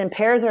 It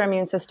impairs our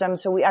immune system.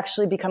 So we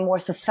actually become more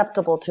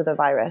susceptible to the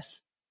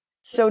virus.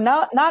 So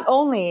not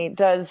only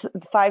does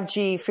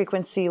 5G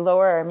frequency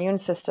lower our immune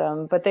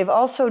system, but they've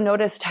also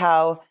noticed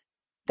how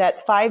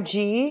that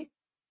 5G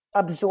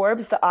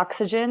absorbs the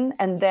oxygen,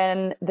 and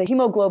then the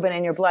hemoglobin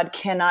in your blood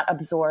cannot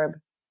absorb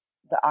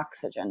the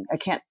oxygen. It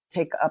can't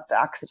take up the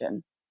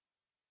oxygen.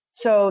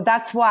 So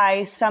that's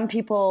why some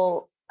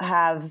people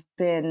have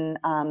been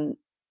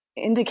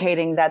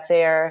indicating that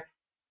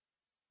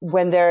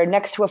when they're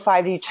next to a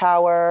 5G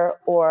tower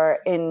or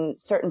in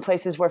certain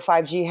places where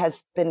 5G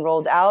has been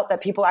rolled out, that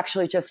people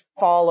actually just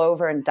fall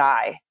over and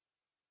die,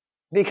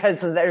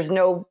 because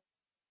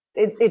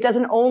it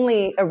doesn't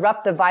only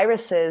erupt the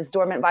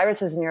dormant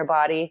viruses in your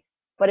body,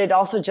 but it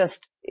also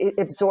it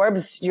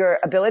absorbs your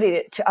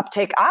ability to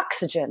uptake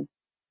oxygen.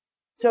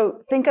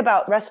 So think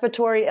about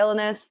respiratory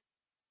illness,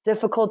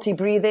 difficulty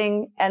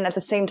breathing, and at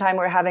the same time,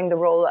 we're having the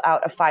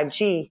rollout of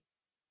 5G.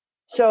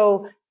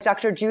 So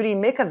Dr. Judy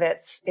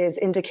Mikovits is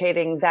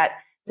indicating that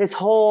this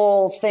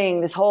whole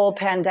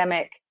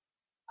pandemic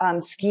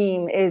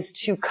scheme is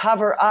to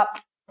cover up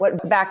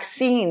what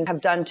vaccines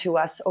have done to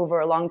us over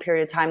a long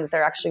period of time, that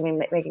they're actually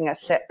making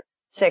us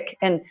sick,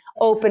 and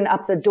open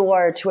up the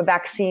door to a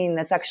vaccine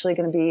that's actually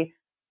going to be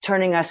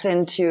turning us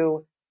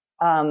into,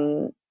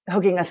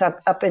 hooking us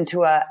up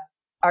into a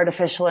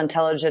artificial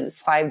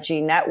intelligence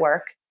 5G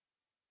network.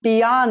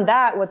 Beyond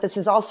that, what this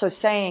is also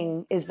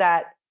saying is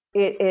that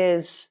it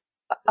is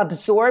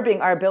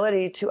absorbing our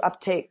ability to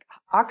uptake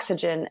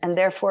oxygen, and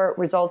therefore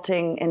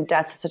resulting in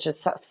death such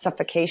as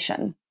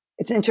suffocation.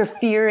 It's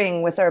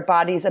interfering with our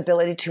body's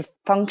ability to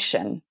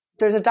function.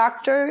 There's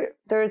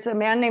a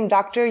man named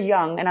Dr.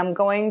 Young, and I'm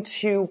going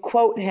to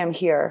quote him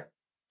here,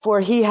 for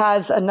he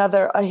has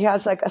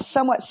like a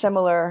somewhat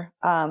similar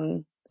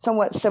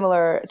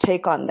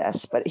take on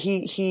this, but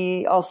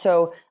he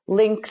also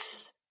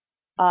links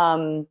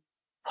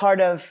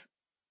part of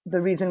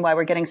the reason why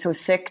we're getting so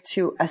sick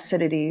to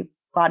acidity,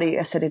 body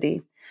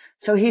acidity.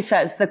 So he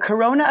says, the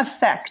corona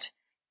effect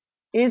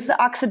is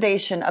the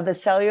oxidation of the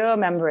cellular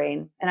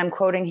membrane, and I'm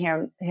quoting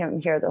him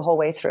here the whole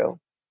way through.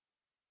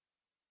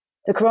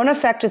 The corona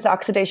effect is the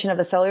oxidation of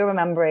the cellular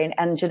membrane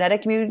and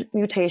genetic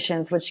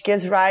mutations, which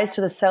gives rise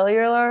to the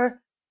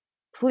cellular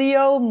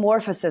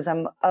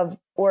pleomorphism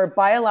or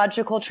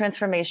biological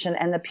transformation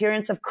and the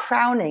appearance of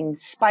crowning,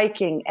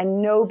 spiking,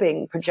 and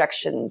knobing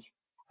projections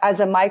as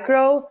a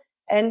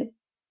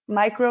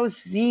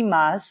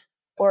microzymas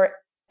or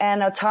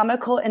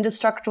anatomical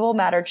indestructible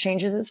matter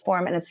changes its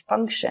form and its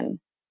function.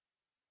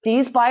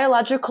 These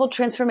biological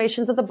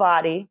transformations of the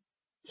body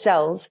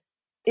cells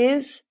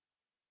is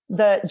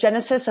the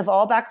genesis of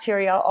all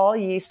bacteria, all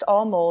yeast,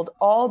 all mold,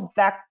 all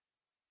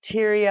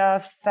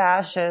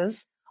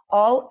bacteriophages,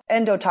 all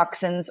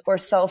endotoxins or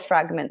cell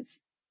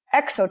fragments,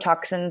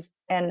 exotoxins,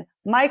 and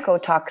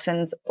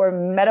mycotoxins or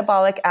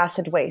metabolic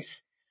acid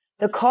waste.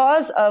 The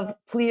cause of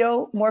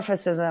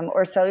pleomorphism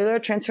or cellular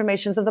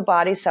transformations of the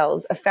body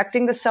cells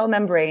affecting the cell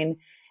membrane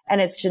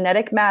and its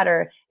genetic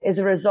matter is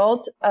a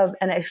result of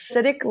an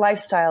acidic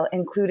lifestyle,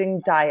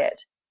 including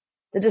diet.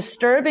 The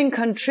disturbing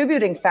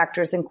contributing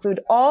factors include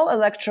all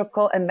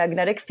electrical and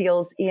magnetic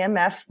fields,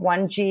 EMF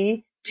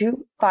 1G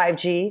to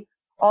 5G,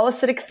 all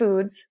acidic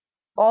foods,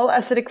 all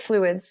acidic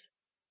fluids,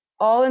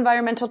 all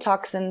environmental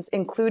toxins,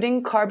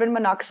 including carbon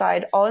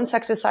monoxide, all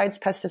insecticides,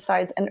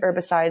 pesticides, and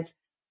herbicides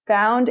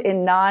found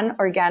in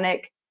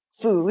non-organic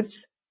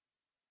foods,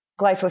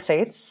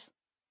 glyphosates,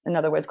 in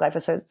other words,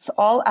 glyphosates,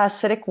 all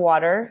acidic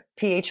water,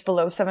 pH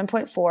below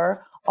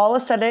 7.4, all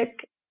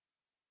acidic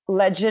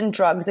legend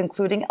drugs,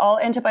 including all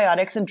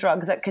antibiotics and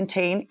drugs that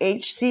contain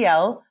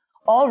HCl,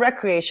 all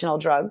recreational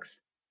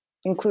drugs,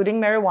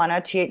 including marijuana,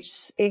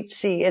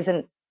 THC is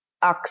an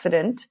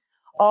oxidant,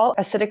 all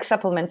acidic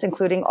supplements,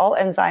 including all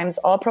enzymes,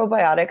 all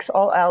probiotics,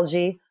 all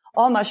algae,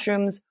 all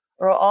mushrooms,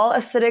 or all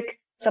acidic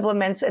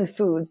supplements and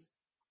foods,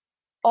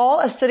 all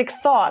acidic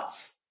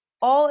thoughts,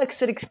 all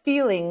acidic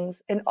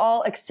feelings, and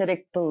all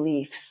acidic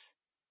beliefs.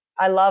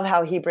 I love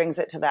how he brings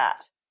it to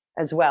that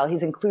as well.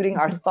 He's including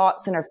our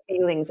thoughts and our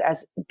feelings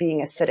as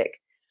being acidic.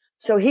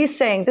 So he's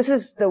saying this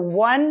is the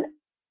one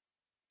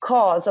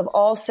cause of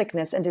all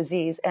sickness and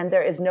disease, and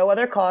there is no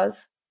other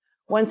cause.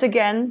 Once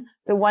again,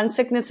 the one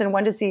sickness and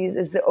one disease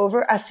is the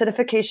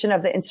over-acidification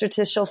of the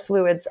interstitial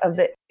fluids of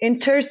the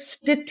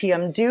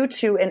interstitium due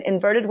to an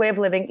inverted way of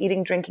living,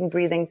 eating, drinking,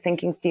 breathing,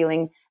 thinking,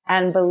 feeling,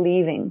 and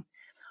believing.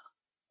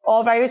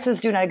 All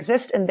viruses do not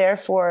exist and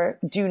therefore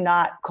do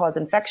not cause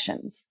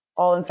infections.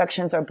 All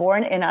infections are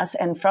born in us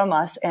and from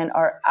us and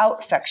are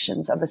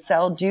outfections of the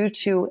cell due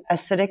to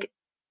acidic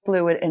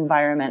fluid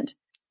environment.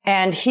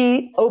 And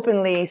he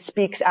openly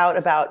speaks out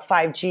about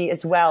 5G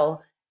as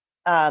well,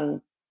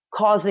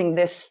 causing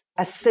this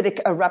acidic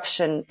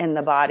eruption in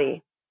the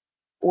body,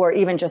 or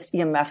even just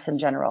EMFs in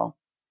general.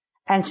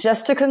 And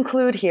just to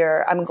conclude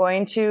here, I'm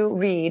going to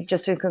read,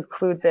 just to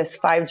conclude this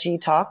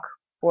 5G talk,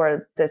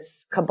 or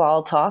this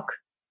cabal talk.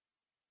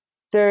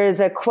 There is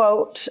a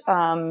quote,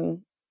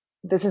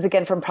 this is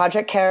again from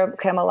Project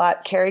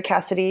Camelot, Carrie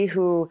Cassidy,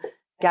 who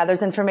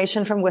gathers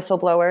information from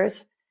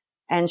whistleblowers.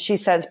 And she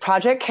says,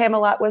 Project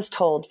Camelot was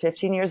told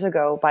 15 years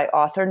ago by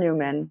Arthur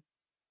Newman,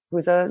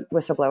 who's a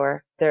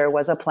whistleblower, there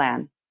was a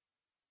plan.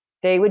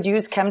 They would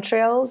use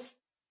chemtrails,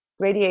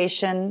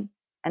 radiation,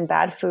 and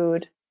bad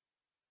food,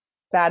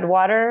 bad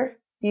water,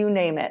 you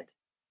name it,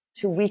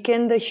 to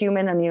weaken the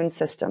human immune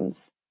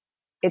systems.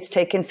 It's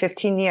taken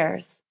 15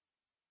 years.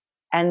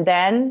 And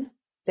then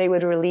they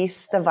would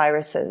release the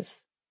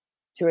viruses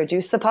to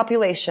reduce the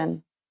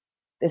population.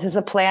 This is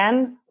a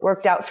plan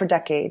worked out for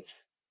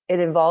decades. It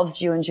involves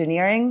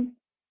geoengineering,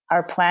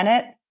 our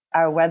planet,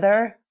 our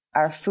weather,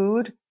 our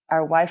food,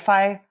 our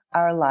Wi-Fi,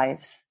 our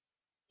lives.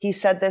 He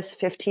said this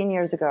 15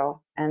 years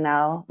ago, and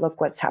now look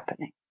what's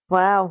happening.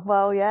 Wow.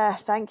 Well, yeah.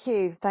 Thank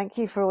you. Thank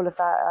you for all of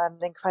that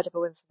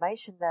incredible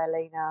information there,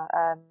 Lena.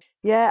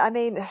 Yeah. I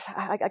mean,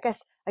 I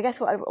guess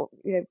what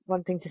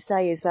one thing to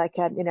say is like,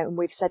 and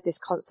we've said this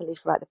constantly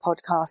throughout the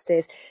podcast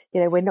is,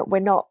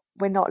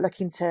 we're not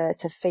looking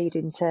to feed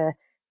into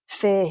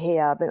fear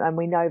here, and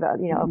we know that,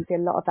 obviously a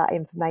lot of that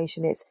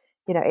information is,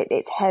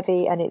 it's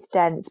heavy and it's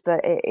dense,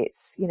 but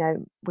it's,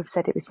 we've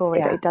said it before,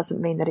 it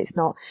doesn't mean that it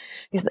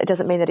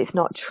doesn't mean that it's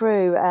not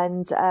true.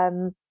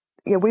 And,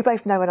 we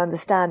both know and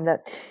understand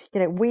that,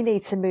 we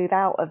need to move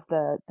out of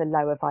the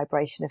lower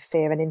vibration of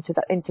fear and into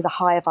the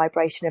higher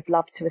vibration of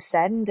love to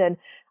ascend. And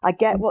I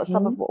get what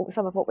some of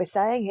what we're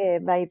saying here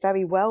may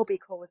very well be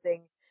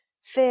causing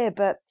fear,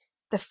 but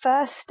the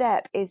first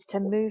step is to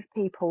move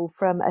people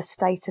from a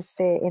state of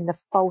fear in the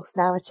false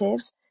narrative,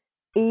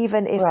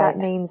 even if that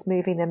means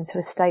moving them to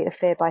a state of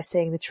fear by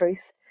seeing the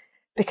truth.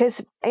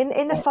 Because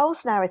in the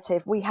false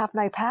narrative, we have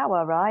no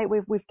power, right?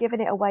 We've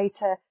given it away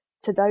to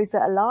those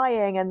that are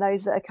lying and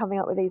those that are coming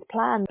up with these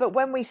plans. But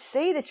when we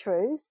see the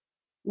truth,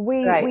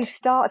 we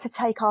start to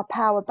take our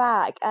power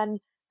back,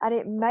 and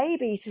it may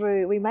be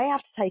we may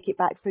have to take it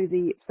back through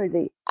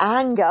the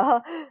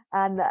anger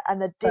and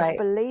the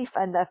disbelief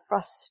and the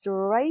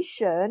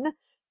frustration,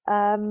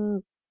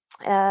 and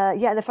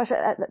the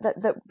frustration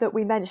that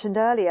we mentioned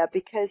earlier,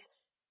 because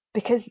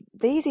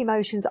these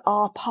emotions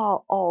are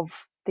part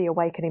of the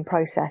awakening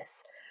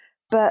process.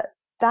 But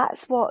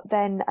that's what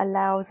then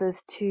allows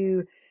us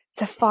to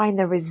find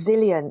the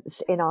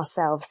resilience in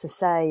ourselves to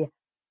say,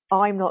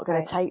 I'm not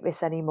going to take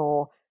this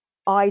anymore.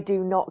 I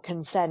do not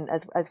consent,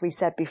 as we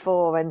said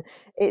before. And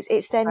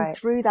it's then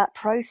through that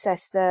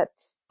process that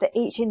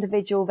each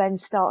individual then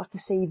starts to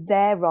see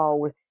their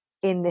role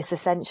in this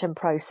ascension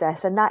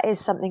process. And that is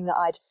something that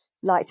I'd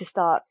like to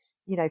start,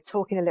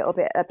 talking a little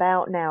bit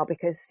about now,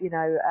 because,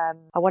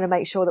 I want to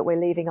make sure that we're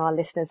leaving our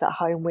listeners at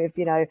home with,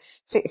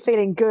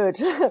 feeling good,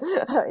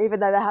 even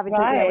though they're having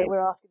to,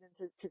 we're asking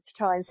them to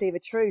try and see the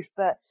truth.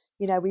 But,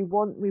 we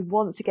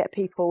want to get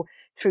people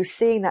through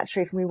seeing that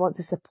truth, and we want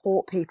to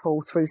support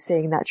people through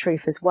seeing that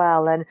truth as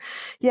well. And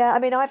yeah, I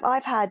mean,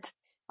 I've had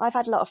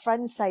a lot of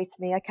friends say to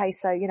me, okay,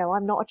 so,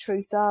 I'm not a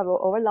truther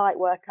or a light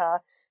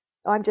worker.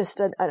 I'm just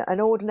an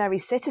ordinary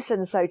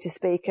citizen, so to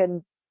speak.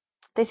 And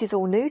this is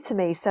all new to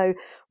me. So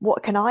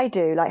what can I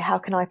do? Like, how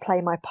can I play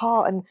my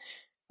part? And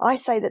I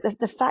say that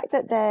the fact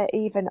that they're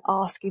even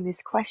asking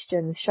these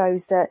questions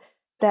shows that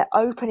they're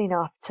open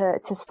enough to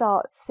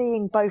start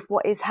seeing both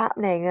what is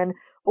happening and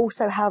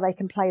also how they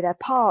can play their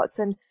parts.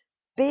 And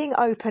being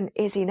open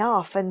is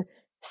enough. And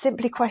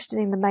simply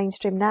questioning the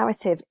mainstream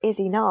narrative is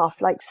enough.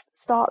 Like,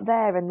 start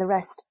there and the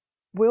rest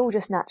will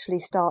just naturally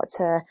start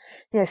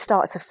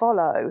to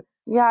follow.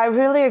 Yeah, I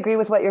really agree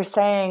with what you're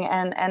saying.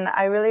 And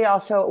I really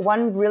also,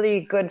 one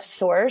really good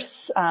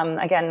source,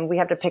 again, we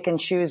have to pick and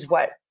choose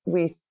what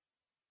we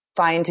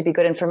find to be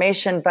good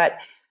information, but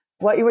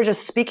what you were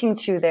just speaking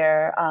to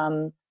there,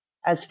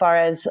 as far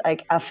as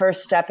like a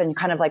first step and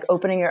kind of like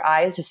opening your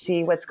eyes to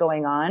see what's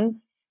going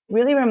on,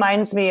 really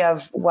reminds me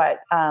of what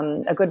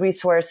a good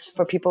resource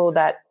for people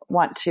that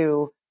want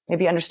to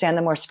maybe understand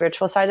the more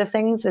spiritual side of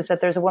things is that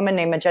there's a woman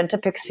named Magenta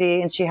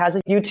Pixie, and she has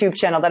a YouTube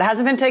channel that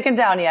hasn't been taken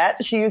down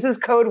yet. She uses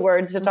code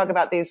words to talk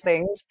about these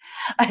things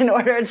in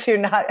order to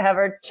not have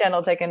her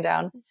channel taken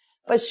down.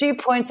 But she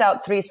points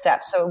out 3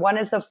 steps. So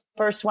the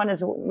first one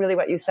is really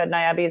what you said,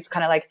 Niabi, is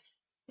kind of like,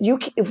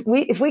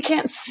 if we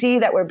can't see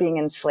that we're being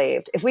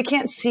enslaved, if we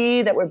can't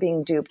see that we're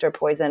being duped or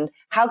poisoned,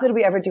 how could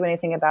we ever do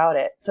anything about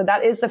it? So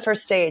that is the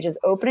first stage, is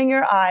opening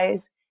your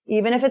eyes,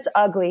 even if it's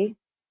ugly,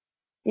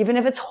 even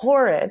if it's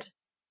horrid,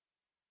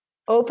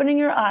 opening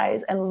your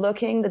eyes and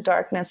looking the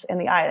darkness in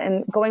the eye.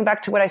 And going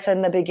back to what I said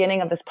in the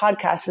beginning of this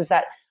podcast is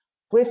that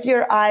with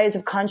your eyes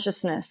of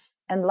consciousness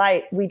and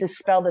light, we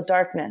dispel the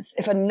darkness.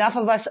 If enough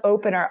of us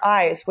open our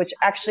eyes, which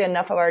actually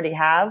enough already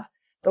have,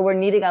 but we're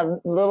needing a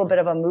little bit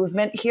of a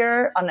movement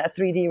here on a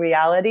 3D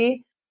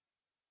reality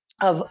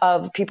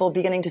of people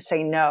beginning to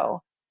say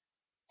no.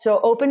 So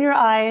open your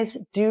eyes,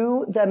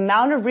 do the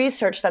amount of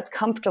research that's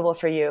comfortable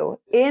for you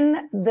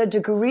in the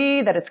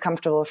degree that it's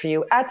comfortable for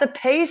you at the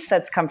pace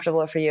that's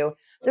comfortable for you.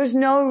 There's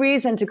no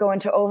reason to go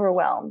into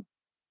overwhelm.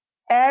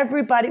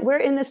 Everybody, we're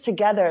in this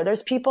together.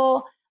 There's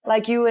people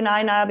like you and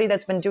I, Nabi,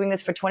 that's been doing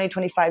this for 20,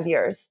 25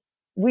 years.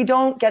 We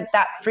don't get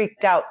that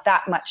freaked out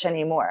that much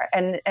anymore.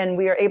 And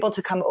we are able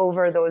to come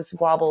over those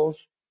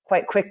wobbles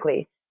quite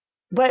quickly.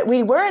 But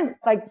we weren't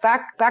like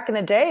back in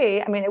the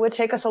day. I mean, it would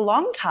take us a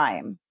long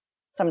time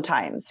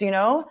sometimes,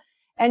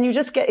 and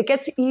it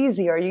gets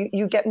easier.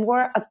 You get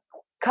more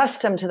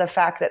accustomed to the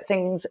fact that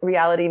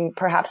reality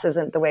perhaps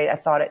isn't the way I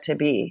thought it to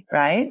be.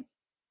 Right.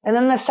 And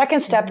then the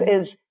second step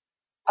is,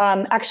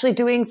 actually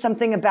doing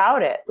something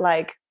about it,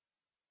 like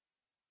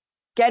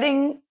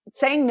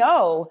saying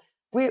no.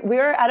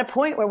 We're at a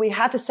point where we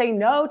have to say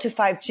no to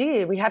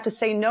 5G. We have to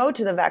say no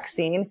to the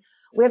vaccine.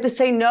 We have to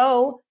say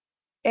no.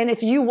 And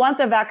if you want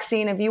the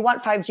vaccine, if you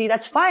want 5G,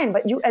 that's fine.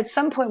 But at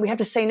some point, we have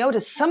to say no to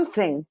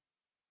something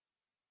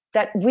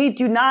that we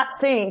do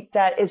not think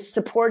that is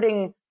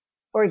supporting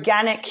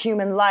organic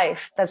human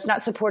life. That's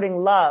not supporting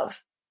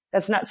love.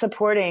 That's not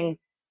supporting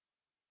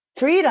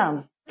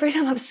freedom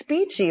of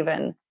speech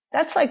even.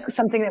 That's like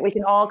something that we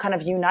can all kind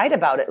of unite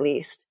about, at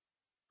least.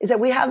 Is that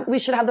we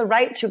should have the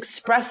right to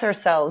express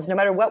ourselves no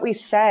matter what we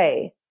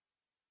say,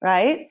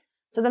 right?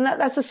 So then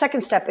that's the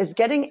second step, is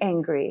getting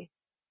angry,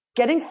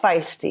 getting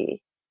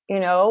feisty,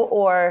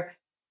 or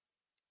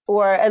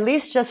at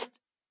least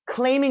just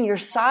claiming your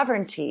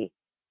sovereignty.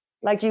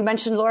 Like you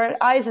mentioned, Laura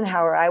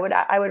Eisenhower, I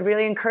would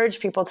really encourage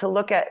people to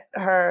look at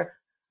her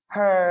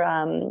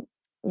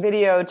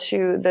video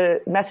to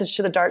the message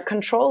to the dark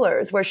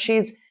controllers, where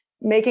she's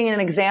making an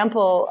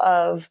example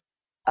of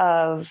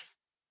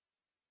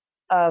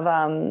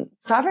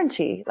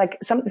sovereignty, like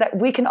that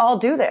we can all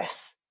do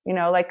this,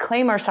 like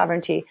claim our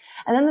sovereignty.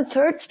 And then the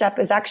third step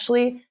is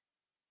actually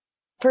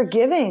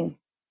forgiving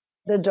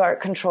the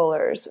dark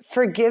controllers,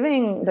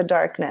 forgiving the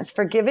darkness,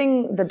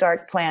 forgiving the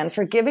dark plan,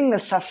 forgiving the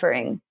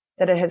suffering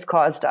that it has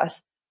caused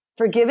us,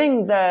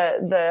 forgiving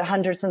the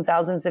hundreds and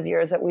thousands of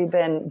years that we've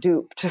been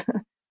duped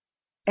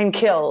and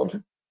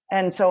killed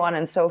and so on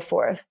and so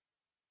forth.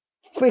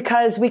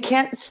 Because we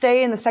can't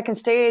stay in the second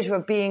stage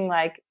of being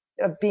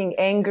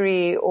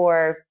angry,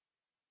 or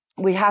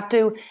we have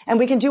to, and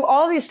we can do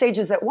all these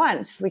stages at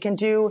once. We can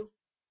do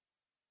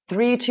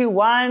 3, 2,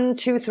 1,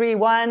 2, 3,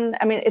 1.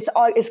 I mean,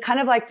 it's kind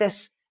of like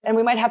this, and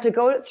we might have to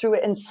go through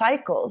it in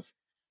cycles.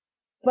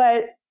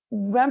 But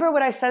remember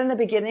what I said in the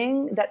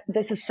beginning, that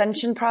this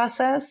ascension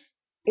process,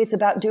 it's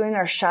about doing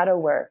our shadow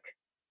work.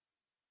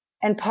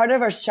 And part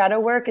of our shadow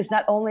work is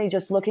not only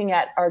just looking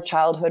at our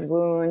childhood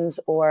wounds,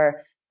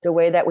 or the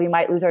way that we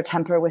might lose our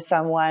temper with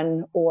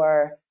someone,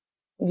 or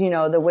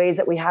the ways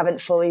that we haven't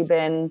fully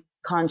been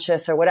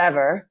conscious or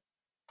whatever.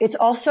 It's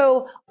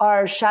also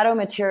our shadow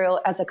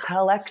material as a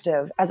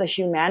collective, as a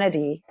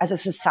humanity, as a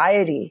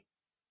society.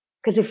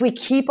 Because if we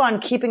keep on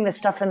keeping this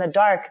stuff in the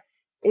dark,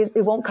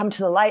 it won't come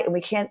to the light, and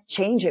we can't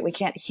change it. We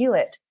can't heal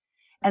it.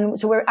 And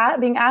so we're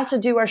being asked to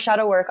do our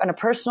shadow work on a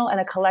personal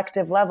and a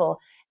collective level,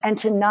 and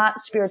to not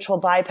spiritual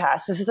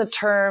bypass. This is a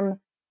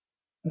term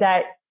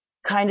that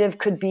kind of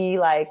could be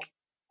like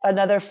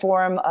another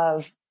form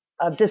of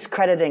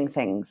discrediting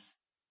things.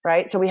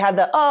 Right? So we have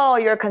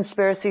you're a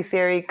conspiracy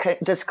theory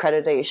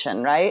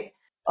discreditation, right?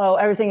 Oh,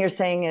 everything you're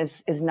saying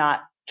is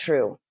not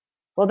true.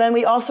 Well, then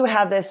we also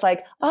have this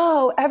like,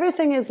 oh,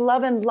 everything is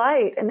love and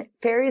light and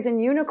fairies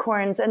and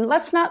unicorns. And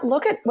let's not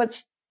look at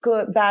what's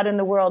good, bad in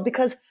the world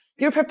because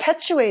you're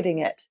perpetuating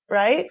it,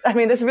 right? I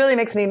mean, this really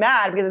makes me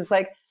mad because it's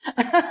like,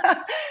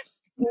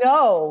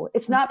 no,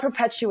 it's not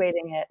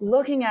perpetuating it.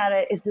 Looking at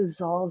it is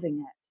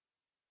dissolving it.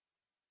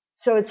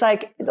 So it's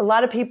like a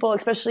lot of people,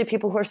 especially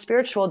people who are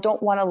spiritual,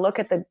 don't want to look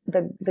at the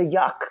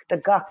yuck, the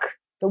guck,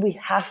 but we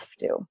have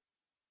to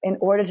in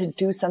order to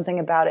do something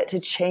about it, to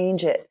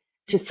change it,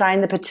 to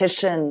sign the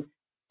petition,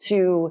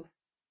 to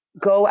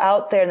go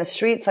out there in the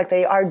streets like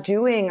they are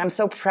doing. I'm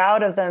so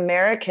proud of the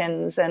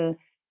Americans and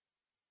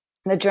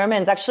the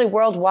Germans, actually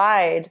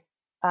worldwide.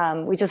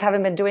 We just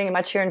haven't been doing it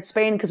much here in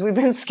Spain because we've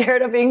been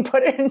scared of being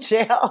put in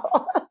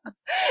jail.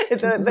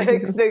 the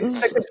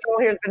control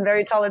here has been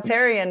very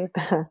totalitarian,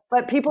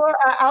 but people are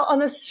out on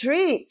the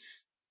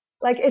streets.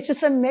 Like, it's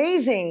just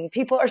amazing.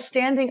 People are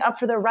standing up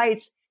for their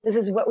rights. This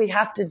is what we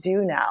have to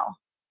do now.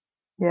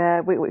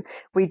 Yeah,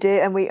 we do.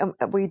 And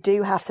we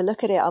do have to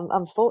look at it.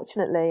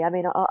 Unfortunately, I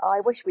mean,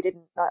 I wish we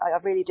didn't, I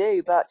really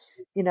do, but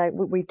you know,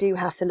 we do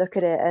have to look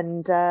at it.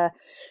 And,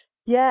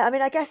 yeah,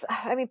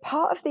 I mean,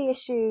 part of the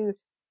issue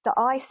that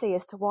I see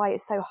as to why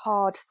it's so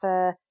hard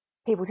for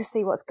people to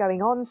see what's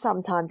going on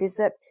sometimes is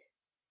that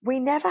we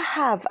never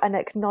have an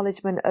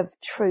acknowledgement of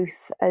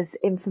truth as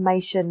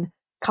information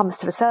comes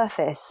to the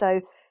surface.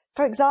 So,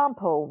 for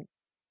example,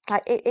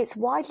 it's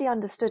widely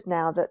understood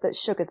now that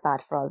sugar's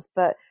bad for us,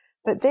 but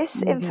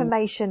this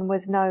information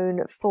was known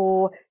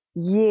for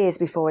years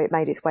before it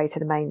made its way to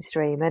the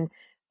mainstream. And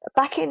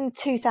back in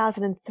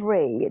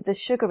 2003, the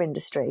sugar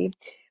industry,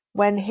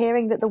 when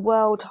hearing that the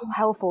World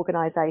Health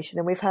Organization,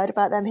 and we've heard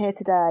about them here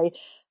today,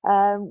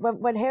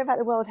 when hearing about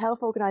the World Health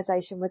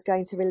Organization was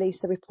going to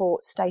release a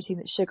report stating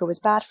that sugar was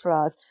bad for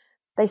us,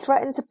 they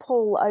threatened to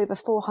pull over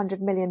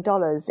 $400 million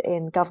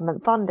in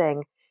government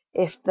funding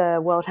if the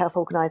World Health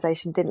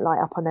Organization didn't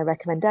light up on their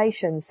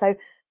recommendations. So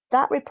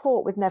that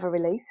report was never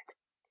released.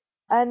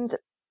 And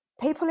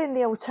people in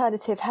the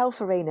alternative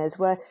health arenas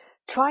were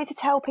trying to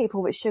tell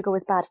people that sugar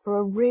was bad for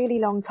a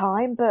really long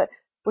time, but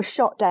was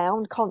shot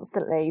down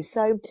constantly.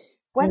 So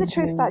when the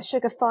truth about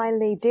sugar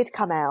finally did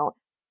come out,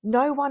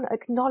 no one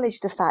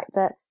acknowledged the fact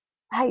that,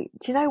 hey,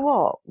 do you know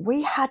what?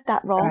 We had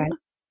that wrong, right,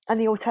 and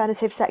the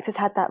alternative sectors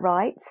had that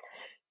right.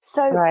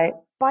 So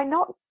by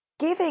not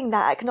giving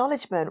that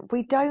acknowledgement,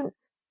 we don't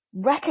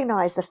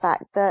recognize the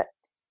fact that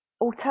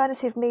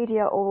alternative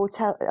media or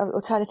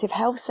alternative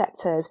health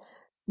sectors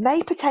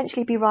may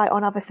potentially be right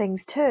on other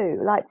things too.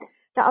 Like,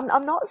 now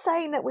I'm not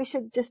saying that we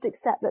should just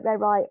accept that they're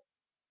right,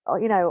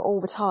 you know,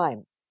 all the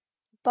time.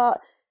 But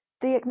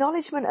the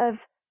acknowledgement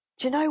of,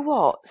 do you know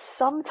what?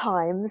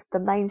 Sometimes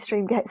the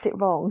mainstream gets it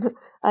wrong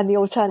and the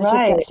alternative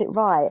gets it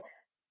right.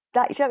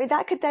 That, you know, I mean,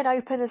 that could then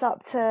open us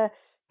up to,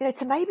 you know,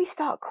 to maybe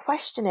start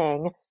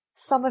questioning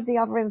some of the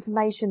other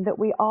information that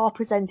we are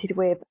presented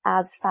with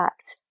as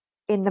fact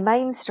in the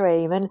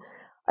mainstream. And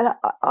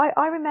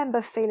I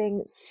remember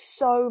feeling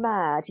so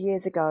mad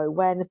years ago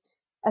when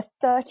a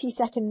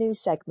 30-second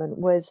news segment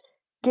was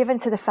given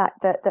to the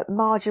fact that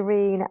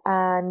margarine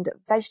and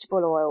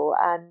vegetable oil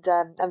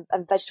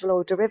and vegetable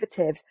oil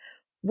derivatives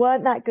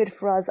weren't that good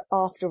for us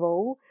after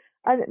all.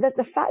 And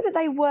the fact that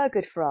they were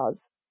good for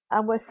us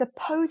and were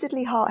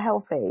supposedly heart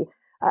healthy.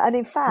 And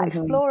in fact,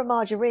 Flora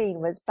margarine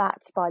was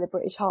backed by the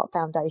British Heart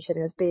Foundation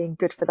as being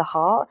good for the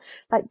heart.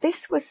 Like,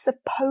 this was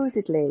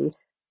supposedly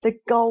the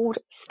gold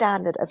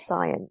standard of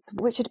science,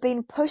 which had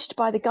been pushed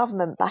by the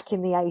government back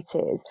in the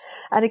 80s.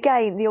 And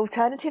again, the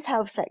alternative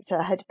health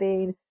sector had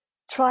been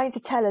trying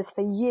to tell us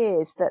for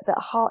years that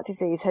heart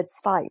disease had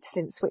spiked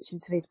since switching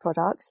to these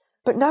products,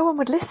 but no one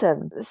would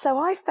listen. So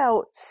I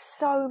felt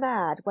so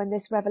mad when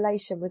this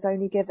revelation was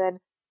only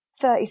given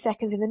 30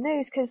 seconds in the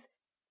news, because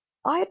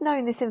I had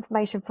known this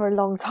information for a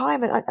long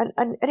time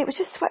and it was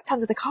just swept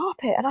under the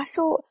carpet. And I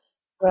thought,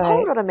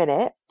 hold on a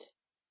minute.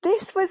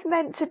 This was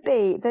meant to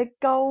be the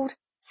gold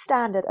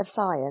standard of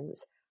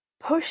science,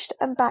 pushed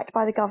and backed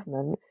by the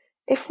government.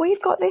 If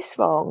we've got this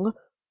wrong,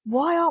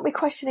 why aren't we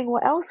questioning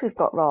what else we've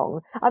got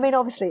wrong? I mean,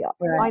 obviously,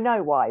 I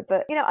know why,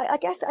 but, you know, I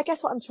guess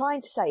what I'm trying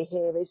to say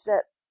here is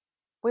that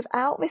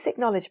without this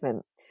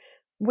acknowledgement,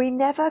 we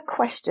never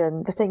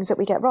question the things that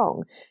we get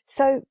wrong.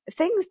 So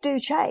things do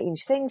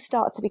change. Things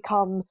start to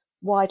become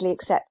widely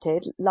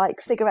accepted,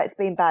 like cigarettes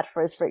being bad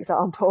for us, for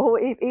example,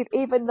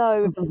 even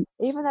though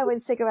when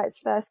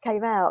cigarettes first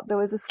came out, there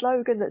was a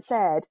slogan that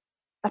said,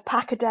 a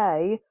pack a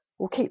day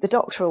will keep the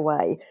doctor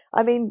away.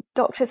 I mean,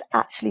 doctors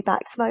actually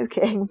back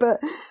smoking, but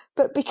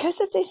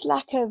because of this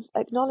lack of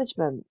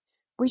acknowledgement,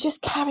 we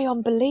just carry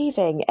on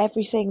believing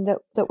everything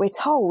that we're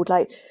told.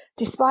 Like,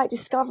 despite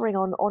discovering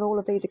on all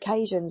of these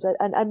occasions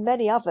and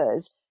many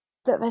others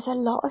that there's a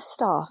lot of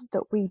stuff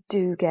that we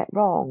do get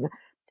wrong.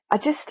 I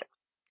just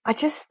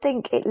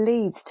think it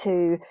leads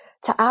to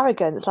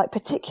arrogance, like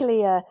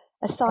particularly a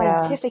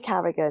scientific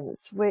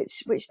arrogance,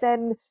 which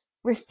then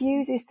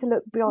refuses to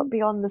look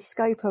beyond the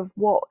scope of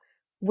what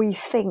we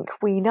think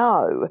we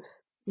know.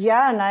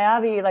 Yeah,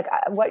 Nayavi, like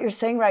what you're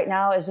saying right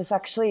now is just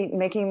actually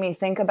making me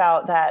think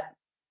about that.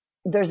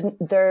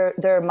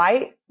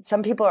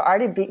 some people are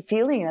already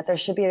feeling that there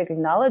should be an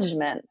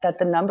acknowledgement that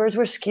the numbers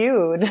were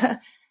skewed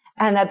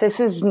and that this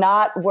is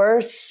not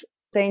worse.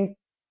 Thank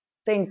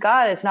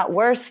God it's not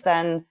worse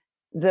than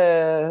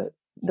the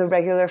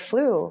regular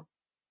flu.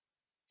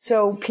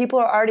 So people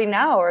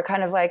are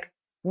kind of like,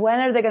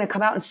 when are they going to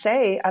come out and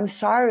say, I'm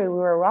sorry, we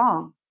were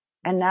wrong.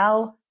 And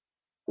now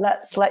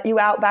let's let you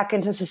out back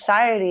into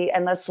society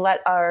and let's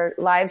let our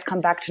lives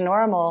come back to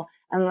normal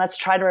and let's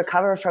try to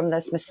recover from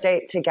this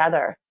mistake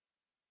together.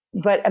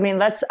 But I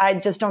mean, I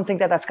just don't think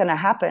that that's going to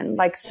happen.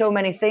 Like so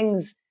many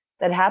things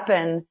that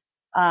happen,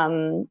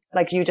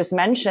 like you just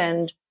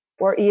mentioned,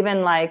 or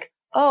even like,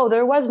 oh,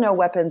 there was no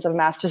weapons of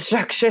mass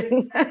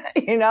destruction.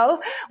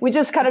 We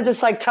just kind of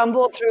just like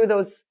tumble through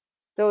those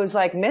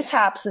like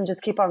mishaps and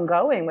just keep on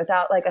going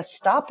without like a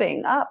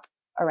stopping up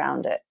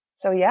around it.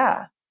 So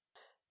yeah.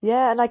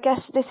 Yeah. And I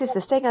guess this is the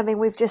thing. I mean,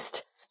 with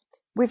this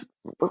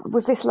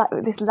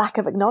lack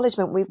of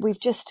acknowledgement,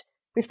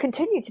 we've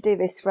continued to do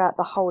this throughout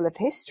the whole of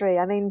history.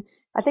 I mean,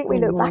 I think we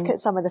look back at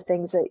some of the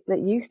things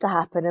that used to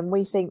happen and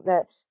we think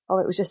that, oh,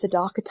 it was just a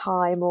darker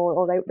time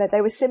or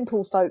they were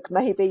simple folk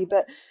maybe,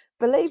 but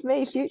believe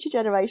me, future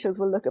generations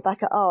will look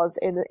back at ours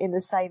in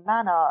the same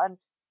manner. And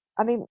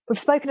I mean, we've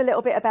spoken a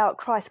little bit about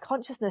Christ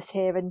consciousness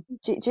here, and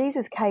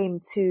Jesus came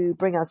to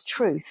bring us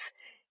truth.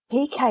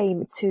 He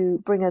came to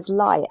bring us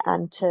light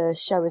and to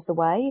show us the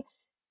way.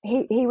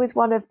 He was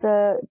one of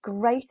the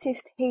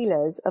greatest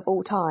healers of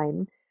all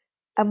time,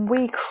 and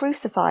we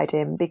crucified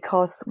him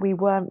because we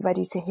weren't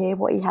ready to hear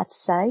what he had to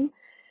say.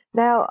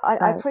 Now,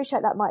 I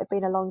appreciate that might have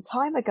been a long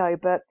time ago,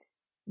 but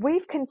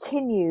we've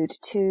continued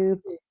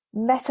to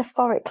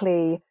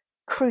metaphorically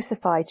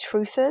crucify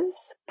truthers,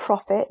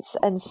 prophets,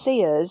 and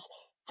seers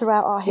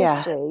throughout our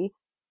history.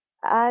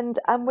 Yeah.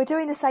 And we're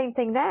doing the same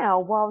thing now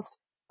whilst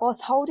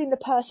holding the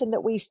person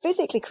that we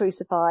physically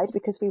crucified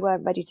because we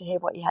weren't ready to hear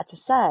what he had to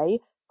say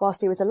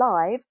whilst he was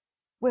alive.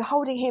 We're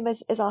holding him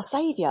as our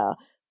savior.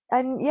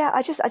 And yeah,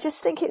 I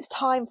just think it's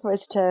time for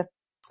us to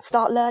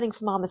start learning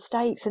from our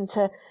mistakes and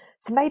to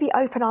maybe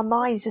open our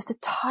minds just a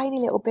tiny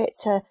little bit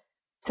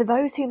to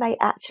those who may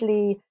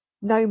actually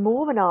know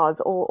more than us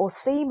or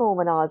see more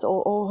than us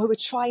or who are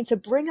trying to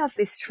bring us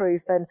this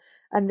truth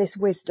and this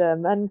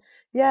wisdom. And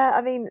yeah,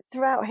 I mean,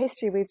 throughout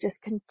history, we've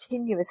just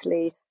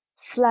continuously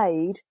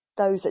slayed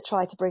those that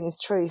try to bring us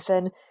truth.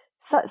 And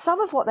so, some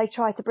of what they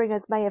try to bring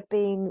us may have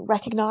been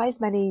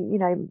recognized maybe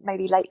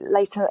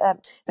later,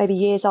 maybe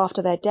years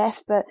after their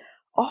death, but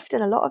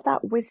often a lot of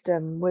that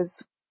wisdom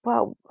was,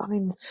 well, I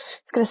mean,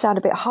 it's going to sound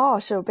a bit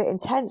harsh or a bit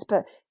intense,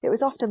 but it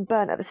was often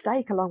burnt at the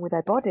stake along with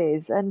their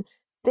bodies. And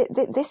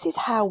this is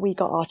how we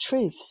got our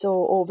truths,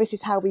 or this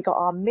is how we got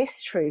our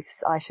mistruths,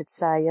 I should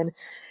say. And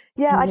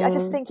yeah, I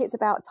just think it's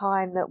about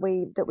time that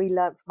we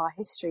learn from our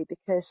history,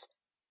 because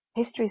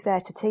history's there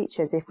to teach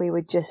us if we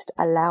would just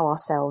allow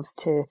ourselves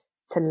to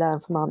learn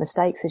from our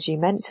mistakes, as you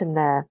mentioned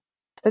there.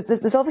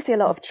 There's obviously a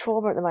lot of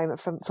trauma at the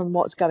moment from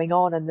what's going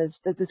on, and there's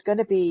going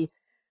to be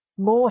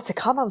more to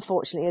come,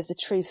 unfortunately, as the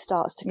truth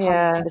starts to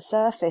come to the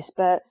surface.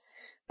 But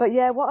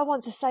yeah, what I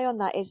want to say on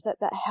that is that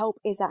help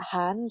is at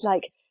hand.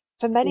 Like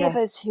for many of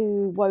us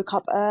who woke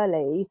up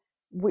early,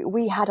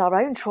 we had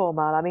our own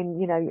trauma. I mean,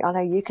 I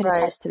know you can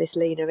attest to this,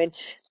 Lena,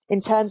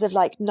 in terms of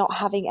like not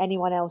having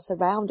anyone else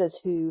around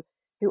us who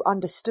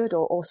understood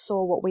or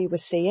saw what we were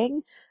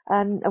seeing.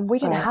 And we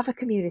didn't have a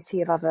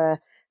community of other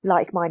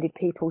like-minded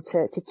people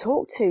to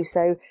talk to.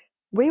 So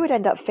we would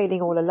end up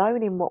feeling all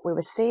alone in what we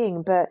were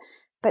seeing.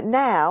 But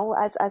now,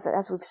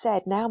 as we've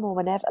said, now more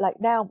than ever,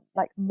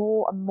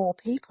 more and more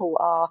people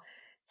are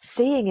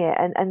seeing it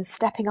and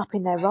stepping up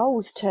in their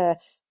roles to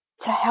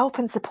help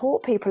and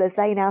support people as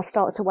they now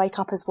start to wake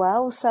up as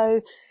well.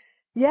 So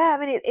yeah, I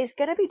mean, it's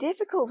going to be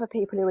difficult for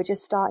people who are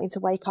just starting to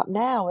wake up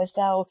now, as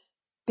they'll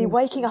be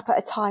waking up at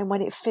a time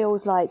when it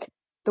feels like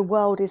the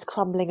world is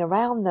crumbling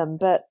around them.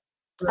 But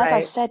as I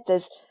said,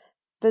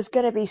 there's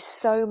going to be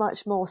so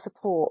much more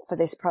support for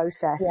this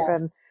process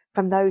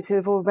from those who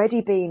have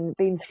already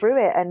been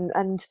through it.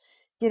 And,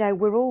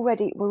 we're all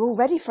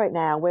ready for it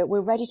now.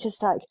 We're ready to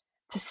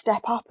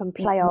step up and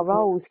play our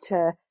roles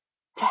to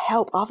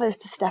help others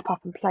to step up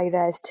and play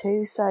theirs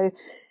too. So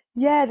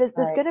yeah, there's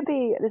going to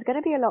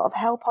be a lot of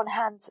help on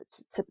hand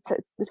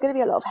there's going to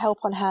be a lot of help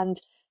on hand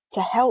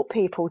to help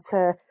people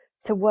to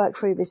work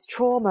through this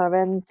trauma.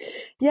 And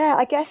yeah,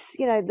 I guess,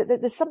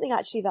 there's something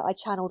actually that I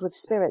channeled with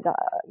Spirit that,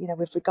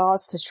 with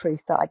regards to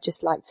truth, that I'd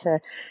just like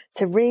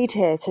to read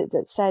here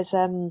that says,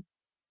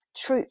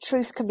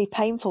 truth can be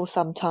painful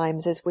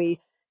sometimes as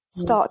we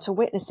start to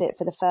witness it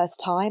for the first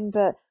time,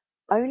 but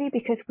only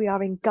because we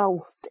are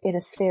engulfed in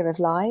a sphere of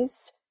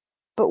lies.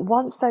 But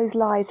once those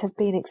lies have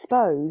been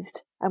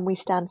exposed and we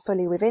stand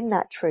fully within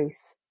that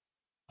truth,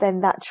 then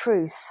that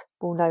truth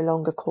will no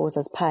longer cause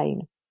us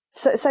pain.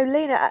 So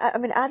Lena, I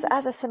mean,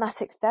 as a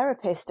somatic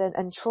therapist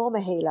and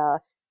trauma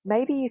healer,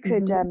 maybe you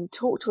could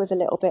talk to us a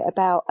little bit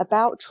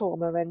about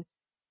trauma and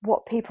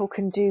what people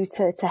can do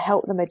to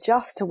help them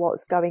adjust to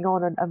what's going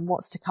on and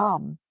what's to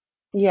come.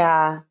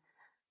 Yeah.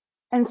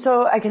 And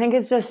so I think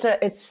it's just,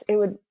 it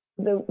would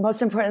the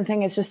most important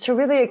thing is just to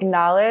really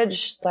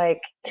acknowledge,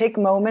 like, take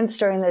moments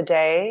during the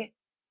day,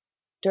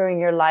 during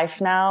your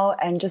life now,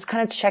 and just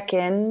kind of check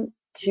in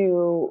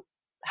to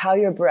how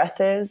your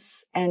breath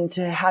is and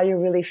to how you're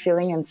really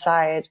feeling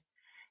inside.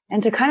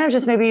 And to kind of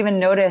just maybe even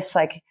notice,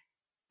 like,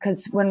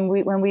 because when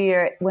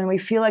we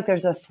feel like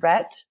there's a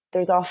threat,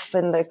 there's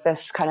often like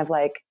this kind of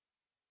like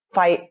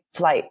fight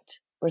flight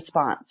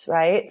response,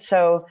 right?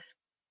 So,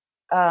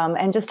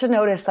 and just to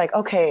notice, like,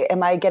 okay,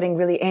 am I getting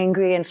really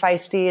angry and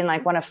feisty and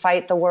like want to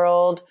fight the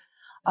world?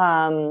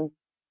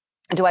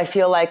 Do I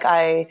feel like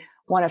I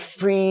want to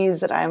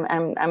freeze, that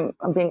I'm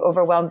being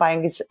overwhelmed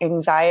by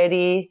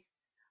anxiety?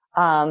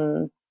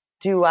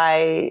 Do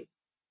I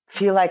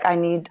feel like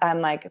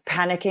I'm like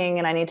panicking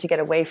and I need to get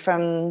away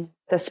from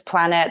this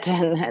planet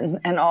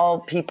and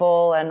all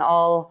people and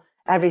all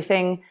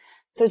everything?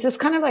 So it's just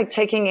kind of like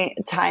taking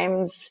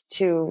times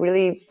to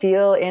really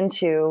feel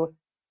into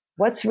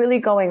what's really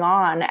going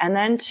on, and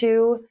then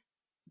to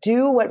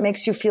do what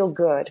makes you feel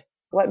good,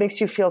 what makes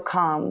you feel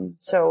calm.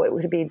 So it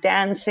would be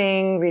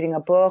dancing, reading a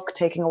book,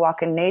 taking a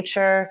walk in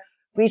nature,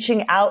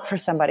 reaching out for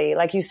somebody.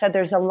 Like you said,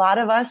 there's a lot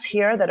of us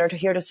here that are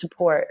here to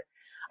support.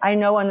 I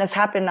know when this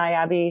happened,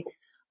 Nayabi,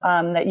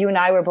 that you and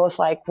I were both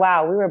like,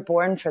 wow, we were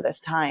born for this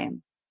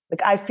time.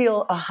 Like, I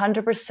feel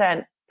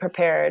 100%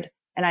 prepared.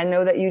 And I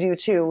know that you do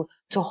too,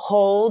 to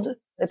hold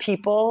the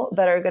people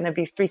that are going to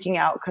be freaking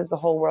out because their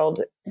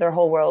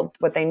whole world,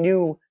 what they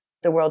knew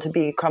the world to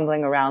be,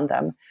 crumbling around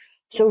them.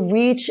 So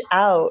reach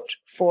out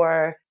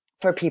for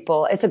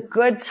people. It's a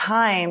good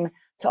time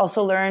to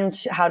also learn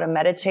how to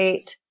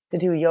meditate, to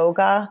do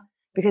yoga,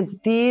 because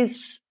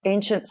these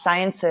ancient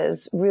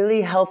sciences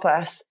really help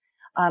us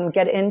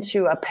get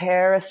into a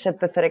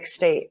parasympathetic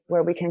state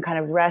where we can kind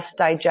of rest,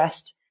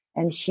 digest,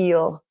 and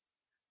heal.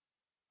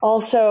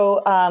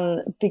 Also,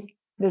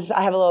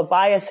 I have a little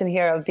bias in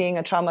here of being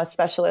a trauma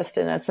specialist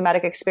and a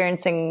somatic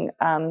experiencing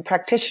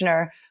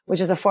practitioner, which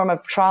is a form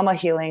of trauma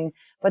healing.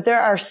 But there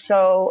are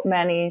so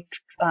many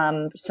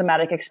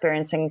somatic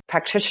experiencing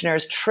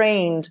practitioners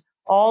trained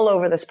all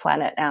over this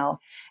planet now.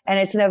 And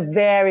it's a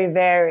very,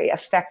 very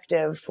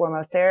effective form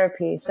of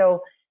therapy.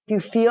 So if you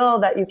feel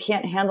that you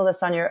can't handle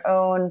this on your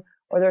own,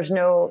 or there's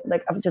no,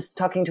 like, just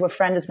talking to a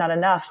friend is not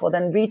enough, well,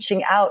 then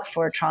reaching out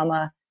for a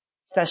trauma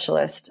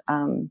specialist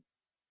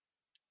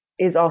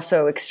is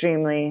also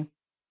extremely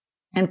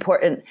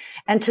important.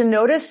 And to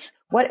notice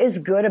what is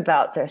good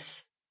about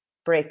this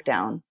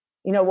breakdown.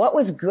 You know, what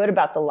was good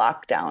about the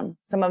lockdown?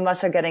 Some of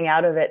us are getting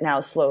out of it now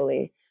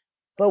slowly.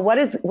 But what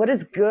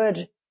is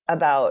good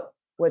about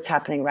what's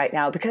happening right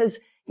now? Because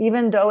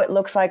even though it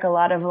looks like a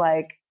lot of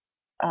like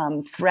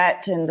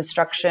threat and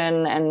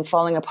destruction and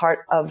falling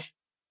apart of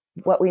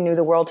what we knew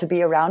the world to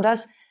be around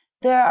us,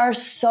 there are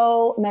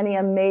so many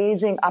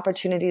amazing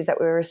opportunities that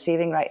we're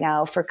receiving right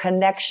now for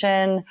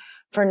connection,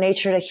 for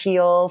nature to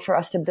heal, for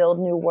us to build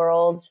new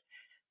worlds.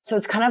 So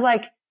it's kind of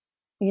like,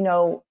 you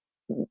know,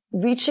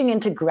 reaching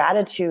into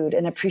gratitude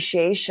and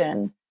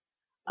appreciation.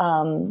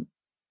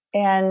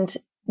 And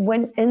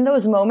when in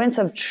those moments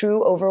of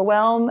true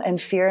overwhelm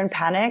and fear and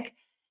panic,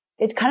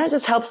 it kind of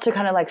just helps to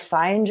kind of like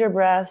find your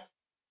breath,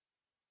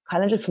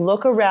 kind of just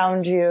look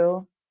around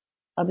you,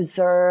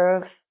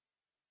 observe,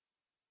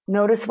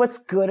 notice what's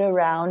good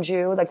around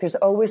you. Like, there's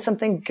always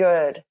something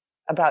good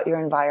about your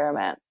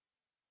environment.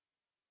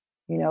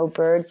 You know,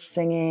 birds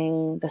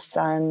singing, the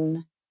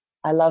sun.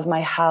 I love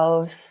my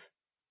house.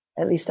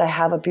 At least I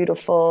have a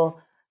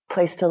beautiful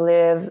place to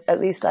live. At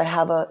least I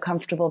have a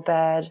comfortable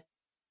bed.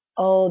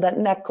 Oh, that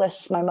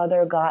necklace my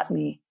mother got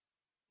me.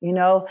 You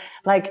know,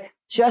 like,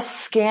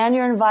 just scan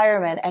your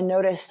environment and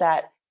notice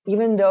that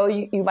even though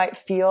you might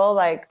feel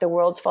like the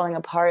world's falling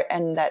apart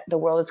and that the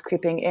world is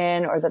creeping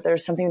in, or that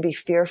there's something to be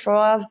fearful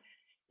of,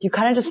 you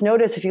kind of just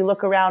notice, if you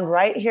look around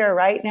right here,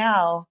 right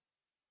now,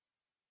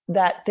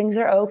 that things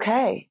are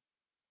okay.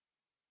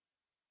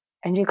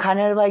 And you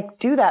kind of like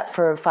do that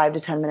for 5 to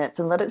 10 minutes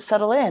and let it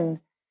settle in.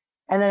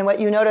 And then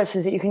what you notice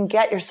is that you can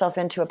get yourself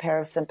into a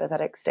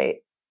parasympathetic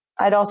state.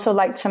 I'd also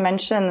like to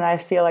mention that I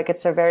feel like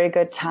it's a very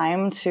good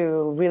time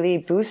to really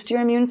boost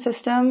your immune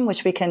system,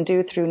 which we can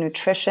do through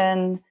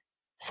nutrition,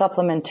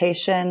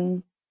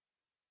 supplementation,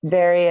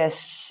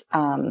 various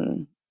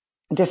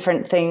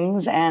different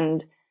things.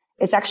 And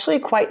it's actually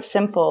quite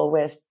simple,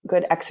 with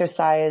good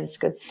exercise,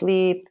 good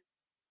sleep,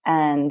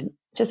 and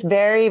just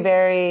very,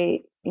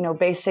 very, you know,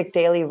 basic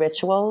daily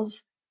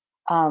rituals,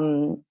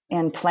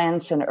 and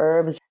plants and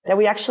herbs that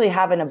we actually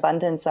have an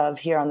abundance of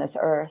here on this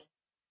earth.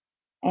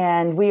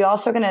 And we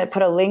also going to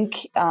put a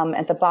link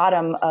at the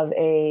bottom of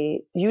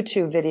a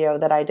YouTube video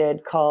that I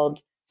did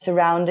called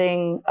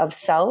Surrounding of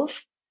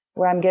Self,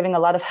 where I'm giving a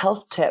lot of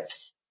health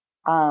tips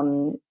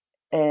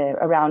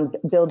around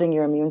building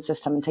your immune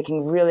system and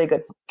taking really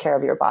good care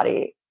of your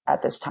body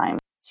at this time.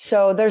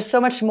 So there's so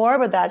much more,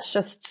 but that's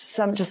just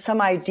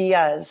some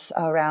ideas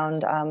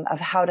around of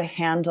how to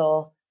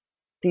handle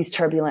these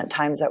turbulent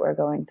times that we're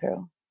going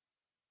through.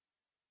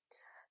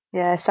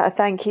 Yes,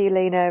 thank you,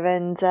 Lena.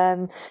 And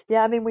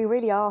yeah, I mean, we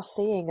really are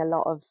seeing a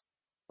lot of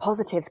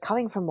positives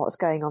coming from what's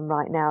going on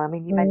right now. I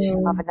mean, you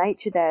mentioned Mother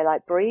Nature there,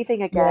 like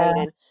breathing again,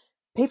 and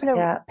people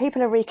are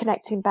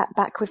reconnecting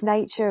back with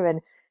nature,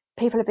 and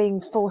people are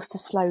being forced to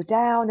slow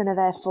down and are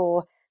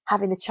therefore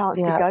having the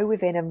chance to go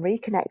within and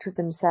reconnect with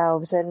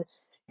themselves. And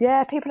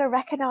people are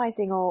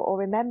recognizing or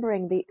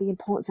remembering the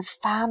importance of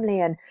family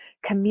and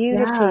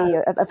community,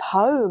 of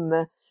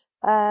home.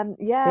 And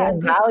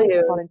people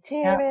are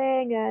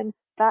volunteering and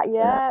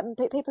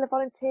people are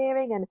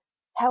volunteering and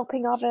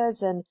helping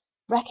others and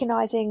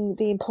recognizing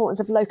the importance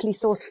of locally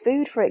sourced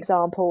food, for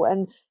example,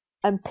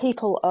 and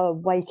people are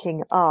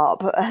waking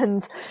up.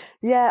 And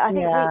I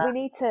think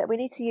we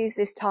need to use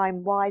this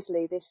time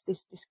wisely, this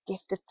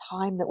gift of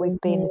time that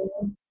we've been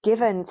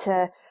given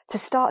to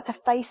start to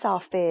face our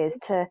fears,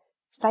 to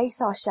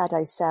face our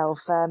shadow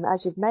self,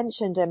 as you've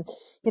mentioned, and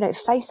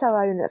face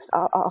our own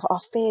our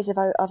fears of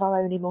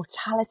our own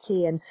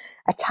immortality and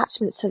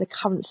attachments to the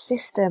current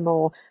system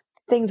or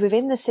things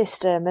within the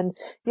system. And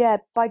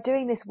by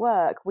doing this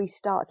work, we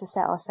start to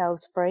set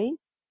ourselves free.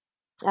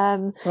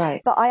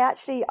 But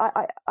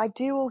I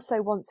do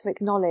also want to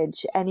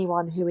acknowledge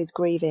anyone who is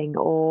grieving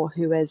or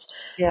who has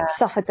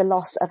suffered the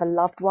loss of a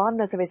loved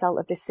one as a result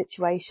of this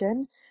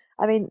situation.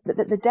 I mean,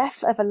 the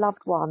death of a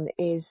loved one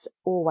is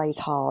always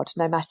hard,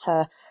 no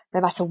matter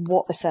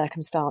what the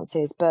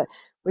circumstances. But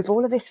with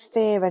all of this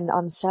fear and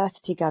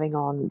uncertainty going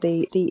on,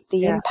 the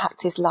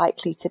impact is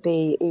likely to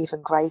be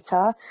even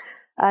greater.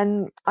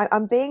 And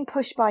I'm being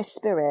pushed by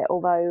spirit,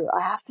 although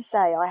I have to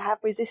say I have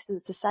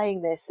resistance to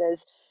saying this,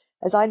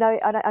 as I know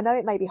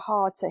it may be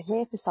hard to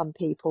hear for some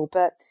people,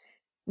 but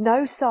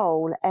no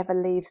soul ever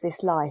leaves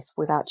this life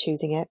without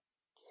choosing it.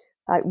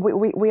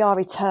 We are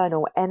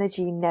eternal.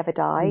 Energy never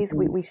dies.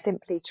 We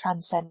simply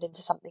transcend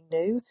into something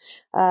new.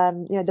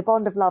 The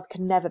bond of love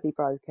can never be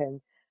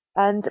broken.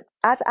 And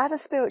as a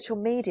spiritual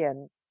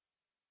medium,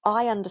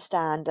 I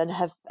understand and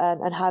have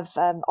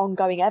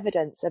ongoing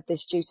evidence of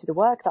this due to the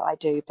work that I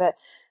do. But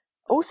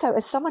also,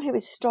 as someone who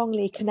is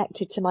strongly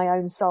connected to my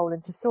own soul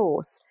and to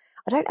source,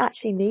 I don't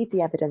actually need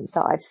the evidence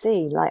that I've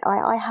seen. Like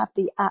I have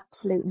the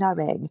absolute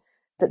knowing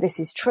that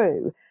this is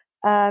true.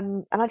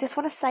 And I just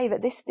want to say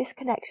that this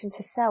connection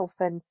to self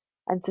and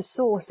to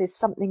source is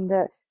something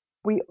that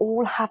we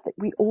all have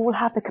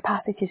the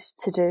capacity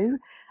to do.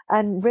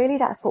 And really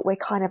that's what we're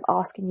kind of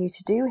asking you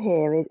to do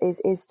here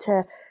is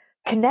to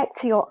connect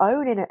to your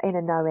own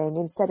inner knowing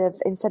instead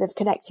of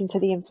connecting to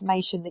the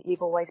information that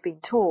you've always been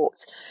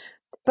taught.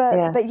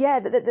 But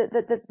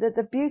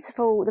the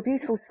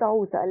beautiful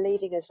souls that are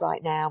leaving us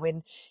right now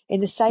in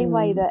the same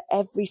way that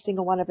every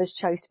single one of us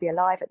chose to be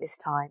alive at this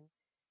time,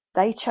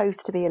 they chose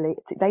to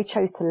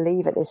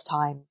leave at this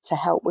time to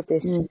help with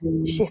this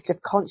shift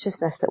of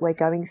consciousness that we're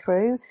going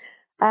through.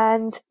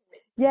 And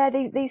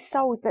these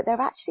souls, that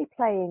they're actually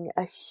playing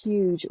a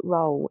huge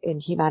role in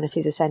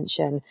humanity's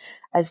ascension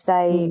as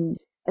they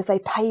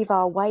pave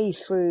our way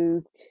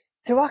through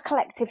our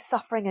collective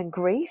suffering and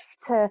grief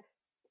to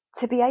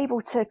be able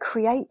to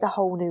create the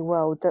whole new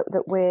world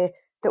that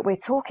we're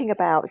talking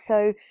about.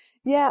 So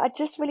I'd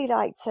just really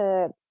like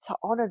to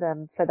honor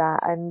them for that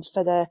and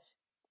for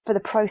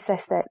the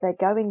process that they're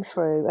going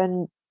through.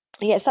 And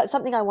so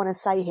something I want to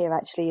say here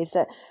actually is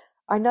that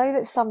I know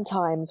that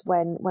sometimes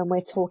when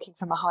we're talking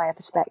from a higher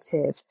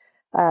perspective,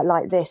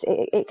 like this,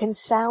 it can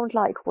sound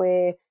like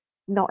we're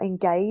not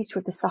engaged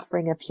with the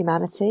suffering of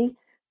humanity,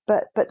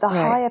 but the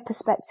higher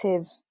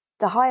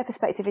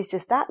perspective is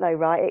just that though,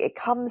 right? It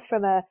comes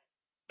from a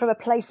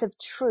place of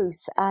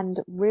truth and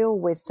real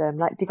wisdom,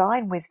 like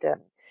divine wisdom.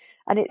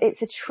 And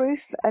it's a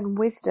truth and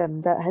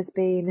wisdom that has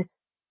been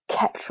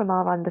kept from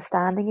our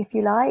understanding, if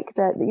you like,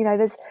 that,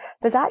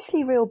 there's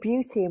actually real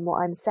beauty in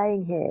what I'm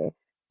saying here,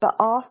 but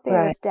our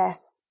fear of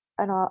death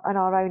and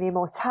our own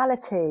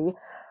immortality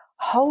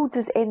holds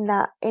us in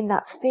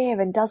that fear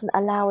and doesn't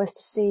allow us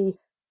to see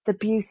the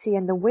beauty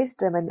and the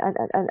wisdom and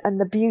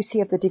the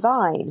beauty of the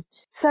divine.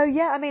 So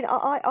I mean,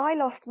 I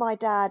lost my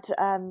dad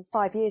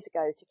 5 years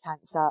ago to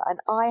cancer, and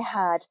I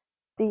had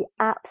the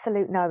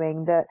absolute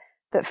knowing that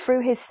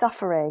through his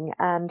suffering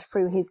and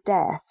through his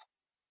death,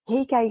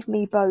 he gave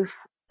me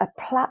both a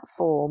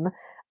platform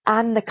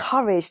and the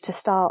courage to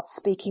start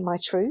speaking my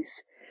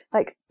truth,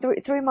 like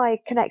through my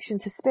connection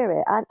to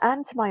spirit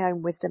and to my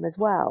own wisdom as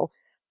well.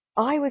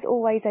 I was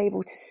always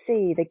able to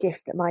see the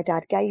gift that my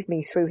dad gave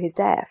me through his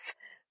death.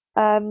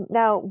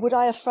 Now, would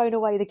I have thrown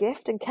away the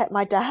gift and kept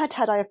my dad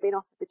had I have been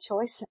offered the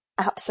choice?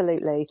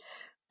 Absolutely.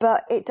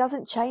 But it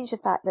doesn't change the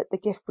fact that the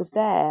gift was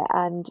there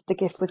and the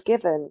gift was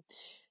given.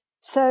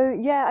 So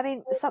I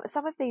mean,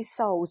 some of these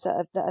souls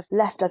that have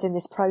left us in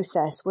this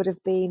process would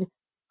have been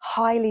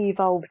highly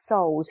evolved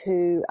souls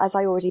who, as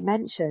I already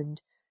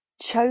mentioned,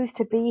 chose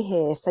to be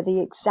here for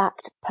the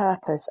exact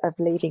purpose of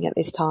leaving at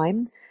this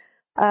time.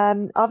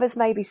 Others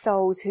may be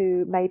souls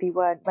who maybe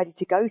weren't ready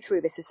to go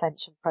through this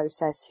ascension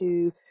process,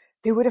 who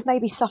would have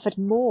maybe suffered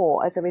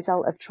more as a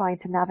result of trying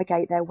to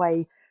navigate their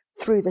way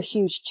through the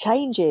huge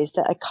changes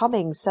that are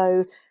coming.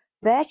 So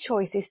their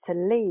choice is to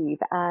leave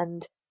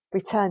and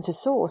return to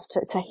source,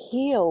 to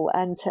heal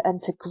and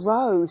to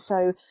grow,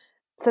 so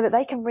that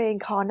they can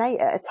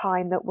reincarnate at a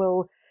time that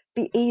will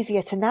be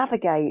easier to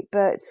navigate.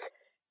 But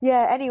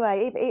yeah,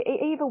 anyway,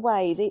 either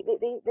way,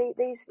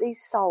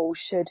 these souls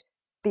should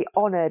be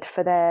honoured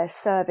for their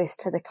service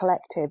to the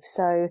collective.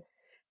 So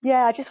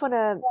yeah, I just want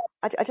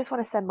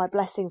to send my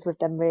blessings with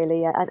them,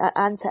 really,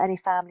 and to any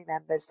family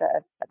members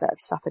that have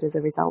suffered as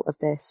a result of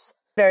this.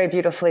 Very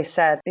beautifully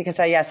said, because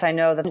yes, I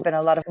know there's been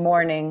a lot of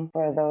mourning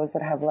for those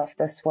that have left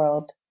this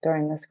world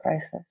during this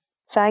crisis.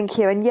 Thank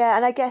you. And yeah,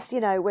 and I guess,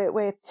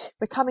 we're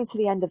coming to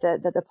the end of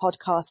the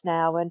podcast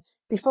now. And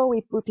before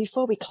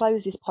we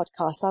close this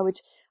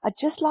podcast, I'd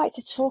just like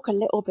to talk a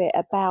little bit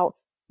about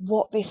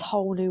what this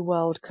whole new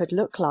world could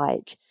look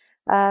like.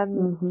 I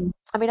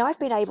mean, I've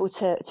been able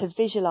to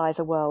visualize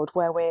a world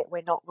where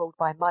we're not ruled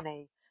by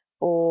money,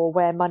 or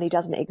where money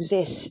doesn't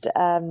exist.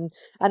 And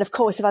of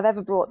course, if I've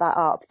ever brought that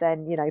up,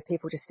 then,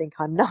 people just think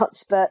I'm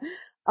nuts. But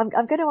I'm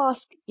going to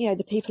ask,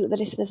 the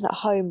listeners at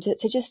home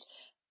to just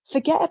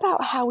forget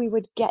about how we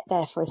would get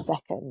there for a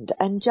second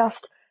and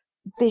just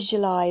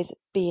visualize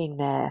being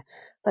there.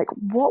 Like,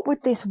 what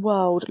would this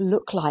world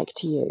look like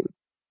to you?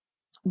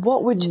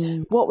 What would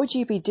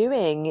you be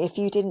doing if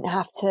you didn't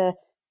have to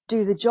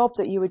do the job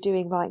that you were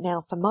doing right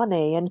now for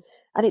money? And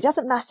it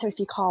doesn't matter if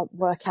you can't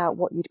work out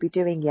what you'd be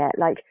doing yet.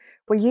 Like,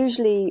 we're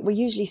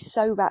usually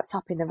so wrapped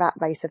up in the rat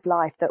race of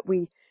life that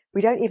we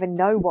don't even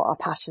know what our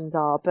passions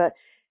are. But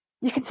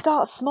you can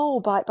start small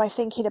by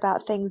thinking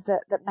about things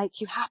that make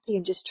you happy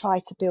and just try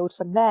to build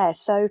from there.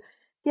 So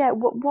yeah,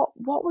 what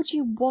would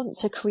you want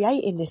to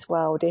create in this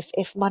world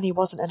if money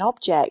wasn't an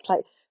object?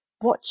 Like,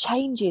 what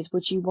changes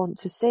would you want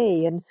to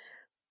see? And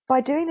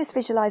by doing this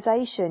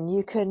visualization,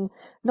 you can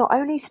not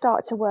only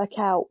start to work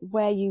out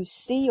where you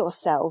see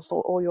yourself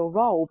or your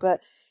role, but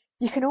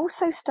you can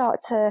also start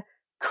to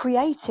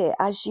create it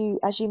as you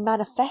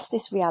manifest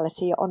this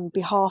reality on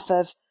behalf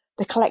of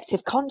the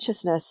collective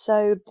consciousness.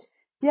 So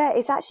yeah,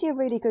 it's actually a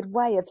really good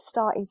way of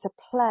starting to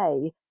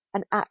play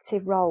an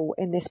active role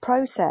in this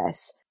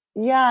process.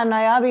 Yeah,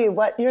 Nayabi,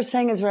 what you're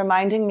saying is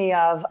reminding me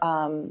of,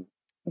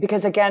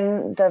 because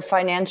again, the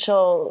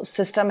financial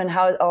system and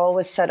how it all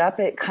was set up,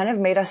 it kind of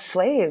made us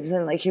slaves.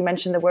 And like you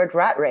mentioned the word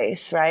rat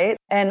race, right?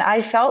 And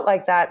I felt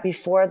like that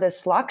before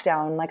this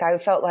lockdown. Like, I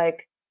felt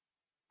like,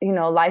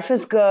 life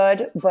is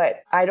good,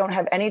 but I don't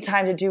have any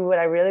time to do what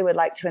I really would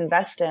like to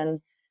invest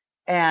in.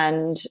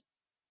 And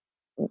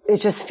it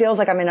just feels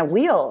like I'm in a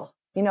wheel.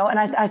 And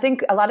I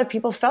think a lot of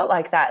people felt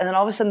like that. And then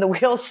all of a sudden the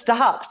wheel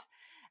stopped.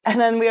 And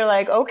then we were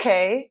like,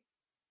 okay,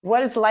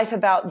 what is life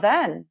about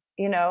then?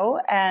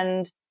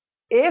 And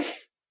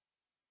if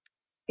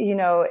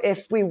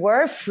we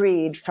were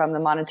freed from the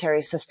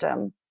monetary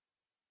system,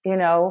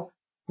 well,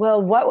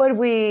 what would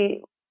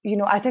we,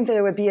 I think that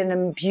there would be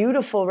a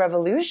beautiful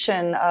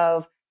revolution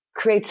of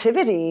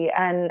creativity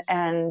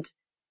and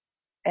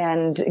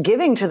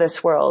giving to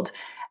this world.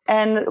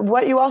 And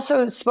what you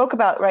also spoke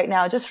about right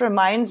now just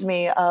reminds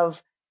me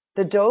of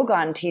the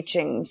Dogon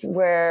teachings,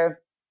 where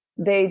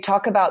they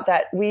talk about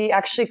that we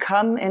actually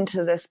come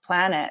into this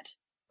planet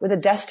with a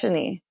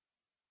destiny,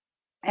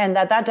 and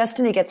that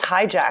destiny gets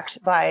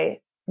hijacked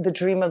by the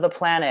dream of the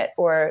planet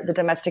or the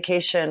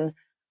domestication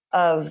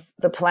of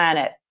the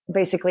planet,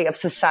 basically of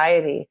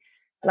society.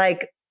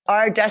 Like,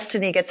 our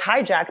destiny gets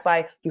hijacked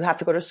by, you have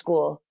to go to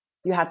school,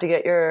 you have to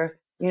get your,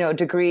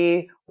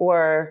 degree,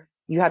 or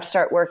you have to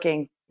start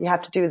working. You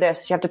have to do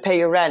this. You have to pay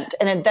your rent.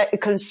 And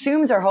it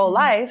consumes our whole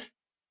life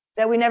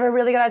that we never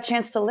really got a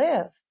chance to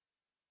live.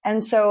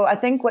 And so I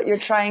think what you're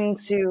trying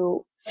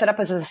to set up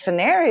as a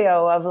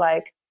scenario of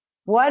like,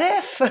 what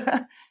if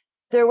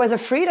there was a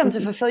freedom to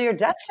fulfill your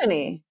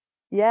destiny?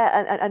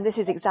 Yeah. And this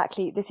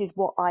is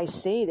what I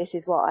see. This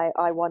is what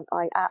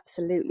I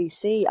absolutely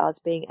see us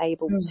being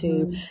able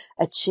to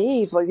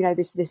achieve. Well,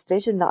 this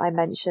vision that I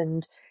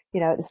mentioned,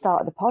 at the start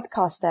of the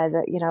podcast there,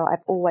 that,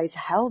 I've always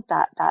held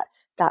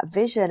that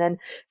vision. And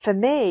for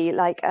me,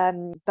 like,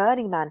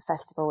 Burning Man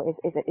Festival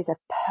is a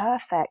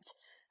perfect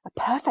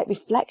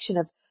reflection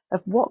of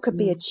what could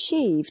be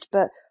achieved,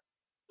 but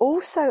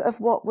also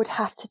of what would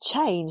have to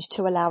change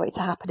to allow it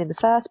to happen in the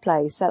first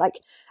place. So like,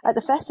 at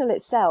the festival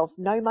itself,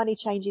 no money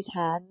changes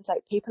hands.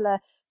 Like, people are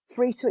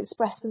free to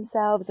express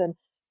themselves and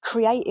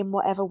create in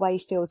whatever way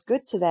feels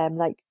good to them.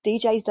 Like,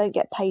 DJs don't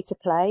get paid to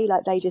play.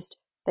 Like, they just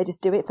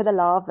do it for the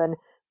love, and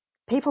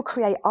people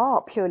create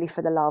art purely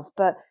for the love.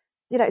 But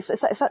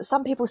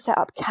some people set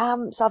up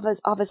camps,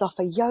 others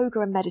offer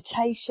yoga and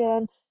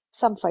meditation,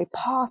 some throw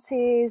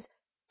parties,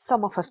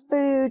 some offer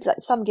food, like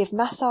some give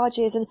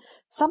massages, and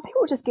some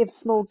people just give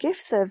small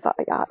gifts of,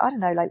 I don't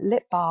know, like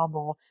lip balm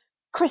or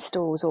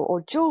crystals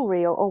or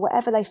jewelry or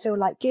whatever they feel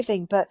like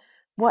giving. But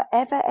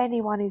whatever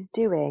anyone is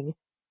doing,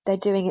 they're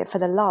doing it for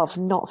the love,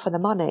 not for the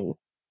money.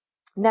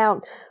 Now,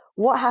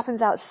 what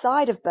happens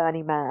outside of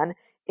Burning Man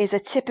is a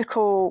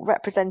typical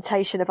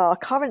representation of our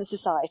current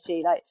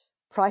society. Like,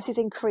 prices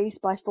increase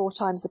by 4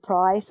 times the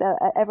price.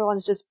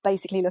 Everyone's just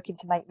basically looking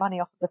to make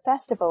money off of the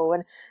festival,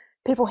 and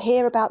people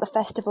hear about the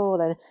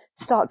festival and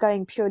start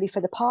going purely for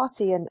the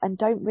party and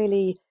don't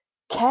really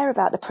care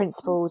about the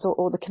principles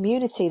or the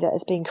community that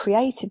has been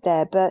created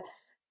there. But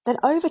then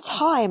over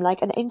time,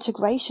 like, an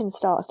integration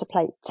starts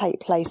to take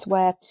place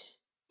where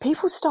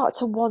people start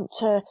to want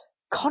to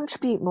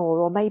contribute more,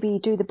 or maybe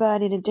do the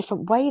burn in a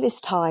different way this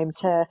time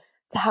to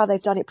how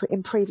they've done it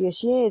in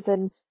previous years.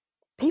 And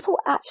people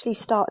actually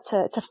start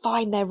to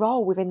find their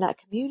role within that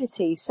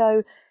community.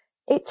 So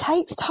it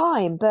takes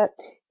time, but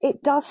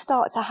it does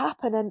start to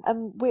happen.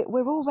 And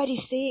we're already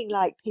seeing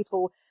like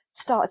people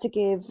start to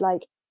give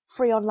like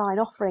free online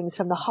offerings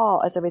from the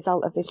heart as a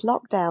result of this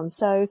lockdown.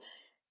 So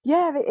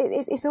yeah,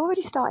 it's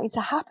already starting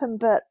to happen,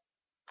 but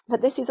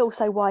this is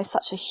also why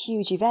such a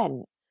huge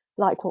event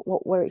like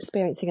what we're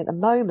experiencing at the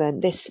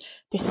moment, this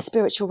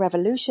spiritual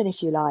revolution,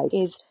 if you like,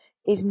 is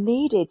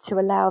needed to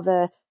allow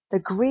the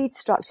greed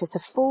structure to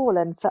fall,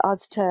 and for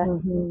us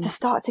to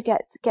start to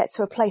get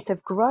to a place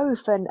of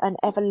growth and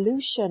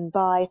evolution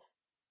by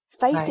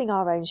facing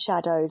our own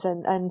shadows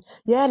and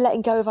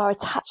letting go of our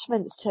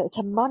attachments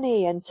to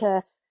money, and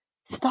to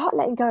start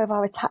letting go of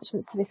our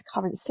attachments to this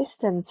current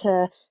system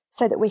so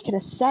that we can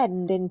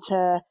ascend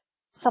into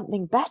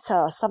something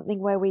better,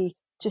 something where we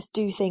just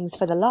do things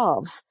for the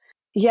love.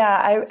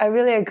 Yeah, I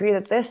really agree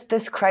that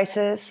this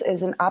crisis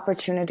is an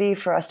opportunity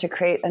for us to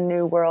create a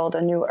new world,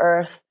 a new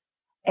earth,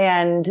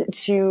 and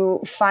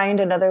to find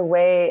another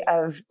way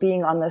of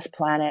being on this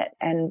planet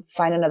and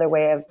find another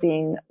way of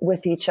being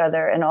with each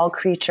other and all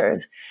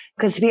creatures.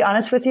 Because to be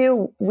honest with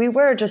you, we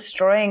were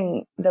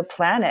destroying the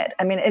planet.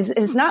 I mean,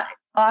 it's not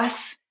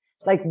us,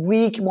 like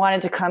we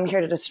wanted to come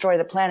here to destroy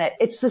the planet.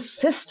 It's the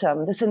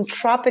system, this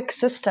entropic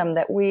system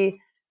that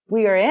we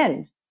are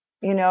in,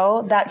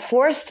 that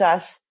forced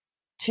us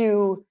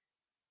to,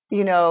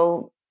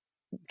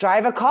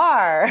 drive a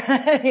car,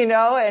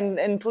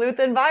 and pollute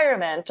the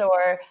environment,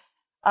 or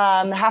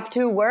have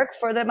to work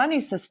for the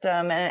money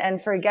system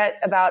and forget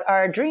about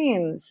our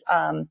dreams,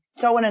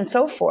 so on and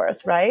so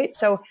forth, right?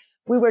 So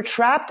we were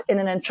trapped in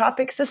an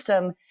entropic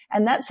system,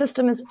 and that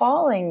system is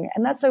falling.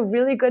 And that's a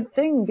really good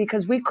thing,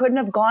 because we couldn't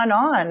have gone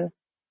on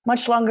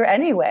much longer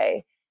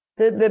anyway.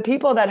 The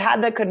people that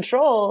had the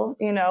control,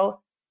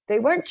 they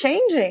weren't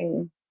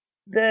changing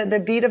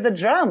the beat of the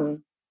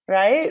drum,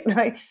 right?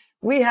 Like,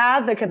 we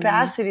have the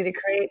capacity to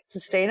create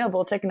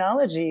sustainable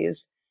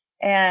technologies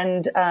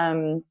and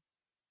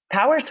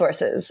power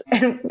sources,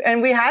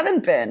 and we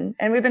haven't been,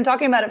 and we've been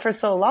talking about it for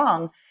so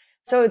long.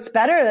 So it's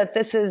better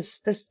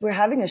that we're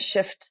having a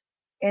shift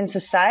in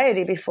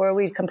society before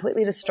we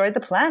completely destroyed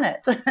the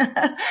planet.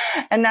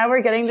 And now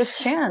we're getting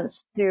this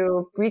chance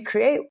to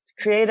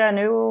create a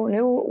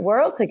new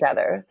world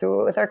together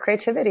with our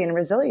creativity and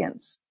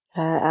resilience.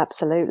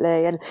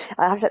 Absolutely. And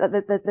I have said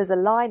that there's a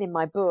line in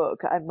my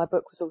book, and my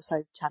book was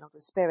also channeled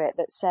with spirit,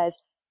 that says,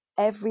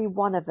 every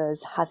one of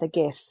us has a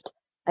gift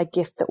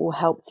that will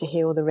help to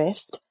heal the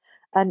rift.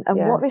 And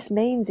what this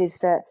means is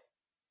that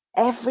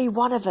every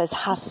one of us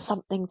has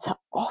something to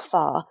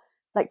offer,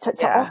 like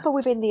to offer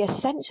within the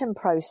ascension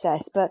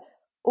process, but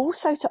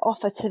also to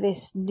offer to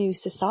this new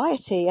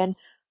society. And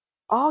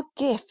our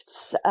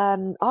gifts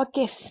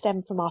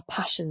stem from our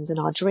passions and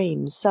our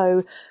dreams.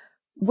 So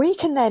we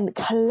can then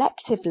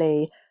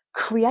collectively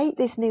create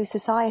this new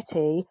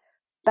society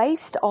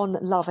based on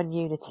love and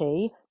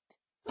unity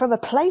from a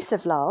place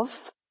of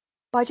love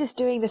by just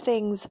doing the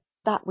things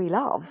that we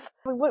love.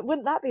 I mean,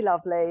 wouldn't that be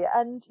lovely?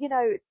 And,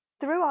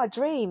 through our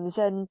dreams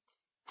and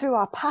through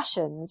our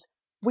passions,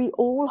 we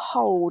all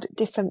hold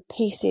different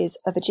pieces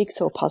of a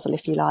jigsaw puzzle,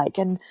 if you like.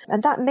 And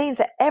that means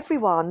that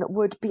everyone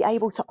would be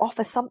able to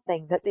offer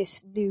something that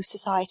this new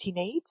society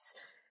needs.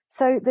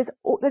 So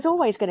there's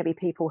always going to be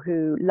people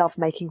who love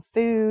making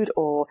food,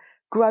 or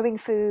growing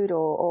food,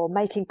 or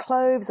making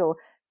clothes, or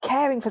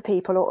caring for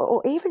people,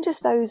 or even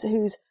just those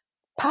whose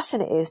passion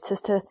it is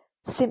just to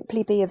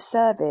simply be of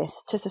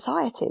service to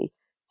society.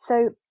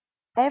 So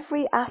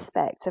every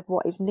aspect of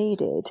what is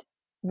needed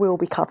will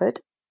be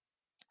covered.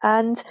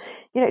 And,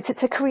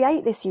 to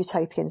create this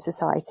utopian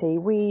society,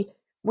 we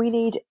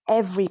need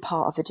every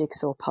part of the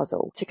jigsaw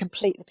puzzle to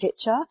complete the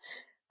picture.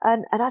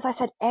 And as I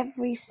said,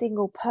 every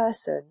single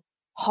person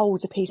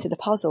holds a piece of the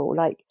puzzle,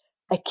 like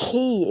a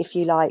key, if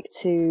you like,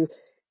 to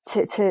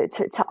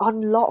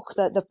unlock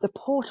the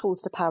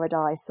portals to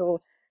paradise, or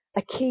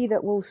a key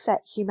that will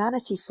set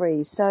humanity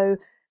free. So,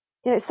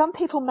 some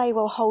people may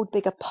well hold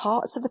bigger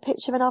parts of the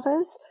picture than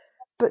others,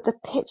 but the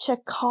picture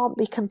can't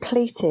be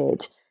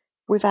completed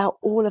without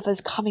all of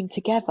us coming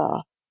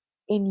together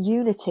in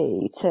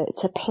unity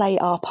to play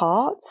our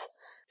part.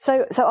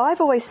 So I've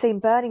always seen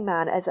Burning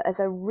Man as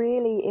a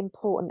really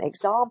important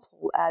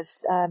example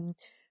as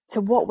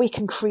to what we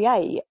can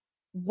create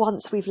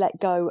once we've let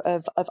go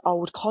of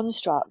old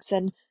constructs.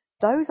 And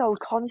those old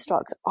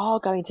constructs are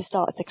going to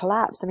start to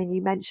collapse. I mean,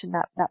 you mentioned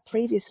that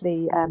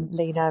previously,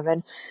 Lena,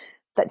 and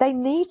that they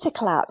need to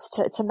collapse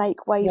to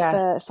make way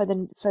for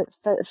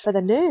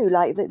the new,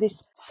 like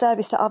this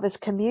service to others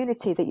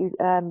community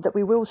that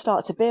we will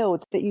start to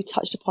build, that you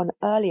touched upon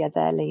earlier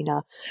there,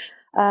 Lena.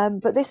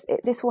 But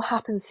this will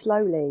happen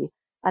slowly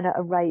and at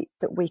a rate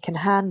that we can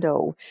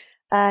handle.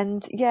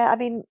 And I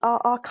mean,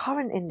 our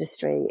current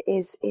industry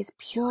is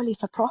purely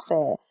for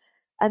profit.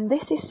 And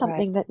this is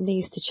something that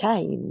needs to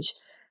change.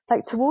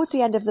 Like, towards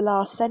the end of the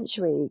last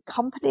century,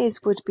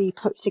 companies would be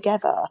put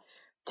together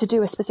to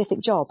do a specific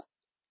job.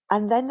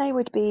 and then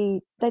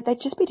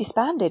they'd just be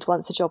disbanded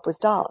once the job was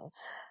done.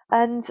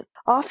 And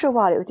after a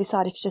while, it was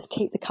decided to just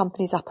keep the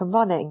companies up and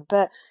running.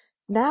 But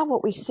now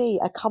what we see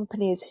are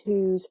companies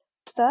whose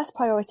first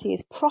priority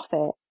is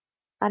profit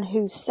and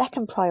whose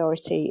second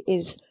priority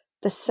is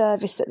the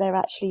service that they're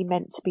actually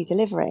meant to be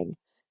delivering.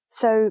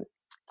 So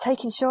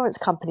take insurance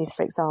companies,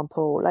 for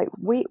example, like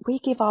we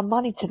give our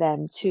money to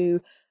them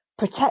to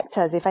protect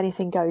us if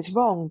anything goes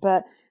wrong.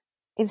 But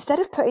instead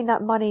of putting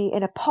that money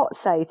in a pot,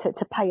 say,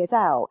 to pay us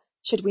out,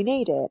 should we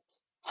need it,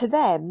 to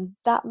them,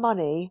 that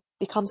money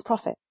becomes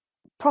profit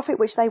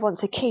which they want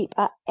to keep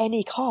at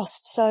any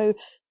cost. So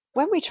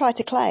when we try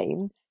to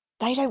claim,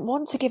 they don't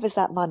want to give us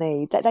that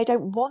money, that they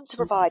don't want to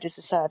provide us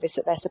the service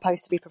that they're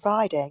supposed to be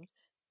providing.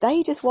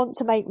 They just want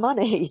to make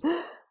money.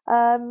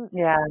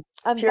 Yeah.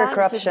 And Pure banks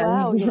corruption. as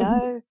well, you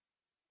know.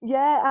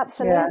 Yeah,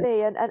 absolutely.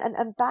 Yeah.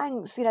 And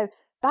banks, you know,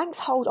 banks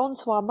hold on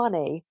to our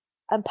money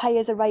and pay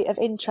us a rate of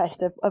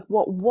interest of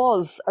what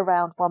was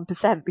around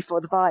 1%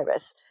 before the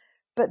virus.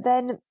 But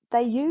then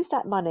they use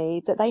that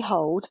money that they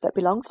hold that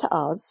belongs to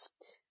us,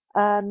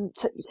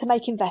 to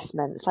make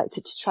investments, like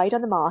to trade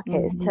on the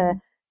markets,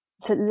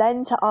 to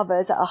lend to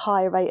others at a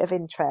higher rate of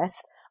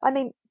interest. I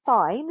mean,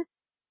 fine.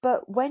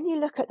 But when you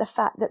look at the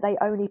fact that they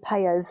only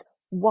pay us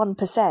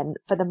 1%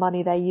 for the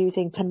money they're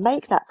using to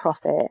make that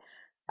profit,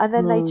 and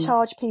then they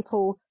charge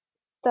people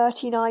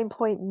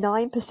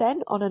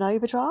 39.9% on an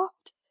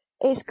overdraft,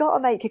 it's got to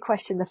make you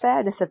question the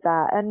fairness of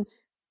that. And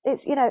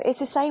it's, you know, it's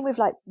the same with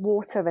like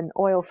water and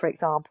oil, for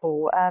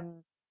example.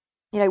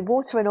 You know,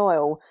 water and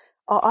oil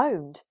are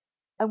owned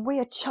and we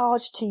are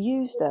charged to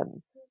use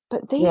them.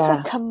 But these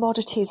are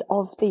commodities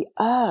of the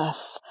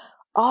earth,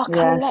 our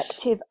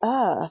collective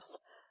earth,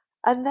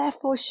 and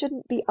therefore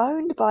shouldn't be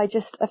owned by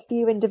just a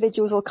few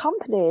individuals or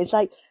companies.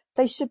 Like,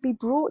 they should be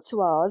brought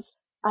to us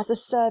as a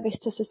service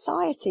to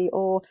society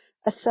or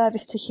a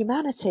service to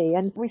humanity.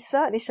 And we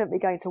certainly shouldn't be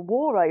going to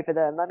war over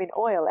them. I mean,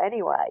 oil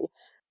anyway.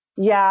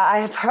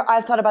 Yeah,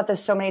 I've thought about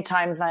this so many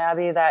times,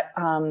 Nayabi, that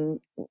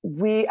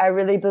I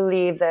really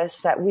believe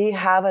this, that we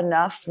have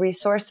enough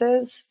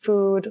resources,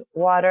 food,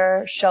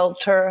 water,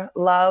 shelter,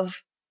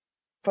 love,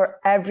 for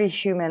every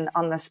human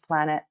on this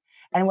planet.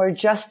 And we're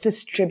just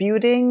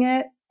distributing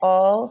it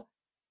all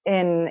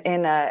in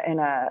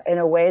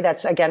a way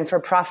that's, again, for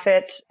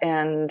profit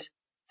and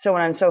so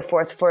on and so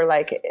forth, for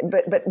like,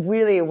 but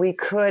really we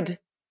could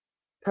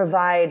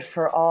provide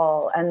for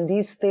all. And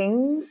these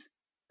things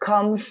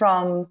come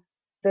from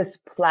this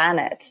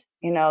planet,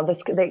 you know,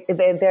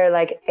 they're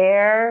like,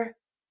 air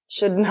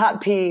should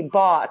not be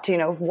bought, you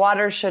know,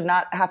 water should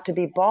not have to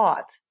be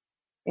bought.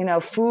 You know,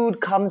 food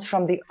comes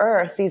from the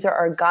earth. These are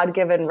our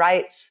God-given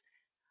rights,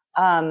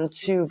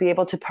 to be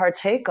able to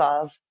partake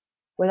of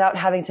without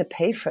having to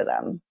pay for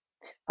them.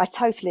 I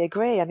totally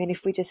agree. I mean,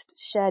 if we just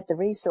shared the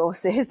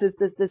resources,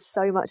 there's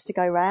so much to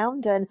go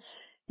round. And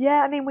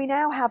yeah, I mean, we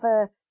now have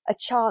a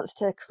chance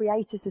to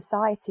create a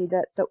society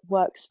that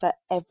works for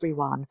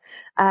everyone.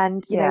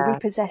 And, you know, we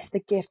possess the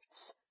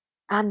gifts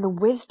and the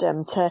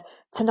wisdom to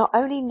not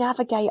only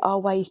navigate our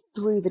way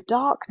through the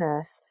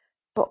darkness,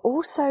 but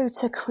also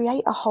to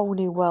create a whole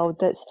new world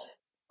that's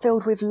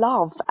filled with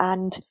love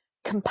and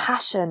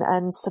compassion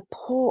and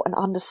support and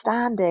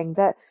understanding,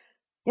 that,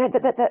 you know,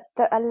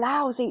 that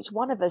allows each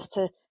one of us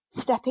to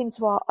step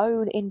into our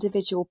own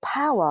individual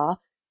power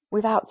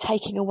without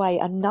taking away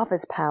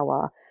another's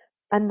power.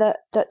 And that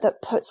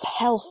puts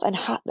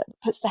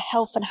puts the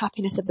health and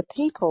happiness of the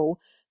people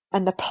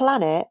and the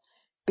planet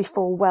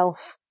before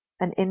wealth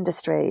and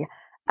industry.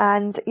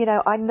 And, you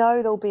know, I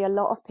know there'll be a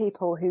lot of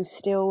people who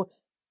still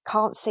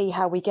can't see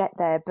how we get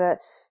there, but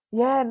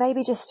yeah,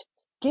 maybe just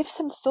give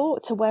some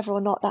thought to whether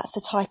or not that's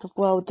the type of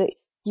world that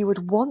you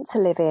would want to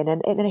live in.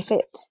 And if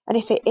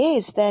it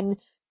is, then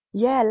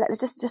yeah,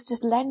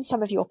 just lend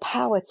some of your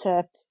power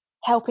to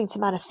helping to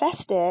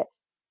manifest it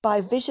by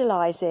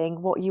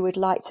visualizing what you would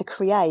like to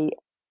create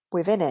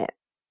within it.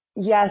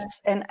 Yes.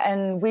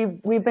 And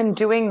we've been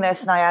doing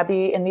this,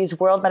 Nayabi, in these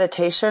world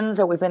meditations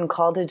that we've been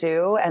called to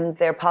do, and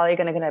they're probably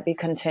going to be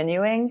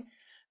continuing.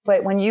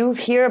 But when you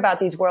hear about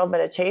these world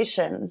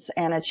meditations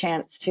and a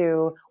chance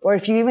to, or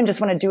if you even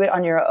just want to do it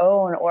on your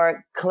own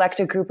or collect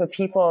a group of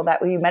people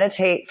that we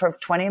meditate for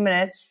 20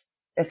 minutes,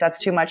 if that's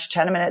too much,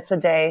 10 minutes a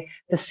day,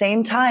 the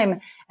same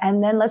time.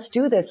 And then let's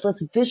do this.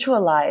 Let's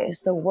visualize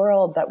the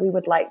world that we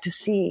would like to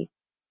see,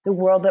 the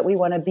world that we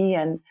want to be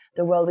in,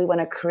 the world we want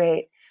to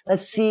create.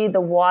 Let's see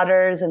the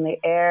waters and the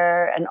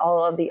air and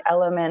all of the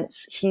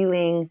elements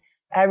healing,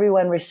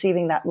 everyone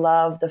receiving that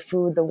love, the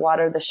food, the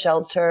water, the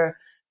shelter,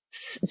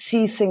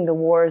 ceasing the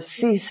wars,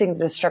 ceasing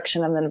the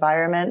destruction of the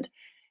environment.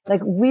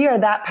 Like, we are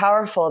that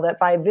powerful that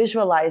by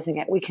visualizing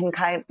it, we can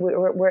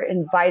we're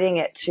inviting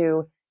it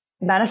to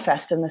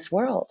manifest in this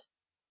world.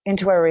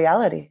 into our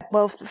reality.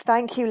 Well,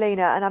 thank you,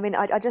 Lena. And I mean,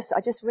 I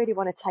just really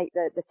want to take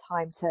the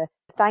time to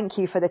thank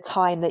you for the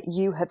time that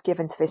you have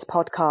given to this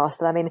podcast.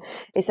 And I mean,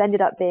 it's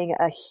ended up being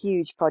a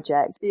huge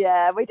project.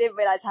 Yeah, we didn't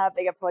realize how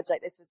big a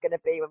project this was going to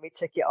be when we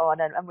took it on.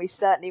 And we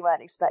certainly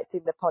weren't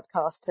expecting the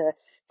podcast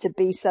to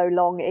be so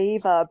long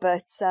either.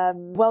 But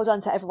well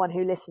done to everyone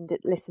who listened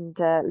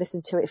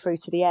to it through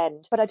to the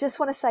end. But I just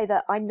want to say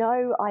that I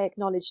know I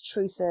acknowledged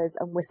truthers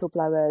and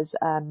whistleblowers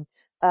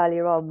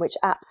earlier on, which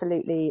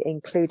absolutely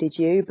included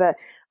you. But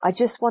I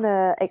just want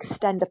to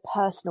extend a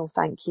personal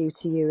thank you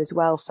to you as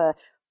well for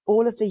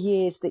all of the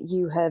years that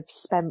you have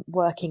spent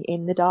working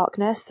in the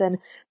darkness. And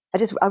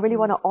I really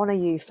want to honor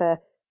you for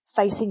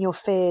facing your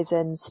fears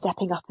and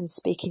stepping up and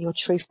speaking your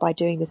truth by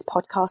doing this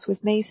podcast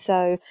with me.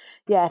 So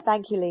yeah,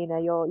 thank you, Lena.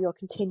 Your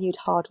continued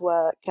hard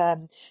work,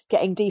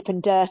 getting deep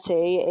and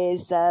dirty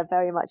is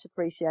very much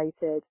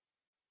appreciated.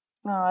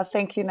 Oh,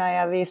 thank you,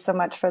 Nayavi, so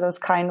much for those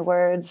kind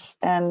words.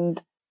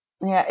 And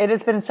yeah, it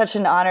has been such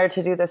an honor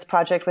to do this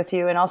project with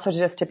you, and also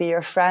just to be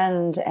your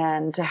friend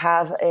and to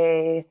have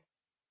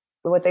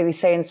what they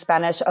say in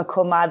Spanish, a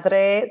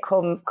comadre,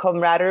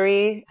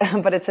 camaraderie,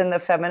 but it's in the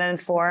feminine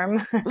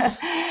form.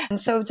 And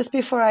so just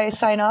before I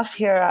sign off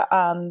here,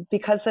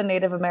 because the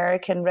Native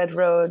American Red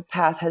Road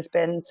path has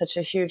been such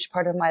a huge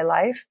part of my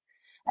life,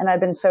 and I've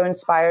been so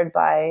inspired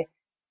by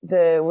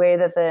the way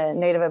that the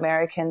Native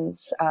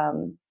Americans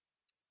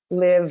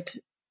lived,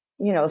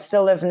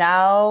 still live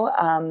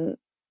now,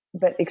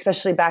 but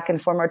especially back in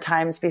former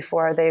times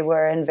before they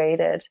were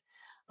invaded.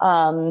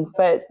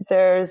 But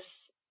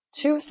there's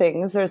two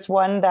things. There's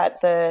one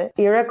that the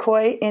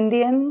Iroquois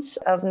Indians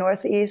of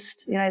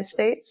Northeast United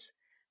States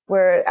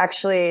were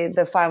actually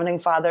the founding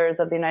fathers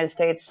of the United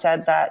States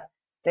said that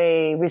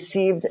they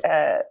received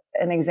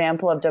an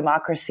example of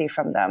democracy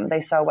from them.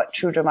 They saw what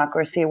true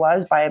democracy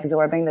was by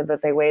absorbing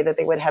the way that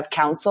they would have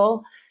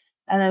counsel.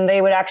 And then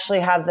they would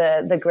actually have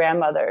the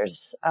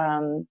grandmothers,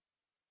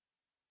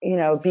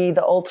 be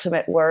the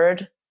ultimate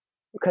word,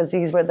 because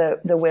these were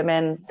the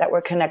women that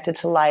were connected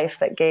to life,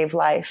 that gave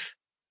life,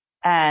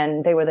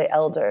 and they were the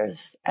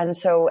elders. And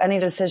so any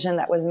decision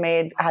that was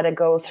made had to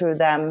go through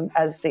them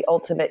as the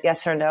ultimate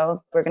yes or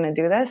no, we're going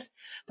to do this.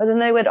 But then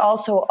they would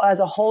also, as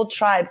a whole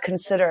tribe,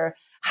 consider,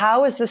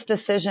 how is this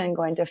decision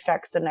going to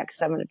affect the next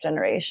 7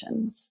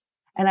 generations?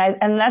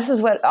 And this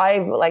is what I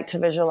like to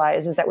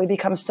visualize, is that we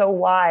become so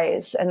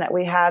wise, and that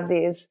we have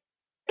these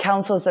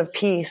councils of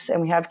peace,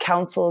 and we have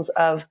councils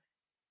of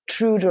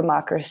true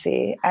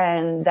democracy,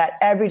 and that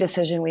every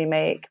decision we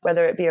make,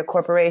 whether it be a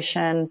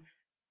corporation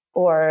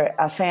or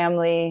a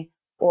family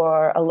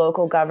or a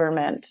local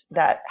government,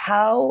 that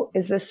how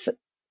is this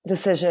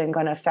decision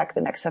going to affect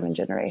the next 7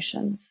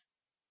 generations?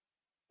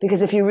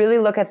 Because if you really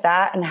look at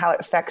that and how it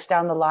affects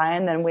down the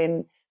line,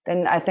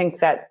 then I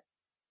think that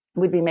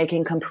we'd be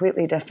making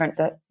completely different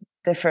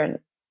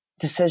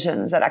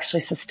decisions that actually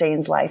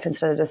sustains life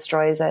instead of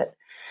destroys it.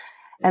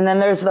 And then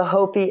there's the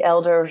Hopi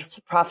elders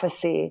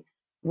prophecy,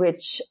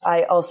 which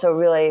I also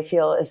really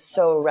feel is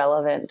so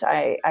relevant.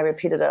 I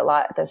repeated it a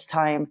lot at this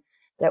time,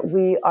 that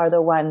we are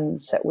the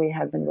ones that we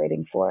have been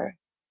waiting for.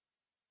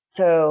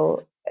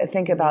 So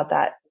think about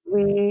that.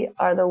 We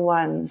are the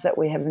ones that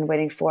we have been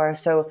waiting for.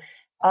 So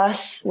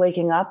us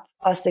waking up,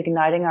 us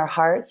igniting our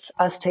hearts,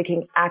 us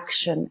taking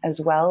action as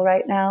well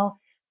right now,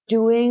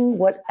 doing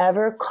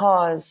whatever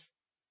cause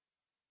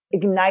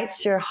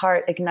ignites your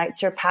heart,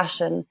 ignites your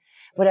passion,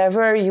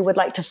 whatever you would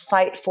like to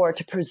fight for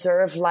to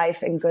preserve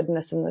life and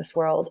goodness in this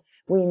world.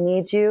 We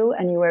need you,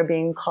 and you are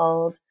being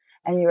called,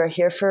 and you are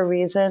here for a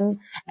reason,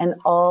 and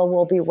all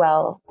will be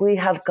well. We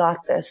have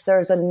got this.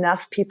 There's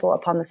enough people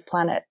upon this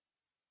planet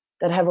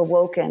that have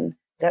awoken,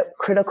 that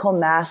critical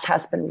mass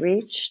has been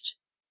reached,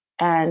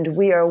 and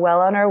we are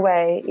well on our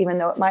way, even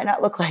though it might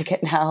not look like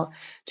it now,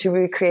 to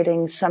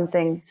recreating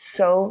something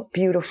so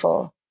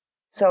beautiful.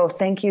 So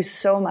thank you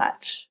so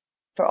much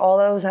for all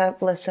those that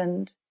have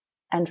listened,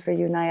 and for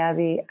you,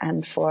 Nayavi,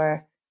 and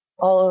for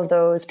all of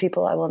those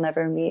people I will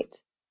never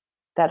meet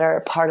that are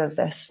a part of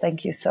this.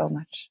 Thank you so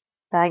much.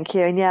 Thank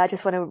you. And yeah, I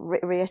just want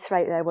to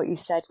reiterate there what you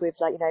said with,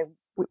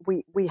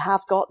 we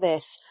have got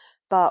this,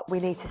 but we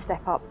need to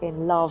step up in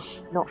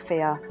love, not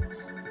fear,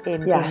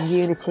 in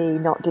unity,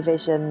 not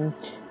division,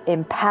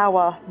 in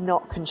power,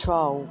 not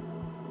control,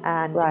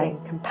 and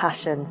in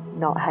compassion,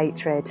 not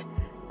hatred.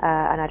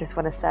 And I just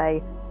want to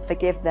say,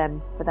 forgive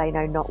them, for they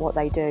know not what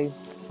they do.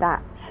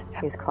 That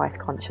is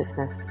Christ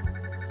consciousness.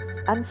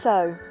 And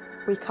so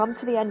we come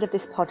to the end of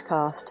this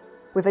podcast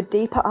with a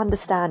deeper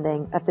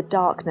understanding of the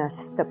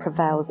darkness that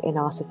prevails in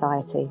our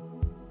society,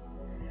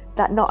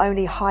 that not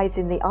only hides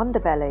in the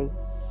underbelly,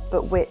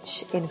 but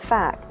which, in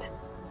fact,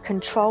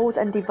 controls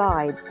and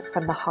divides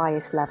from the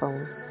highest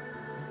levels.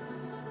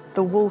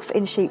 The wolf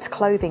in sheep's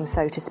clothing,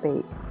 so to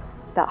speak,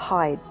 that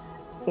hides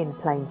in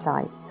plain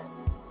sight.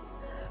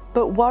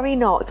 But worry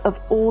not of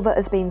all that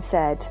has been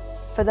said,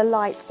 for the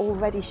light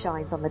already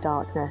shines on the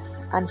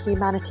darkness, and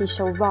humanity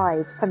shall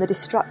rise from the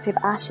destructive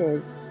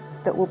ashes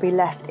that will be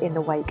left in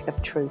the wake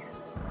of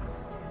truth.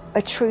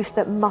 A truth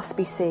that must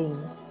be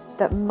seen,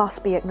 that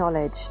must be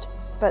acknowledged,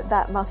 but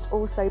that must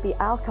also be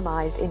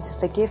alchemized into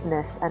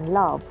forgiveness and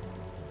love.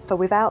 For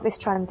without this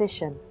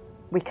transition,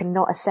 we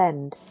cannot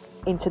ascend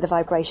into the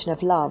vibration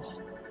of love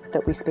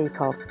that we speak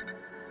of.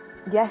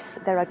 Yes,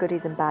 there are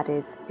goodies and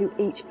baddies who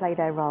each play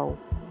their role,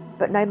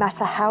 but no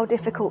matter how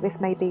difficult this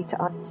may be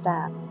to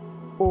understand,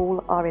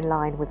 all are in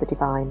line with the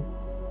divine.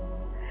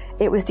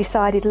 It was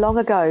decided long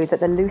ago that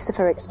the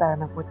Lucifer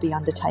experiment would be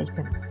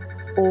undertaken,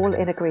 all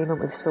in agreement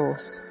with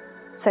Source,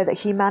 so that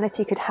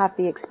humanity could have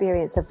the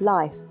experience of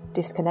life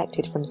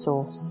disconnected from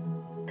Source.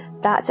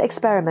 That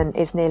experiment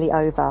is nearly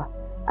over,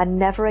 and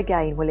never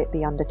again will it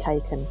be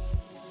undertaken.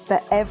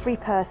 But every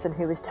person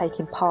who is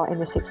taking part in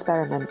this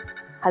experiment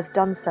has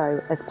done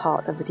so as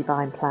part of the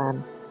divine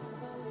plan.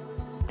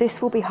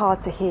 This will be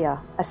hard to hear,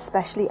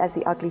 especially as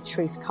the ugly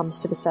truth comes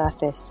to the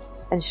surface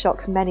and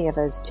shocks many of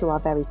us to our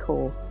very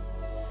core.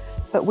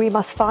 But we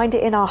must find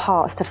it in our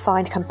hearts to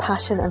find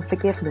compassion and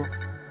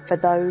forgiveness for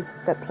those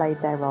that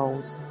played their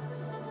roles.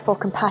 For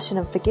compassion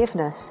and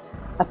forgiveness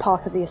are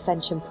part of the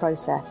ascension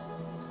process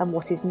and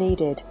what is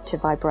needed to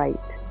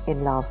vibrate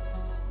in love.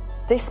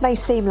 This may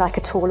seem like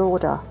a tall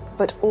order,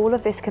 but all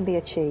of this can be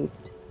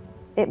achieved.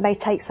 It may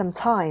take some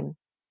time,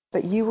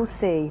 but you will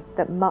see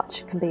that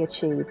much can be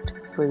achieved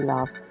through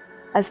love.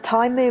 As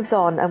time moves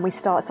on and we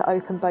start to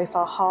open both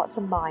our hearts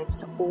and minds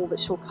to all that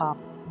shall come,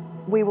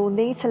 we will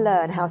need to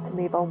learn how to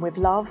move on with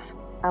love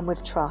and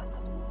with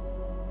trust.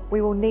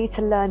 We will need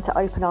to learn to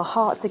open our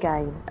hearts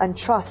again and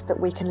trust that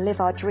we can live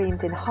our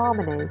dreams in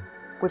harmony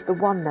with the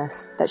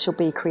oneness that shall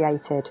be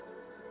created.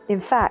 In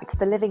fact,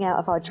 the living out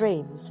of our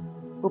dreams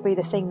will be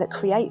the thing that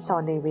creates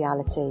our new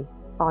reality,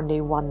 our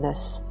new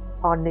oneness,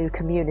 our new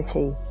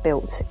community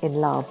built in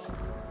love.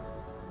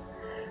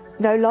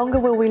 No longer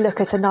will we look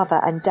at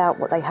another and doubt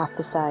what they have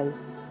to say.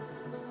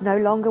 No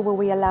longer will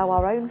we allow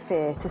our own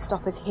fear to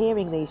stop us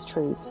hearing these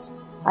truths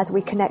as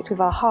we connect with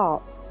our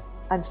hearts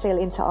and feel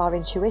into our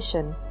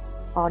intuition,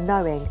 our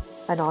knowing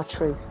and our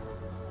truth.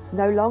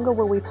 No longer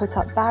will we put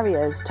up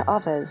barriers to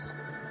others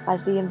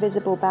as the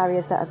invisible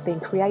barriers that have been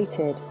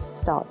created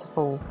start to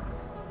fall.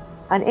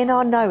 And in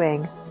our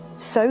knowing,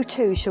 so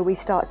too shall we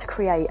start to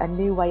create a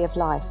new way of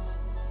life,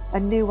 a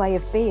new way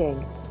of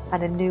being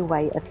and a new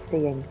way of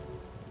seeing.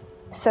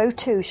 So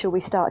too shall we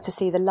start to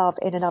see the love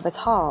in another's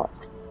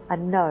heart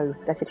and know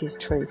that it is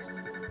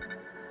truth.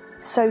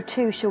 So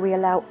too shall we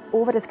allow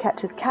all that has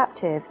kept us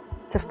captive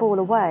to fall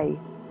away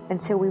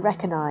until we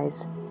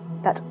recognise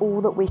that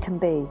all that we can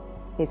be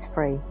is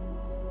free.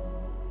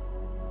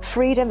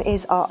 Freedom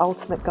is our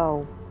ultimate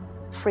goal.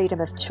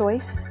 Freedom of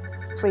choice,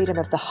 freedom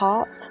of the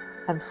heart,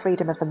 and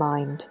freedom of the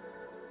mind.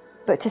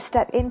 But to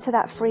step into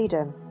that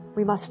freedom,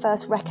 we must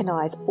first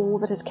recognise all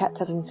that has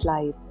kept us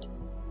enslaved.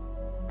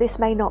 This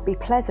may not be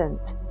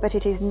pleasant, but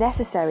it is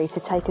necessary to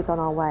take us on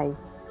our way.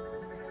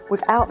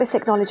 Without this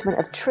acknowledgement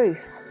of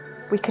truth,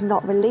 we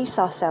cannot release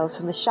ourselves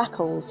from the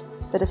shackles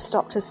that have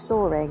stopped us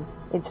soaring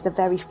into the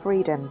very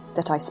freedom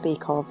that I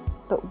speak of.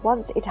 But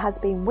once it has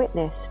been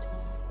witnessed,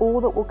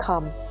 all that will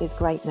come is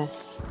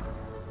greatness.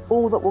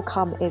 All that will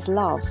come is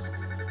love,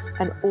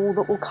 and all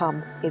that will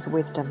come is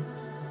wisdom.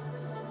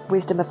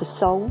 Wisdom of the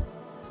soul,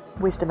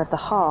 wisdom of the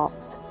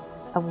heart,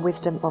 and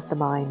wisdom of the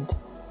mind.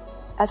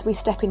 As we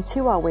step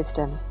into our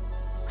wisdom,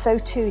 so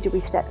too do we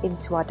step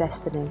into our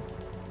destiny.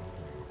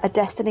 A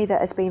destiny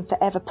that has been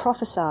forever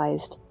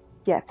prophesied,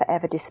 yet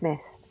forever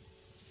dismissed.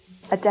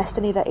 A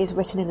destiny that is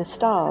written in the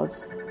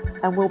stars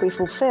and will be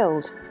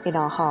fulfilled in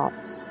our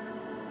hearts.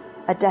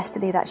 A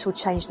destiny that shall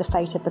change the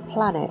fate of the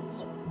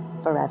planet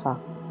forever.